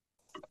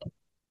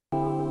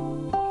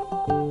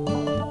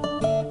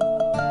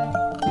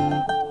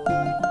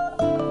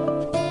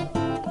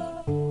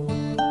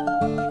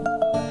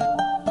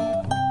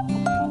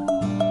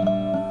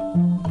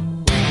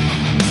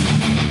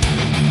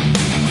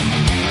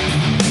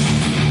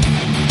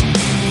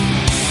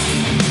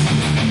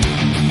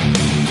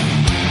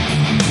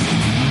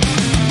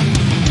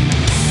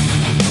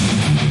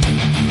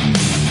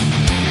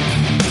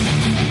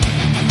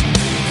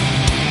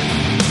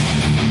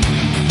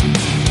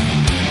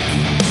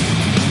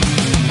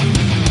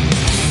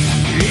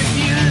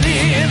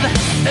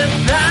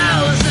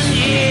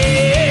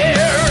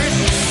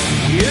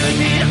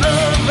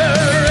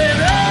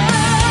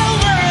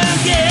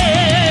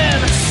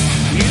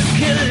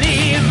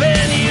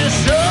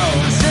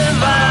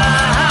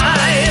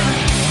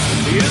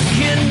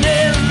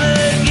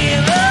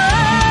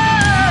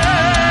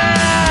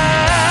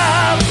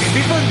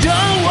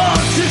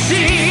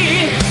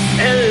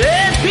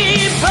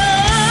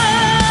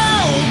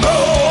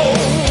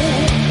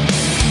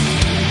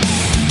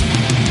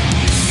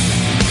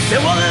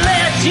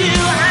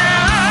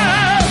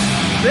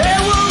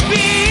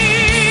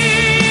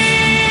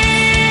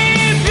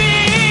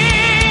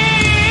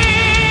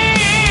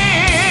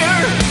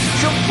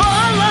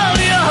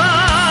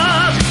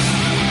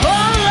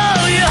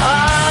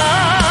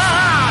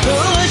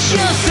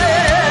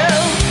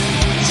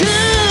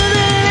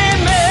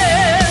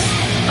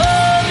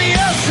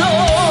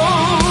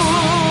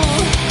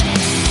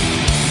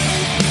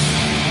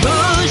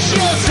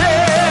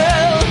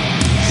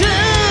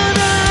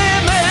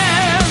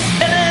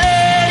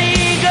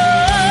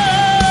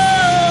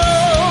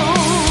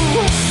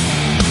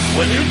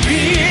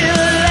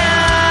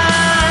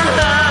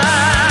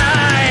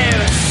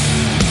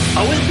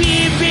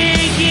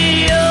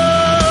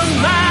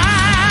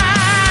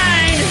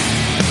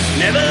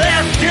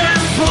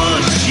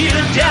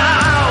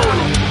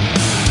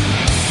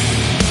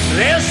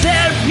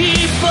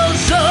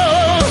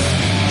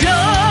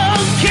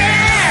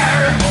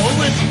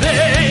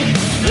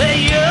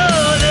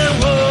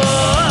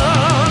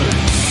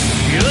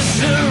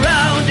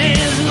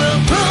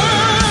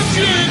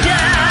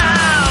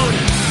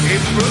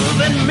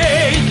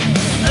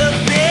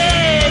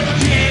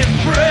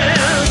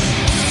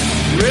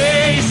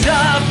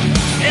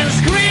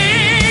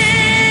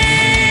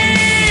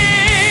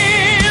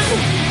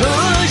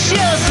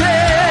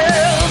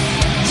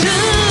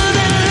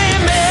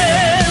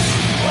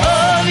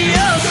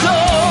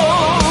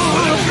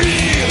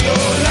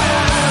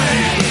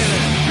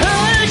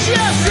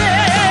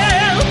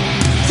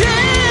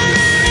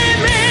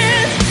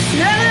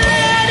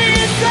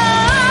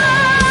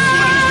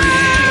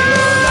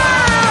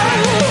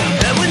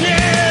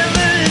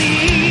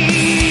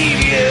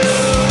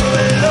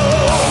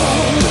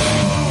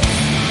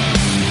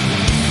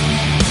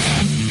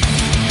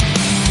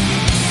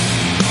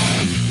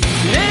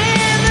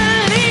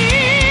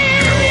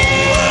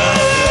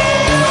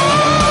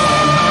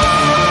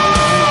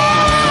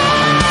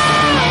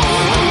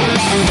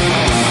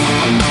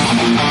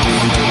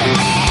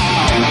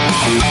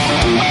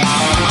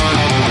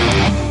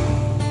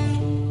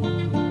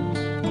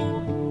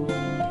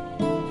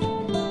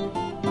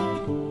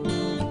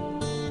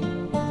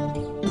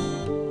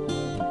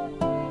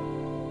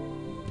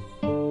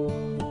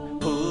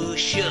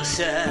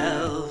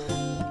 Yourself